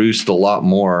could roost a lot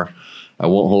more. I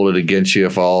won't hold it against you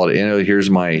if here's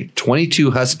my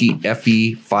 22 Husky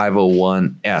FE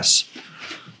 501S.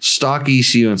 Stock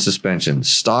ECU and suspension.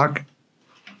 Scott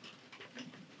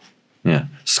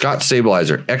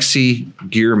Stabilizer. XC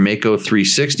Gear Mako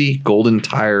 360. Golden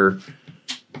Tire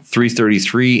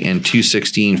 333 and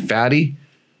 216 Fatty,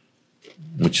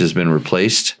 which has been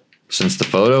replaced since the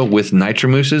photo with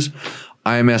Nitromooses.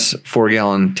 IMS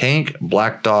 4-gallon tank.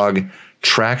 Black Dog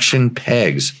traction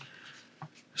pegs.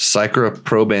 Cycra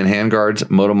Pro Band handguards.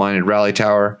 Moto-minded rally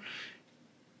tower.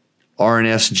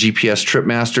 RNS GPS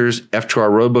Tripmasters. F2R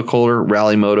roadbook holder.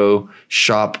 Rally Moto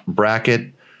shop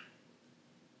bracket.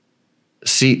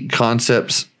 Seat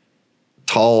Concepts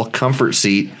tall comfort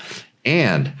seat.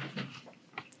 And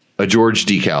a George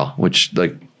decal, which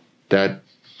that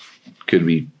could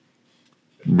be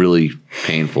really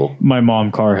painful. My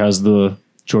mom car has the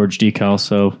George decal,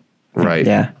 so Right.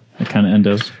 Yeah. it kind of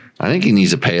endos. I think he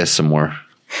needs to pay us some more.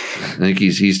 I think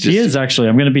he's just He is actually.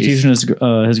 I'm going to be teaching his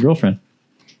girlfriend.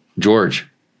 George's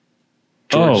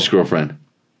girlfriend.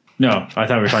 No, I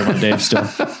thought we were talking about Dave still.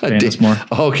 Paying us more.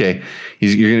 Okay,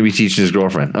 you're going to be teaching his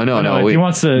girlfriend. Oh no, he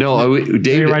wants to.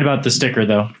 Dave. You're right about the sticker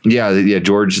though. Yeah.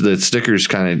 George. The sticker's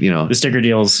kind of The sticker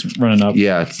deal's running up.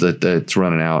 Yeah, it's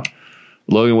running out.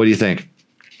 Logan, what do you think?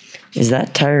 Is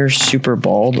that tire super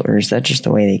bald, or is that just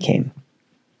the way they came?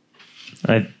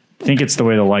 I think it's the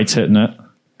way the light's hitting it.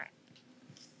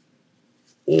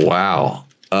 Wow,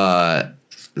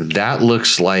 that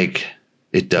looks like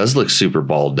it does look super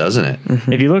bald, doesn't it?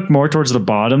 If you look more towards the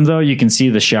bottom, though, you can see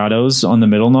the shadows on the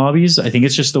middle knobbies. I think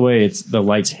it's just the way the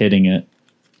light's hitting it.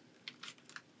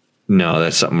 No,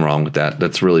 that's something wrong with that.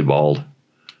 That's really bald.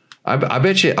 I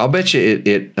bet you. I'll bet you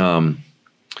it.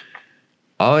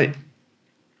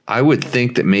 I would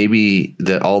think that maybe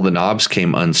that all the knobs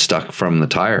came unstuck from the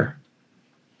tire.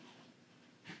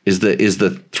 Is the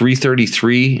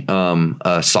 333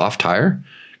 a soft tire?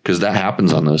 Because that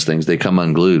happens on those things. They come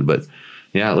unglued, but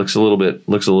yeah, it looks a little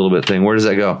bit thing. Where does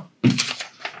that go?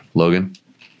 Logan,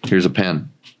 here's a pen.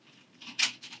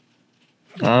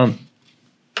 I'll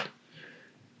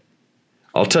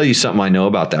tell you something I know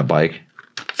about that bike.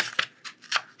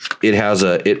 It has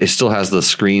it still has the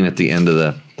screen at the end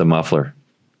of the muffler.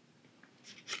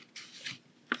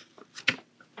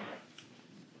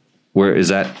 Where is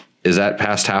that? Is that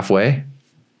past halfway?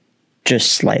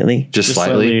 Just slightly. Just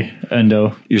slightly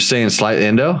endo. You're saying slight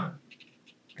endo?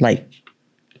 Like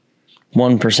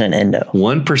 1% endo.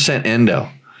 1% endo.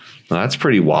 Well, that's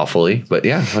pretty waffly, but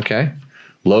yeah, okay.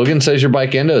 Logan says your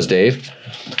bike endos, Dave.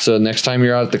 So next time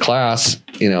you're out at the class,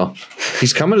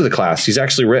 he's coming to the class. He's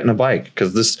actually written a bike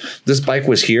because this bike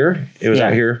was here. It was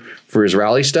out here for his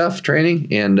rally stuff training,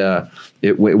 and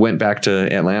it went back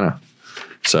to Atlanta.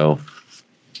 So,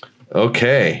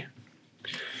 okay.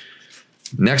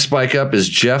 Next bike up is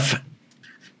Jeff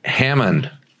Hammond.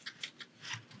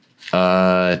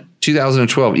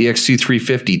 2012 EXC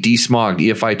 350 desmogged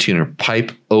EFI tuner,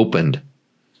 pipe opened.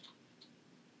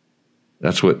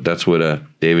 That's what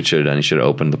David should have done. He should have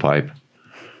opened the pipe.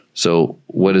 So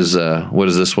what is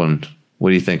this one? What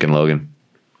are you thinking, Logan?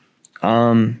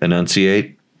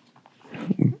 Enunciate.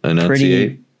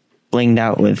 Pretty blinged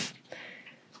out with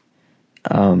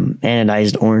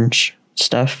anodized orange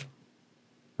stuff.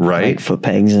 Right. Like foot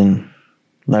pegs and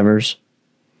levers.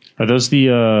 Are those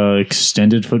the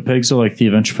extended foot pegs, or like the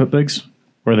adventure foot pegs?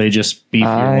 Or are they just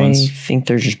beefier ones? I think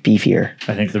they're just beefier.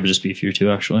 I think they're just beefier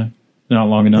too, actually. They're not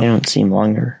long enough. They don't seem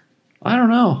longer. I don't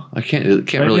know. I can't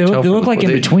really tell. They look like in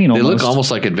between. They almost. look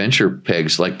almost like adventure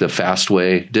pegs, like the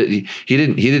Fastway.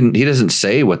 He doesn't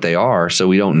say what they are, so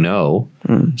we don't know.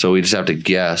 So we just have to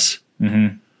guess.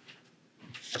 Mm-hmm.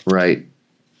 Right.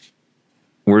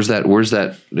 Where's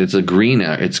that? It's a green.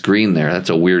 It's green there. That's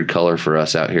a weird color for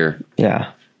us out here.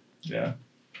 Yeah. Yeah.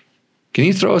 Can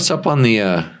you throw us up on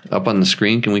the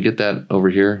screen? Can we get that over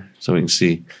here so we can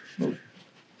see?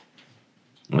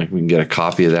 Like we can get a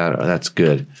copy of that. That's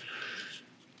good.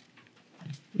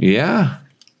 Yeah.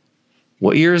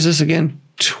 What year is this again?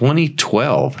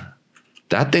 2012.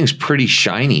 That thing's pretty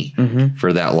shiny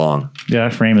for that long. Yeah,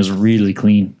 that frame is really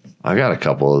clean. I got a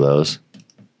couple of those.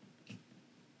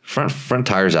 Front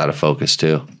tire's out of focus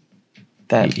too.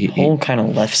 That whole kind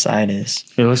of left side is.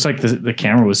 It looks like the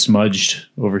camera was smudged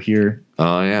over here.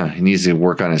 Oh yeah, he needs to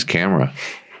work on his camera.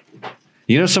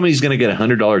 You know, somebody's going to get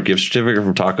 $100 gift certificate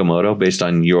from Takamoto based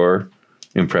on your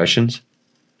impressions.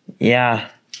 Yeah.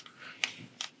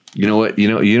 You know what? You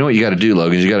know what you got to do,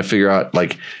 Logan. You got to figure out,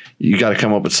 like, you got to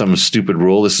come up with some stupid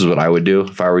rule. This is what I would do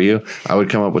if I were you. I would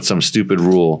come up with some stupid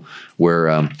rule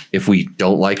where if we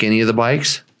don't like any of the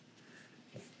bikes,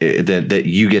 that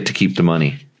you get to keep the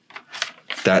money.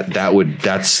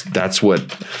 That's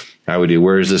what I would do.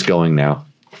 Where is this going now?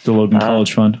 The Logan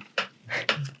College Fund.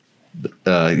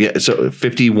 Yeah. So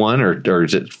 51 or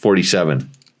is it 47?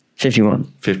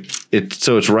 51.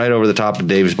 So it's right over the top of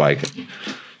Dave's bike.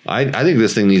 I think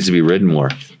this thing needs to be ridden more.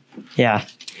 Yeah.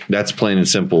 That's plain and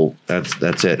simple.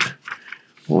 That's it.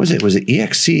 What was it? Was it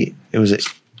EXC? It was it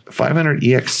 500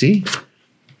 EXC,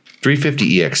 350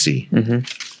 EXC,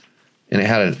 and it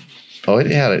had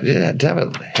did it have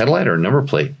a headlight or a number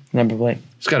plate? Number plate.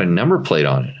 It's got a number plate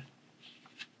on it.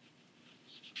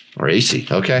 Or AC.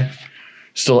 Okay.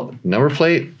 Still number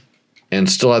plate and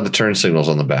still had the turn signals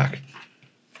on the back.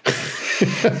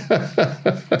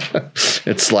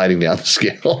 It's sliding down the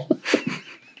scale.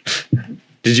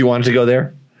 Did you want it to go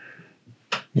there?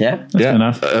 Yeah. That's good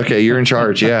enough. Okay, you're in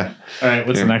charge. Yeah. All right,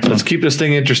 what's Here, the next let's one? keep this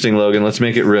thing interesting, Logan. Let's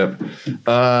make it rip.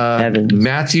 Evans.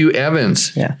 Matthew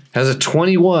Evans has a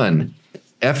 21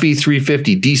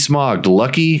 FE350 desmogged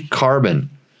Lucky Carbon.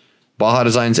 Baja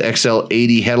Designs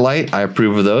XL80 headlight. I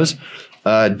approve of those.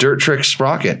 Dirt Trick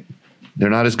sprocket. They're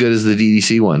not as good as the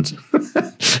DDC ones.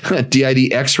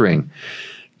 DID X-Ring.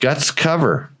 Guts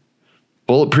cover.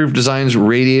 Bulletproof Designs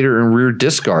radiator and rear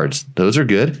disc guards. Those are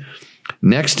good.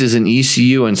 Next is an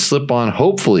ECU and slip-on,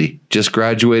 hopefully. Just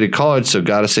graduated college, so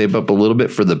got to save up a little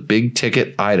bit for the big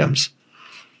ticket items.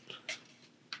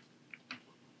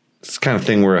 It's the kind of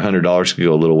thing where $100 could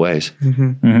go a little ways.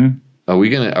 Are we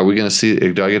gonna see?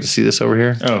 Do I get to see this over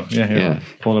here? Oh, yeah. Here, Yeah.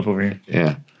 Pull it up over here.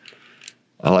 Yeah,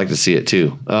 I like to see it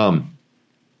too.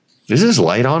 Is this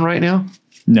light on right now?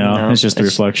 No, No, it's just the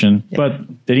it's- reflection.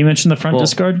 But did he mention the front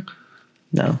discard?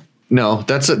 No. No,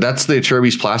 that's the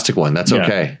Cherubi's plastic one. That's Yeah,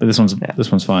 okay. but this one's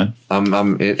fine.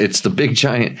 It's the big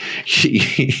giant.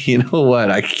 You know what?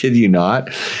 I kid you not.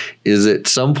 Is at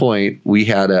some point we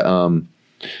had a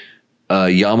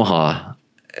Yamaha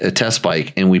test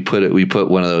bike, and we put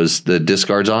one of those the disc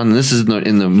guards on. And this is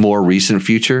in the more recent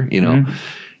future, you know.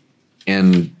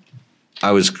 And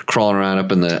I was crawling around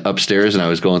up in the upstairs, and I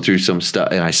was going through some stuff,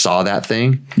 and I saw that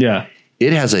thing. Yeah.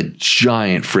 It has a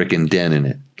giant freaking dent in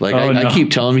it. Like Oh, I no.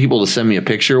 keep telling people to send me a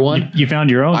picture of one. You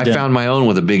found your own? I dent. found my own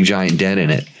with a big giant dent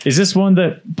in it. Is this one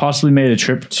that possibly made a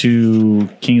trip to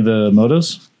King of the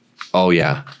Motos? Oh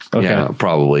yeah, Okay. yeah,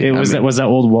 probably. Was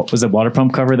that water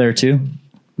pump cover there too?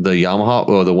 the Yamaha?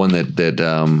 Oh, the one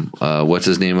that what's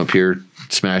his name up here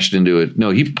smashed into it?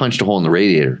 No, he punched a hole in the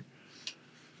radiator.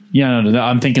 Yeah, no,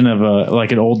 I'm thinking of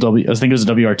like an old I think it was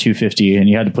a WR250, and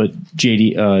you had to put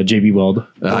JB weld.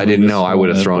 I didn't know. I would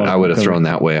have thrown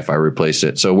that way if I replaced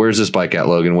it. So where's this bike at,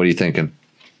 Logan? What are you thinking?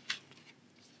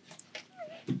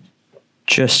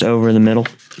 Just over the middle.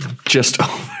 Just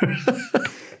over.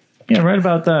 Yeah, right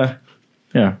about that.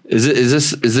 Yeah. Is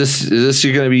this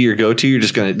you're going to be your go-to? You're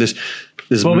just going to this.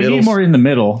 Well, we need more in the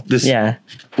middle. Yeah.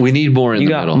 We need more in You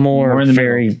the got middle. more in the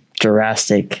very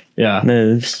drastic Yeah.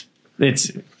 moves.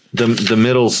 It's The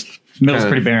middle's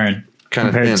pretty barren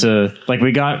kinda compared thin. to like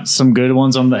we got some good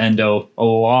ones on the endo, a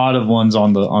lot of ones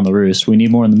on the roost. We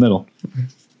need more in the middle.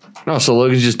 No, so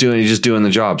Logan's just doing the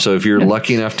job. So if you're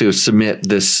lucky enough to submit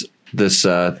this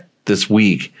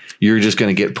week, you're just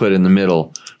going to get put in the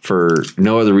middle for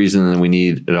no other reason than we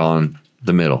need it on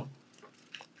the middle.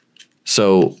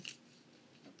 So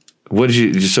what did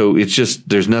you? So it's just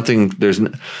there's nothing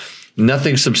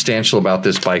substantial about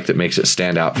this bike that makes it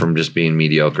stand out from just being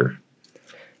mediocre.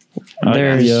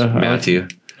 There's Matthew,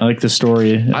 I like the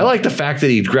story. I like the fact that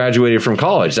he graduated from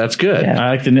college. That's good. Yeah. I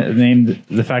like the name,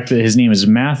 the fact that his name is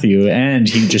Matthew and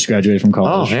he just graduated from Oh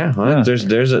college. yeah, well, there's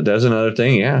another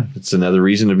thing. Yeah, it's another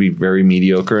reason to be very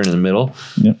mediocre and in the middle.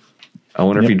 Yep. I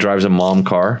wonder if he drives a mom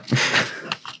car.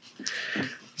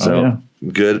 So yeah.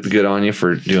 good on you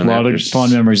for doing A that. lot of There's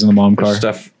fond memories in the mom car.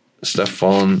 stuff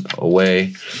falling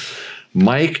away.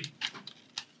 Mike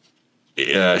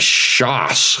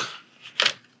Schoss.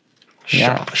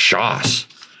 Yeah. Schoss.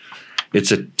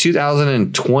 It's a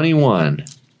 2021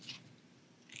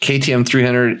 KTM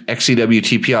 300 XCW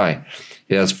TPI.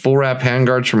 It has full wrap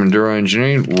handguards from Enduro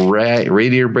Engineering,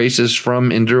 radiator braces from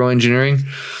Enduro Engineering,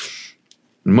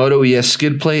 Moto ES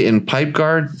skid plate and pipe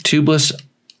guard, tubeless,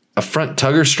 a front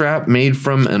tugger strap made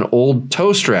from an old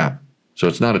toe strap. So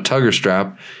it's not a tugger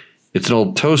strap. It's an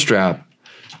old tow strap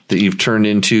that you've turned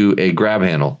into a grab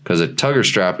handle, because a tugger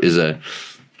strap is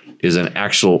an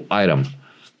actual item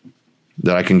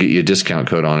that I can get you a discount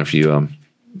code on if you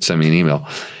send me an email.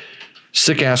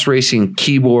 Sick Ass Racing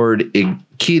keyboard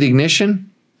keyed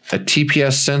ignition, a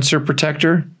TPS sensor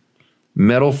protector,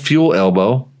 metal fuel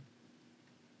elbow.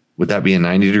 Would that be a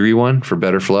 90-degree one for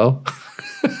better flow?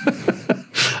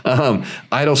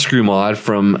 Idle screw mod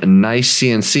from Nice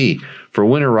CNC. For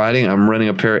winter riding, I'm running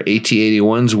a pair of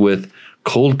AT81s with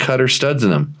cold cutter studs in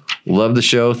them. Love the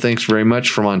show. Thanks very much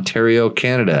from Ontario,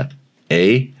 Canada.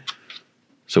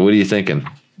 So what are you thinking?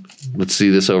 Let's see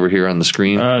this over here on the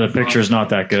screen. The picture's not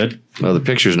that good. Oh, the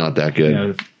picture's not that good.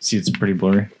 Yeah, see, it's pretty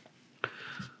blurry.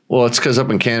 Well, it's because up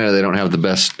in Canada they don't have the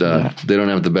best. They don't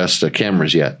have the best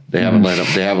cameras yet. They haven't let them.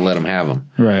 They haven't let them have them.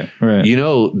 Right. You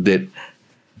know that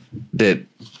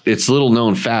it's a little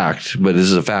known fact, but this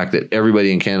is a fact that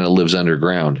everybody in Canada lives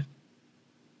underground.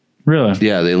 Really?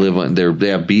 Yeah, they live on. They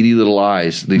have beady little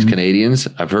eyes. These Canadians,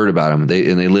 I've heard about them.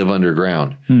 They live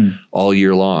underground all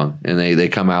year long, and they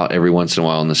come out every once in a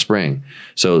while in the spring.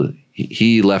 So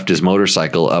he left his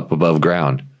motorcycle up above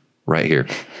ground, right here.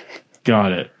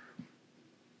 Got it.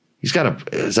 He's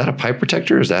got is that a pipe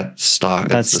protector? Or is that stock?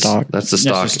 That's stock. That's the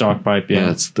stock. That's a stock pipe. Yeah.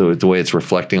 It's the way it's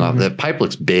reflecting off. The pipe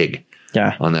looks big.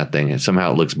 Yeah. On that thing, and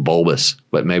somehow it looks bulbous.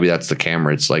 But maybe that's the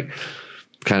camera. It's like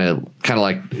kind of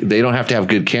like they don't have to have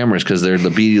good cameras because they're the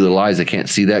beady little eyes. They can't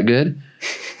see that good,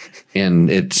 and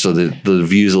it's so the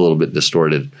view's a little bit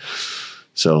distorted.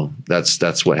 So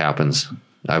that's what happens.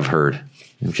 I've heard.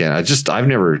 Okay, I've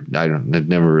never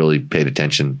really paid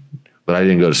attention, but I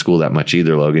didn't go to school that much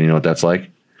either, Logan. You know what that's like?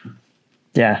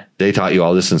 Yeah. They taught you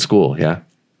all this in school, yeah?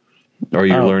 Or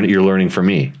you're learning from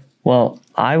me. Well,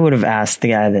 I would have asked the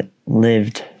guy that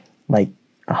lived like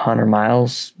 100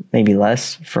 miles, maybe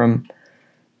less, from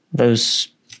those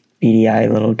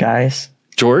BDI little guys.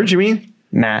 George, you mean?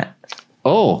 Matt.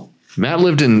 Oh, Matt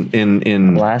lived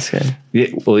in Alaska. Yeah,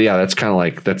 well, yeah, that's kind of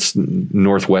like that's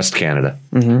Northwest Canada.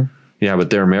 Mm-hmm. Yeah, but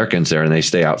they're Americans there, and they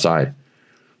stay outside.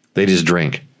 They just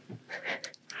drink.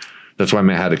 That's why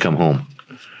Matt had to come home.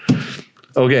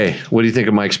 Okay, what do you think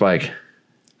of Mike's bike?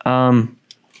 I'm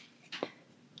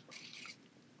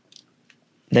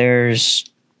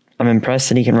impressed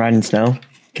that he can ride in snow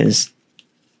because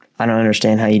I don't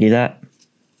understand how you do that.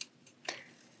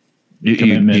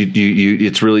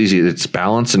 It's real easy. It's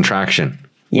balance and traction.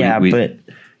 Yeah, we but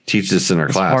teach this in our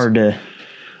it's class. hard to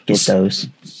get those.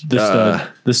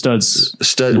 The studs.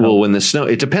 Well, when the snow,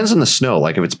 it depends on the snow.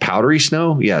 Like if it's powdery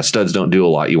snow, yeah, studs don't do a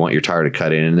lot. You want your tire to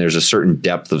cut in, and there's a certain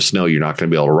depth of snow you're not going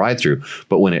to be able to ride through.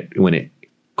 But when it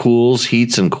cools,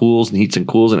 heats and cools, and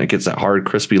it gets that hard,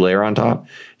 crispy layer on top,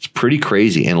 it's pretty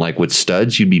crazy. And like with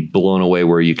studs, you'd be blown away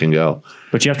where you can go.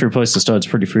 But you have to replace the studs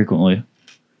pretty frequently.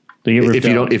 They get ripped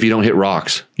out. If you don't hit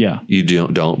rocks, yeah, you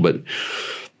don't. But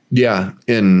yeah,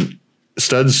 and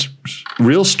studs,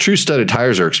 true studded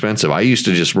tires are expensive. I used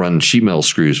to just run sheet metal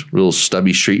screws, real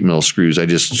stubby sheet metal screws. I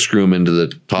just screw them into the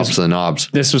tops of the knobs.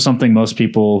 This was something most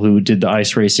people who did the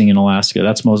ice racing in Alaska,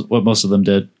 that's what most of them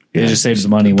did. They just saved the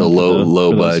money. The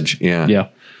low budge, yeah,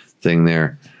 thing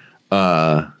there.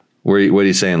 What are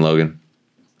you saying, Logan?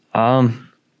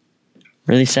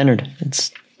 Really centered.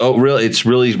 It's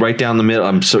really right down the middle.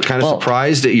 I'm kind of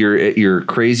surprised at your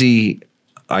crazy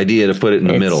idea to put it in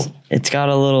the middle. It's got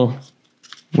a little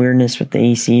weirdness with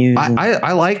the ECUs.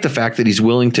 I like the fact that he's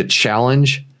willing to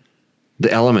challenge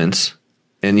the elements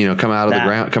and come out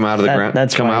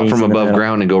from above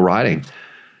ground and go riding.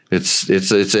 It's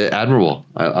admirable.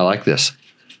 I like this.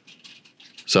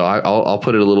 So I'll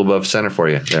put it a little above center for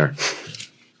you there.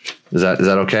 Is that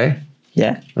okay?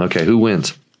 Yeah. Okay. Who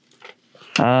wins?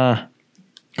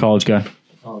 College guy.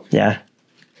 Yeah.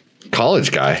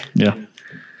 College guy. Yeah.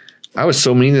 I was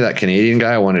so mean to that Canadian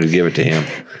guy. I wanted to give it to him.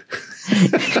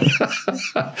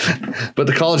 But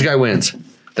the college guy wins.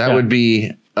 That would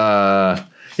be.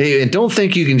 Hey, and don't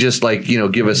think you can just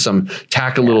give us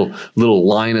tack a little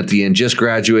line at the end. Just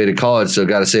graduated college, so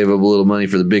got to save up a little money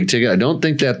for the big ticket. I don't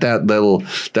think that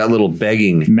little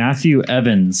begging. Matthew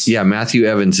Evans. Yeah, Matthew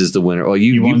Evans is the winner. Oh,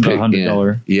 you won the picked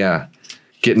 $100. Yeah,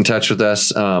 get in touch with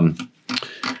us. And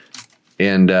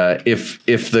if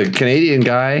the Canadian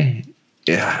guy,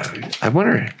 I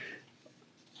wonder.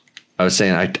 I was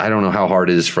saying I don't know how hard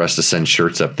it is for us to send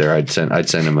shirts up there. I'd send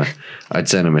him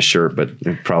a shirt, but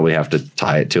we'd probably have to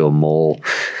tie it to a mole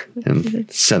and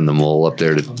send the mole up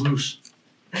there to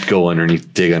go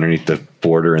dig underneath the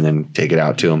border and then take it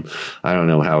out to him. I don't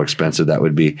know how expensive that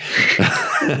would be.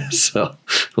 So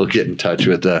we'll get in touch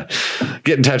with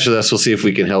us. We'll see if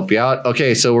we can help you out.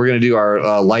 Okay, so we're going to do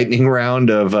our lightning round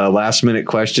of last minute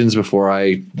questions before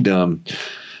I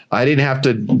I didn't have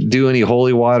to do any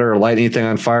holy water or light anything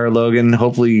on fire, Logan.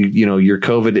 Hopefully, your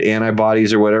COVID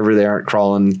antibodies or whatever, they aren't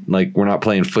crawling. Like, we're not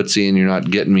playing footsie and you're not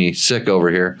getting me sick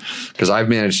over here, because I've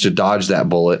managed to dodge that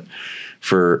bullet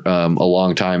for a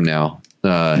long time now.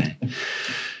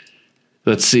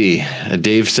 Let's see.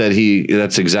 Dave said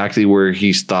that's exactly where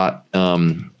he's thought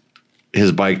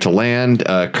his bike to land.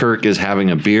 Kirk is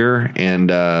having a beer, and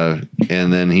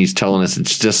then he's telling us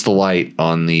it's just the light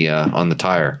on the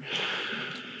tire.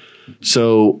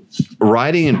 So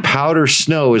riding in powder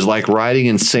snow is like riding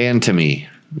in sand to me.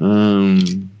 I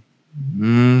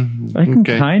can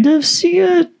kind of see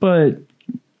it, but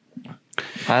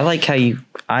I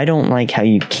don't like how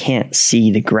you can't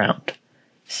see the ground.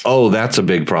 Oh, that's a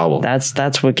big problem.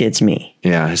 That's what gets me.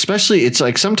 Yeah, especially it's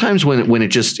like sometimes when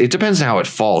it depends on how it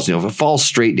falls. If it falls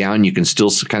straight down, you can still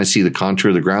kind of see the contour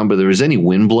of the ground. But if there's any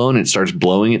wind blown, it starts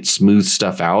blowing it, smooths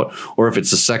stuff out. Or if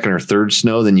it's the second or third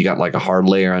snow, then you got like a hard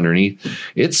layer underneath.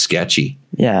 It's sketchy.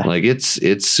 Yeah, like it's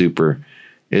super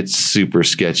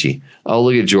sketchy. Oh,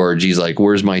 look at George. He's like,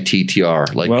 "Where's my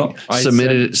TTR?" Like, well,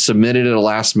 submitted it at the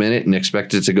last minute and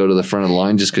expected to go to the front of the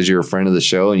line just because you're a friend of the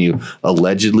show and you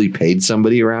allegedly paid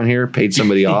somebody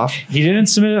off. He didn't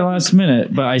submit it last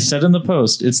minute, but I said in the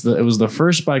post, it was the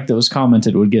first bike that was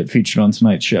commented would get featured on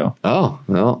tonight's show. Oh,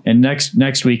 well. And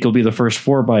next week will be the first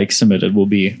 4 bikes submitted will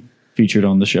be featured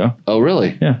on the show. Oh,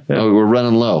 really? Yeah. Oh, we're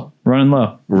running low. Running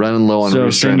low on. So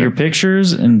send your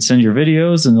pictures and send your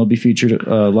videos, and they'll be featured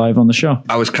live on the show.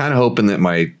 I was kind of hoping that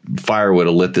my fire would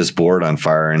have lit this board on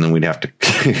fire, and then we'd have to.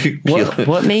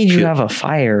 What made you have a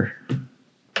fire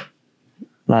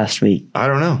last week? I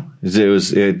don't know. It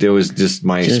was just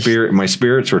my spirit. My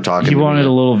spirits were talking. He wanted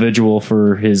a little visual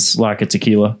for his lack of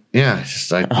tequila. Yeah,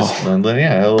 a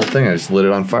little thing. I just lit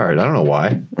it on fire. I don't know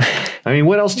why. I mean,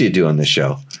 what else do you do on this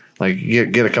show? Like,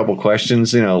 get a couple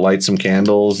questions, light some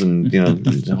candles and,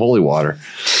 holy water.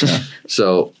 Yeah.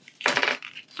 So,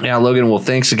 yeah, Logan, well,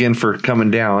 thanks again for coming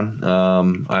down.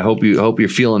 I hope you're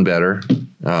feeling better.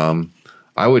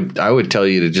 I would tell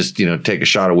you to just, take a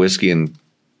shot of whiskey and,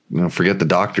 forget the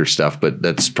doctor stuff, but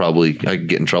that's probably, I could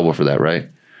get in trouble for that, right?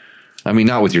 I mean,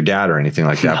 not with your dad or anything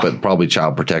like that, but probably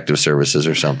Child Protective Services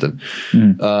or something.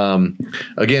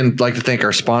 Again, like to thank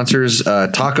our sponsors,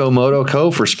 Taco Moto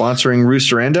Co. for sponsoring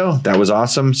Roosterendo. That was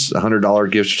awesome.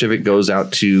 $100 gift certificate goes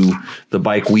out to the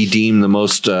bike we deem the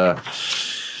most,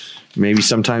 maybe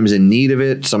sometimes in need of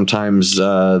it. Sometimes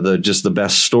the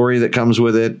best story that comes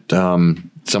with it.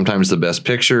 Sometimes the best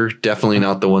picture. Definitely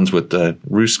not the ones with the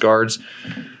roost guards.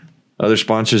 Other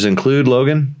sponsors include,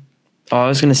 Logan. Oh, I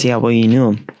was going to see how well you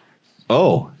knew them.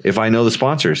 Oh, if I know the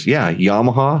sponsors. Yeah.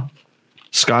 Yamaha,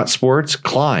 Scott Sports,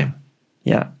 Climb.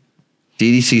 Yeah.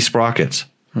 DDC Sprockets.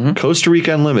 Mm-hmm. Costa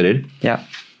Rica Unlimited. Yeah.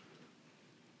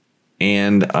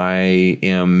 And I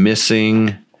am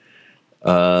missing,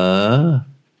 I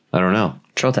don't know.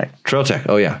 Trailtech.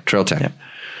 Oh, yeah. Trailtech. Yeah.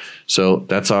 So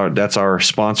that's our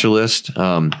sponsor list.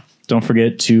 Don't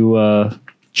forget to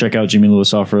check out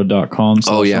JimmyLewisOffroad.com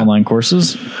online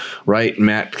courses. Right.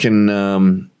 Matt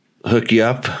can hook you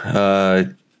up.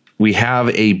 We have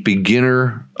a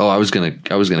beginner. Oh, I was gonna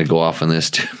go off on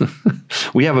this too.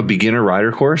 We have a beginner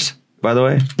rider course, by the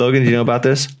way. Logan, do you know about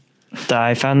this?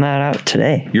 I found that out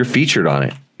today. You're featured on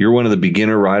it. You're one of the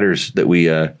beginner riders that we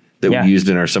used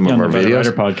in some of our videos. Better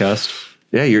Rider podcast.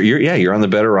 Yeah, you're on the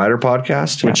Better Rider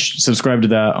podcast. Which subscribe to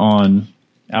that on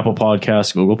Apple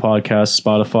Podcasts, Google Podcasts,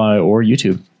 Spotify, or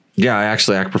YouTube. Yeah, I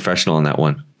actually act professional on that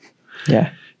one.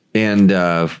 Yeah, and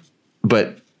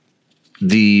but.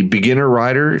 The beginner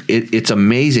rider, it's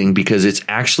amazing because it's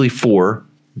actually for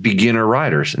beginner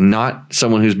riders, not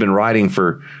someone who's been riding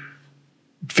for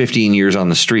 15 years on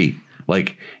the street.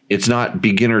 Like, it's not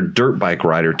beginner dirt bike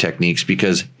rider techniques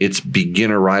because it's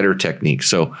beginner rider techniques.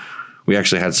 So we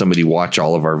actually had somebody watch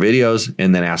all of our videos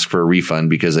and then ask for a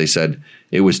refund because they said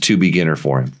it was too beginner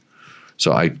for him.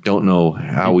 So I don't know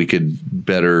how we could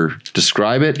better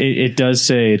describe it. It does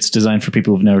say it's designed for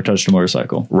people who've never touched a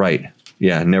motorcycle. Right.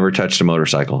 Yeah, never touched a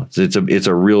motorcycle. It's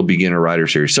a real beginner rider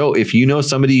series. So if you know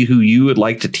somebody who you would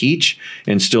like to teach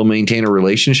and still maintain a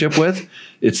relationship with,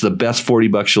 it's the best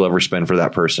 $40 you'll ever spend for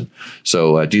that person.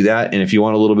 So do that. And if you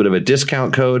want a little bit of a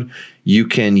discount code, you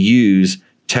can use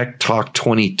Tech Talk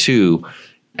 22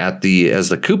 as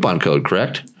the coupon code,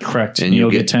 correct? Correct. And you'll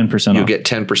get 10% off. You'll get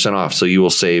 10% off. So you will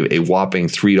save a whopping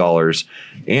 $3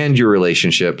 and your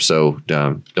relationship. So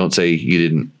don't say you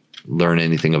didn't learn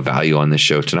anything of value on this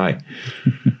show tonight.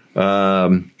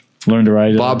 Learn to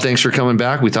ride. Bob, thanks for coming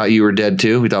back. We thought you were dead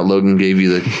too. We thought Logan gave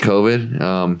you the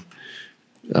COVID.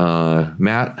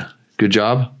 Matt, good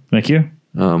job. Thank you.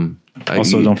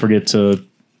 Also, don't forget to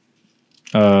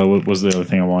What was the other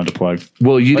thing I wanted to plug?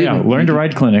 Well, you didn't. Learn to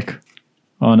Ride Clinic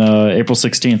on April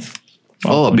 16th.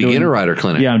 Oh, a beginner rider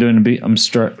clinic. Yeah,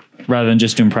 rather than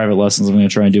just doing private lessons, I'm going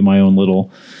to try and do my own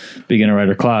little beginner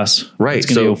rider class. Right. It's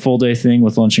going to be a full day thing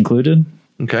with lunch included.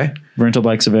 Okay. Rental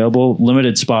bikes available.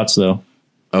 Limited spots though.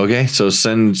 Okay. So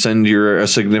send your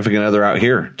significant other out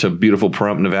here to beautiful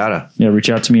Pahrump, Nevada. Yeah.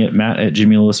 Reach out to me at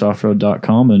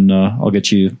matt@jimmylewisoffroad.com and I'll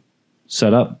get you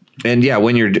set up. And yeah,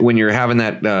 when you're having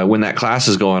that when that class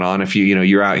is going on, if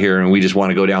you're out here and we just want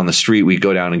to go down the street, we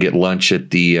go down and get lunch at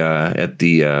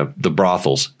the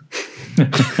brothels.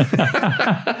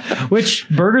 Which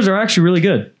burgers are actually really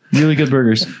good. Really good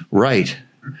burgers. Right.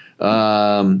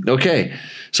 Okay.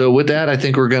 So with that, I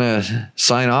think we're going to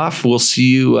sign off. We'll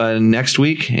see you next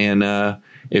week. And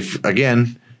if,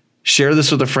 again, share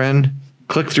this with a friend,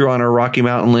 click through on our Rocky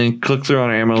Mountain link, click through on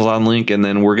our Amazon link, and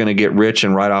then we're going to get rich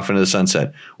and ride off into the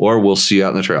sunset. Or we'll see you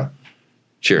out in the trail.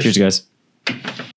 Cheers. Cheers, guys.